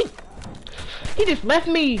 bro. He just left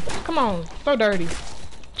me. Come on, so dirty.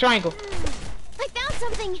 Triangle. I found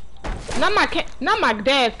something. Not my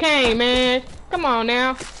dad's cane, man. Come on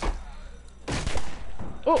now.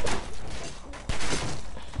 Oh,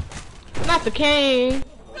 not the cane.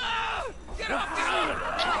 Get off me!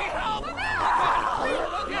 Help!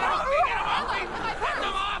 Get off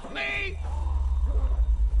me!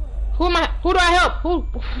 Who do I help?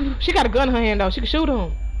 She got a gun in her hand though. She can shoot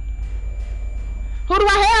him. Who do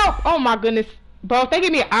I help? Oh my goodness, bro. If they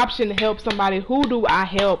give me an option to help somebody, who do I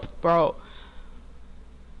help, bro?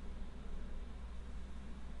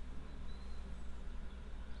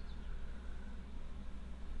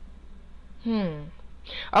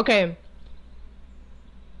 Okay.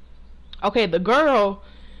 Okay, the girl,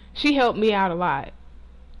 she helped me out a lot.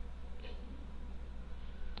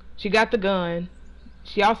 She got the gun.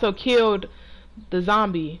 She also killed the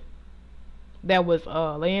zombie that was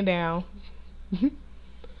laying down.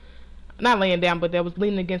 Not laying down, but that was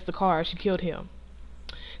leaning against the car. She killed him.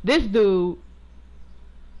 This dude,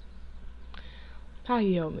 how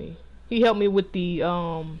he helped me? He helped me with the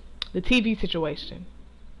TV situation.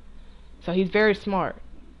 So he's very smart.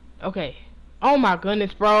 Okay. Oh my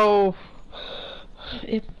goodness, bro.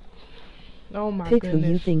 Oh my Pick goodness.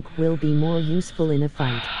 who you think will be more useful in a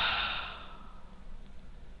fight.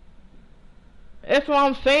 That's what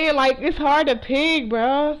I'm saying. Like, it's hard to pick,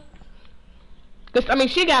 bro. Cause I mean,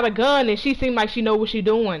 she got a gun and she seemed like she know what she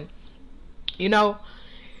doing. You know,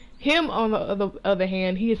 him on the other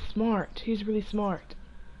hand, he is smart. He's really smart.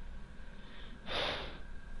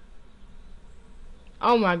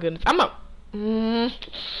 Oh my goodness, oh my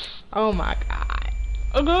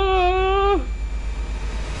god.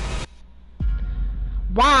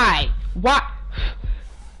 Why?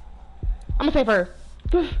 I'm gonna save her.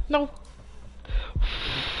 No.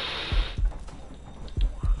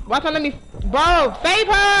 Why can't let me, bro? Save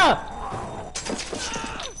her!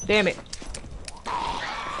 Damn it!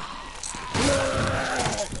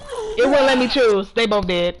 It wouldn't let me choose. They both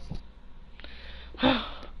dead.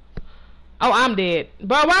 Oh, I'm dead.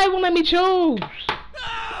 Bro, why it won't let me choose?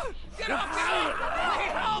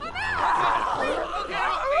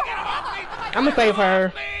 I'm gonna save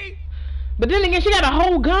her. But then again, she got a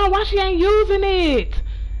whole gun. Why she ain't using it?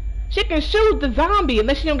 She can shoot the zombie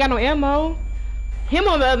unless she don't got no ammo. Him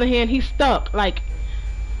on the other hand, he's stuck. Like,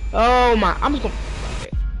 oh my, I'm just gonna.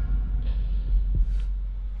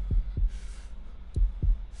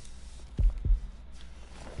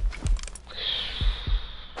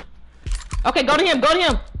 Okay, go to him, go to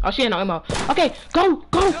him. Oh, she ain't no ammo. Okay, go.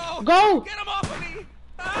 Get him off of me.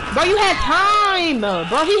 Bro, you had time.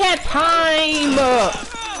 Bro, he had time.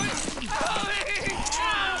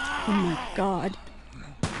 Oh my god.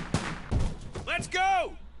 Let's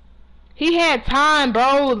go. He had time,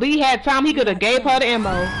 bro. Lee had time. He could have gave her the ammo.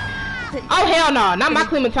 Oh hell no, not my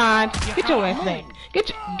Clementine. Get your ass back.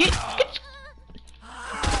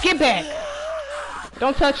 Get back.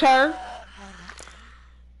 Don't touch her.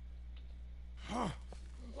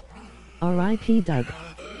 R.I.P. Doug.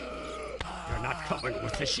 You're not coming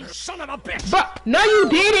with this, you son of a bitch! But no, you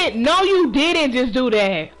didn't. No, you didn't just do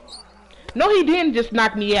that. No, he didn't just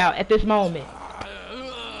knock me out at this moment.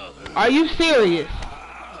 Are you serious?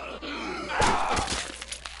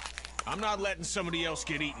 I'm not letting somebody else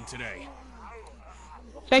get eaten today.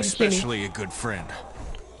 Thank you, Kenny. Especially a good friend.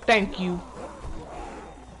 Thank you.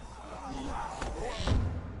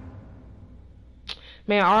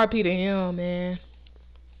 Man, RP to him, man.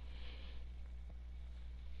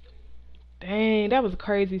 Dang, that was a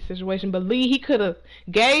crazy situation. But Lee, he could have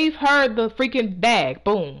gave her the freaking bag.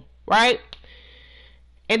 Boom. Right?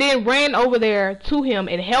 And then ran over there to him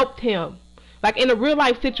and helped him. Like in a real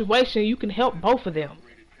life situation, you can help both of them.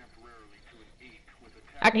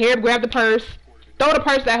 I can hear him grab the purse, throw the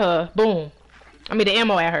purse at her, boom. I mean the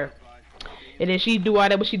ammo at her. And then she do all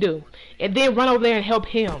that what she do. And then run over there and help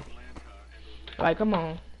him. Like, come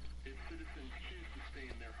on.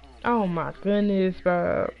 Oh my goodness,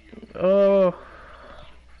 bro. Oh.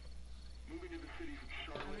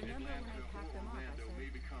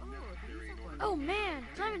 Oh man,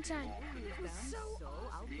 Clementine.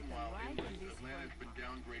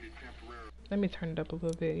 Let me turn it up a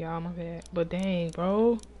little bit, y'all. My bad. But dang,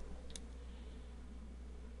 bro.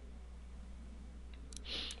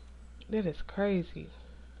 That is crazy.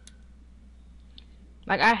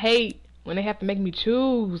 Like, I hate when they have to make me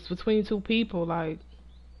choose between two people. Like,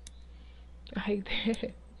 I hate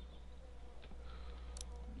that.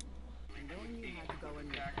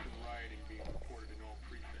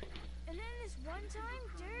 And then this one time,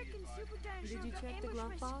 Derek and Super Did you check the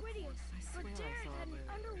glove box? I swear I saw it.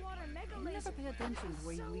 You never pay attention to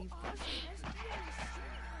where you leave things.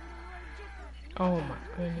 Oh my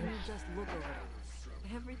Can you goodness. just look over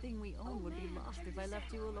there? Everything we own would be lost if I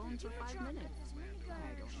left you alone for 5 minutes. I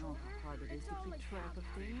don't know how hard it is to keep track of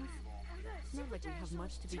things. It's not like we have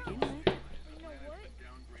much to begin with.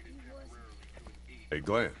 Hey,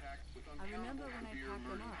 Glenn. I remember when I packed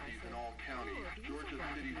them up, I said, all counties, Georgia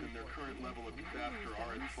cities and their current level of disaster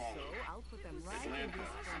are as follows. I'll put them right in Atlanta, this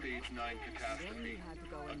front. stage 9 catastrophe.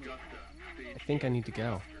 Augusta, stage I think I need to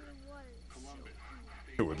go.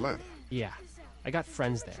 To Atlanta. Yeah, I got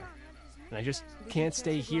friends there. And I just can't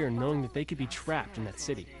stay here knowing that they could be trapped in that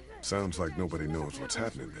city. Sounds like nobody knows what's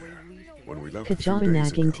happening there. When we left a few Kajar days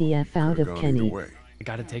nagging ago, TF out could've of gone Kenny. either way. I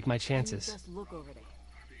gotta take my chances. Just look over there.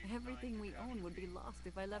 Everything we own would be lost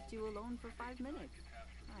if I left you alone for 5 minutes.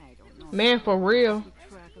 I don't know. Man, for real. Keep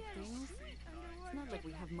track of things. It's not like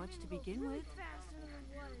we have much to begin with.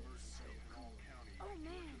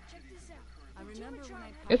 I remember when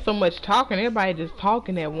I It's so much talking. Everybody just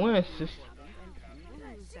talking at once. Just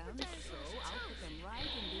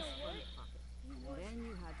then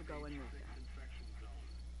you had to go and move them.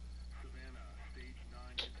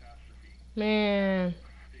 man.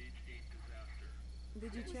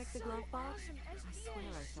 Did you check the glove box? I swear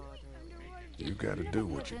I saw it earlier. You gotta do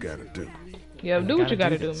what you gotta do. Yeah, do what you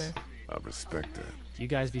gotta do, this. man. I respect that. You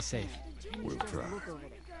guys be safe. We'll try. Look over there.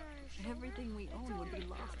 Everything we own would be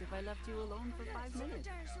lost if I left you alone for 5 minutes.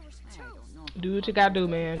 I don't know. Do what you gotta do,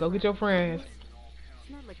 man. Go get your friends. It's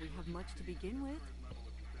not like we have much to begin with.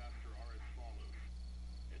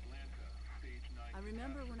 I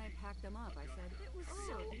remember when I packed them up, I said,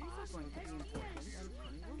 oh, these are going to be important, and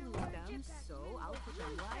we'll move them, so I'll put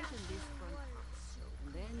them right in this front pocket.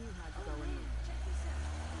 And then you had to go and move them.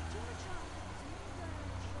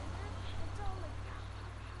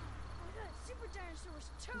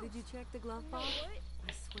 Did you check the glove box?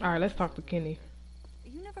 Alright, let's talk to Kenny.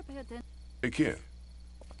 You never pay attention. Hey, Ken.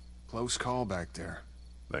 Close call back there.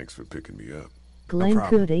 Thanks for picking me up. Glenn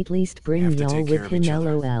problem. could at least bring Have to y'all take care with of each him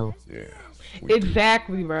other. lol. Yeah.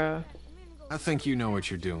 Exactly, bro. I think you know what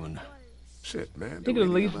you're doing. Shit, man. He do could at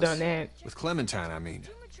any least of us? done that. With Clementine, I mean.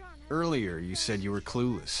 Earlier, you said you were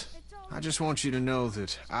clueless. I just want you to know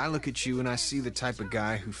that I look at you and I see the type of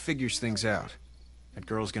guy who figures things out. That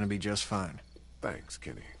girl's gonna be just fine. Thanks,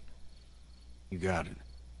 Kenny. You got it.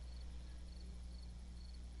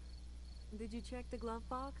 Did you check the glove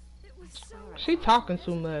box? I swear I She saw it. talking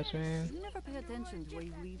too much, man. You never pay attention to where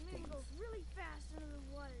you leave things.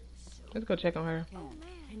 Let's go check on her.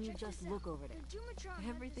 Can you just look over there?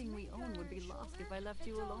 Everything we own would be lost if I left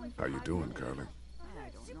you alone. How you doing, Carly? I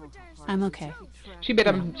don't know how hard I'm it is okay. to keep track She of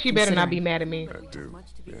better things. she better not be mad at me. I do.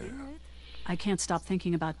 Much to Yeah. begin with. I can't stop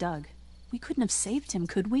thinking about Doug. We couldn't have saved him,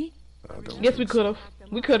 could we? I don't Yes, we think could have.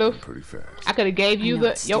 We could have. Pretty fast. I could have gave you I know,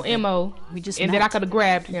 the it's your stupid. MO, We just and then I met. could have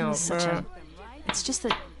grabbed him. He's such bruh. a... It's just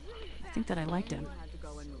that I think that I liked him.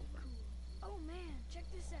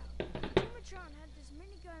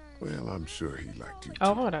 Well, I'm sure he liked you.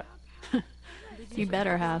 Oh, hold up. You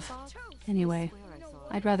better have. Anyway,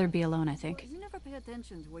 I'd rather be alone, I think. pay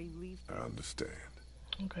attention to where you leave I understand.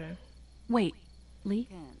 Okay. Wait, Lee?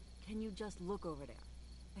 Can you just look over there?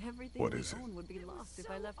 Everything What we is it? own would be lost if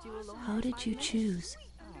I left you alone. How did you choose?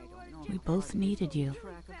 We both needed you.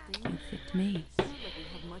 You picked me.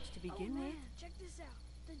 Check this out.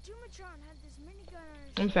 The Dumatron had this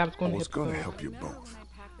minigun. I'm sorry, I was going to help you both.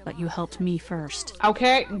 But you helped me first.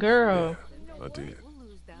 Okay, girl. I did.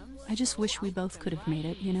 I just wish we both could have made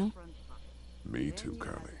it, you know? Me too,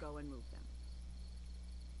 Carly.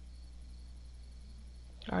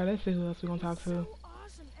 Alright, let's see who else we gonna talk to.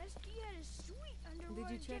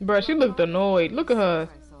 Bruh, she looked annoyed. Look at her.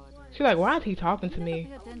 She like, why is he talking to me?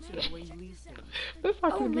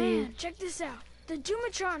 Oh man, check this out. The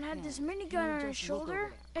Dumatron had this minigun on his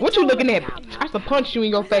shoulder. What you looking at? I should punch you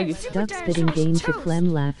in your face. Duck spitting game to Clem But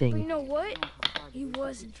you laughing. know what? He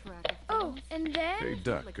wasn't. Oh, and then... Hey,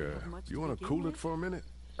 Duck, you want to cool it for a minute?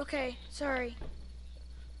 Okay, sorry.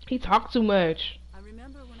 He talked too much.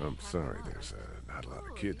 I'm sorry, there's not a lot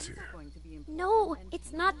of kids here. No,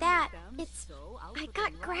 it's not that. It's... I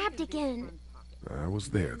got grabbed again. I was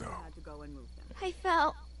there, though. I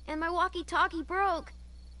fell, and my walkie-talkie broke.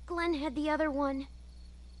 Glenn had the other one.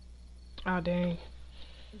 Oh, dang.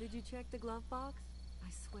 Did you check the glove box? I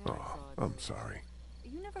swear Oh, I'm sorry.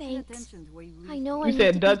 You never Thanks. paid attention to where you I know I You need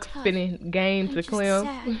said to Duck be tough. spinning game I'm to just Clem.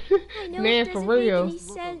 sad. I know Man, it for doesn't real. make any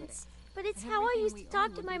sense, but it's how I used to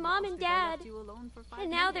talk to my mom and dad,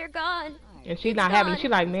 and now they're gone. And she not having it. She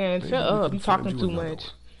like, man, shut up. You talking too another much.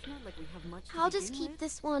 I'll just keep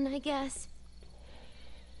this one, I guess.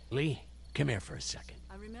 Lee, come here for a second.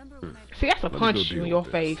 See, that's a me punch go you deal in your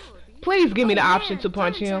with face. Please give me the Oh, option man, to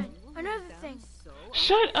punch him. Another thing.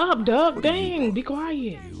 Shut up, Duck. Dang, be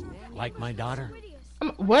quiet. Like my daughter?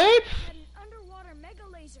 What? Underwater mega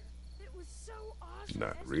laser. It was so awesome.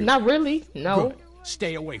 Not really. Not really. No. Good.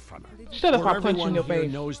 Stay away from her. Shut up, Or I'll punch you in everyone your here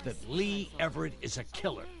face. knows that Lee Everett is a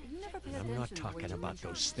killer. And I'm not talking about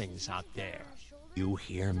those things out there. You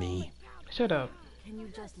hear me? Shut up. Can you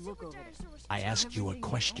just look over there? I asked you a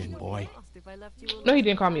question, boy. No, he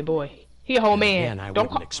didn't call me boy. He a whole man. Again, I Don't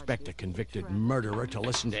wouldn't call. expect a convicted murderer to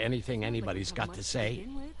listen to anything anybody's got to say.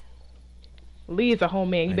 Lee is a whole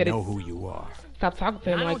man. You I better know who you are. stop talking to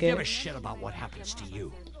him I don't like give a that. shit about what happens to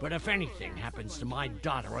you. But if anything happens to my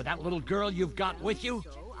daughter or that little girl you've got with you,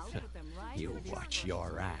 you watch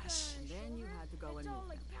your ass.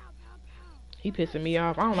 He pissing me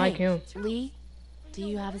off. I don't like him. Lee, do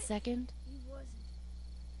you have a second?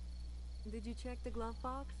 Did you check the glove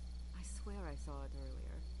box? I swear I saw it earlier.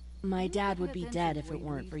 My dad would be dead if it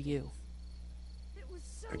weren't for you.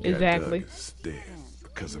 And Exactly. Doug is dead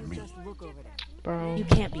because of me. Just look over there. Bro. You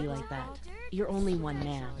can't be like that. You're only one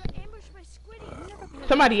man.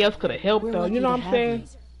 Somebody else could have helped We're though. lucky You know to what I'm have saying? you.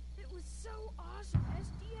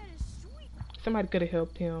 Somebody could have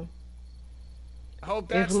helped him. I hope If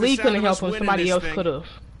that's the Lee sound couldn't of help us him, winning somebody this else thing. could have.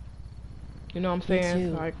 You know what I'm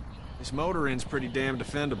saying? too. Like, This motor inn's pretty damn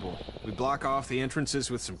defendable. We block off the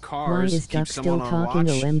entrances with some Why cars, is keep Duck someone still on talking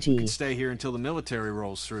watch. OMG? We can stay here until the military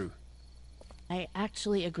rolls through. I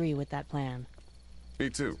actually agree with that plan. Me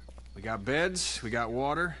too. We got beds, we got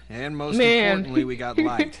water, and most Man. importantly, we got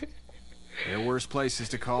light. There are worse places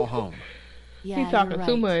to call home. Yeah, he's talking you're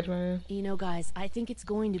too right. much, man. You know, guys, I think it's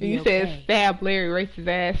going to be You okay. said stab Larry, racist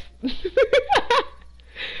ass.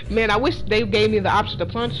 Man, I wish they gave me the option to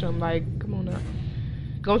punch him. Like, come on now.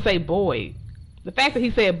 Gonna say boy. The fact that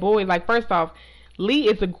he said boy, like, first off, Lee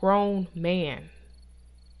is a grown man.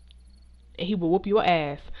 And he will whoop your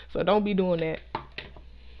ass. So don't be doing that.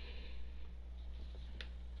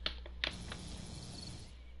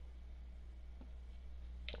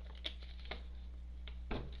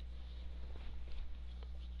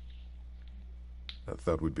 I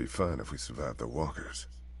thought we'd be fine if we survived the walkers.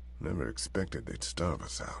 Never expected they'd starve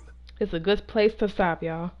us out. It's a good place to stop,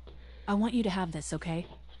 y'all. I want you to have this, okay?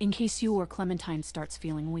 In case you or Clementine starts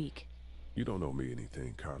feeling weak. You don't owe me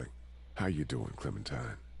anything, Carly. How you doing,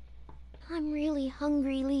 Clementine? I'm really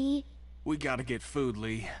hungry, Lee. We gotta get food,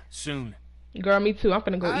 Lee. Soon. Girl, me too. I'm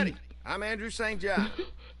finna go Howdy. eat. I'm Andrew St. John.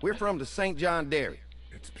 We're from the St. John Dairy.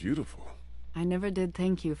 It's beautiful. I never did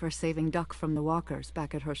thank you for saving Duck from the walkers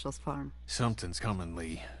back at Herschel's farm. Something's coming,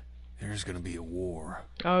 Lee. There's gonna be a war.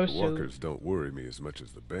 Oh, The walkers don't worry me as much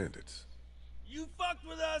as the bandits. You fucked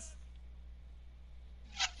with us.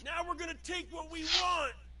 Now we're gonna take what we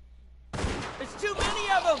want. There's too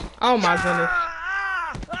many of them. Oh my goodness.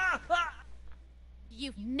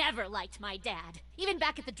 You've never liked my dad. Even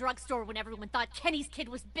back at the drugstore when everyone thought Kenny's kid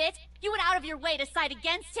was bit, you went out of your way to side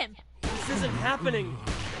against him. This isn't happening.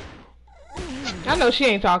 I know she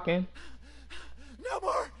ain't talking. No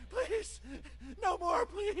more, please. No more,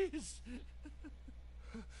 please.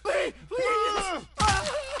 Please! Please!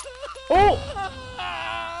 Oh!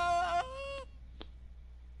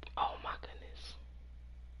 Oh my goodness.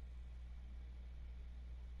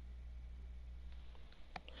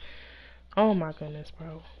 Oh my goodness,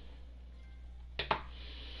 bro.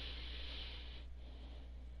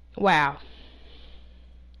 Wow.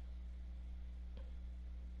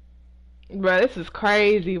 Bro, this is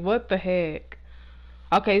crazy. What the heck?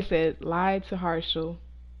 Okay, it says lied to Harshal.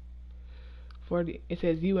 It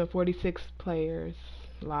says you and 46 players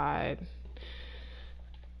lied.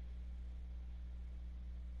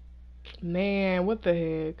 Man, what the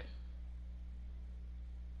heck?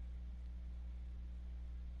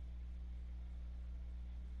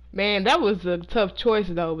 Man, that was a tough choice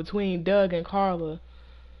though between Doug and Carla.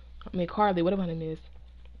 I mean Carly, whatever her name is.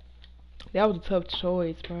 That was a tough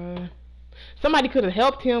choice, bro. Somebody could have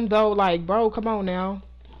helped him though. Like, bro, come on now.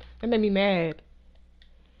 That made me mad.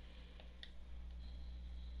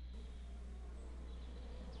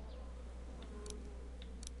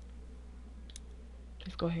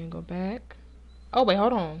 Let's go ahead and go back. Oh wait,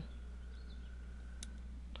 hold on.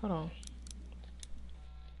 Hold on.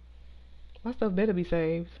 My stuff better be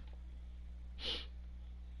saved.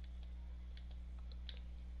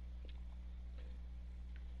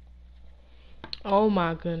 Oh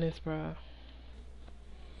my goodness, bro.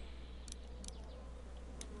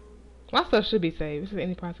 My stuff should be saved. This is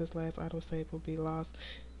any process last autosave will be lost.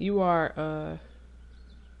 You are,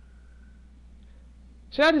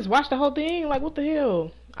 should I just watch the whole thing? Like, what the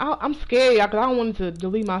hell? I'm scared, y'all, because I don't want to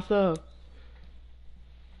delete my stuff.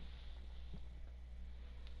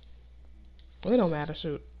 Well, it don't matter.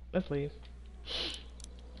 Shoot. Let's leave.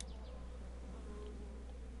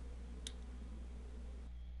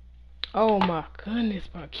 Oh my goodness,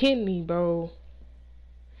 bro. Kenny, bro.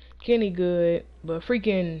 Kenny good, but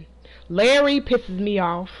freaking Larry pisses me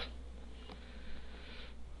off.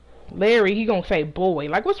 Larry, he gonna say boy.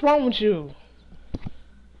 Like, what's wrong with you?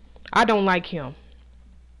 I don't like him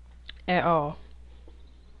at all.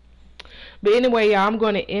 But anyway, y'all, I'm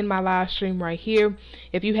going to end my live stream right here.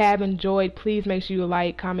 If you have enjoyed, please make sure you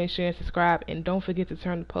like, comment, share, and subscribe. And don't forget to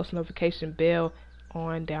turn the post notification bell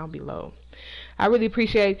on down below. I really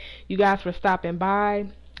appreciate you guys for stopping by.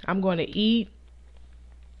 I'm going to eat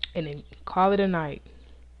and then call it a night.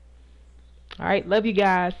 Alright, love you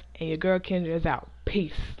guys. And your girl Kendra is out.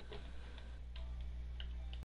 Peace.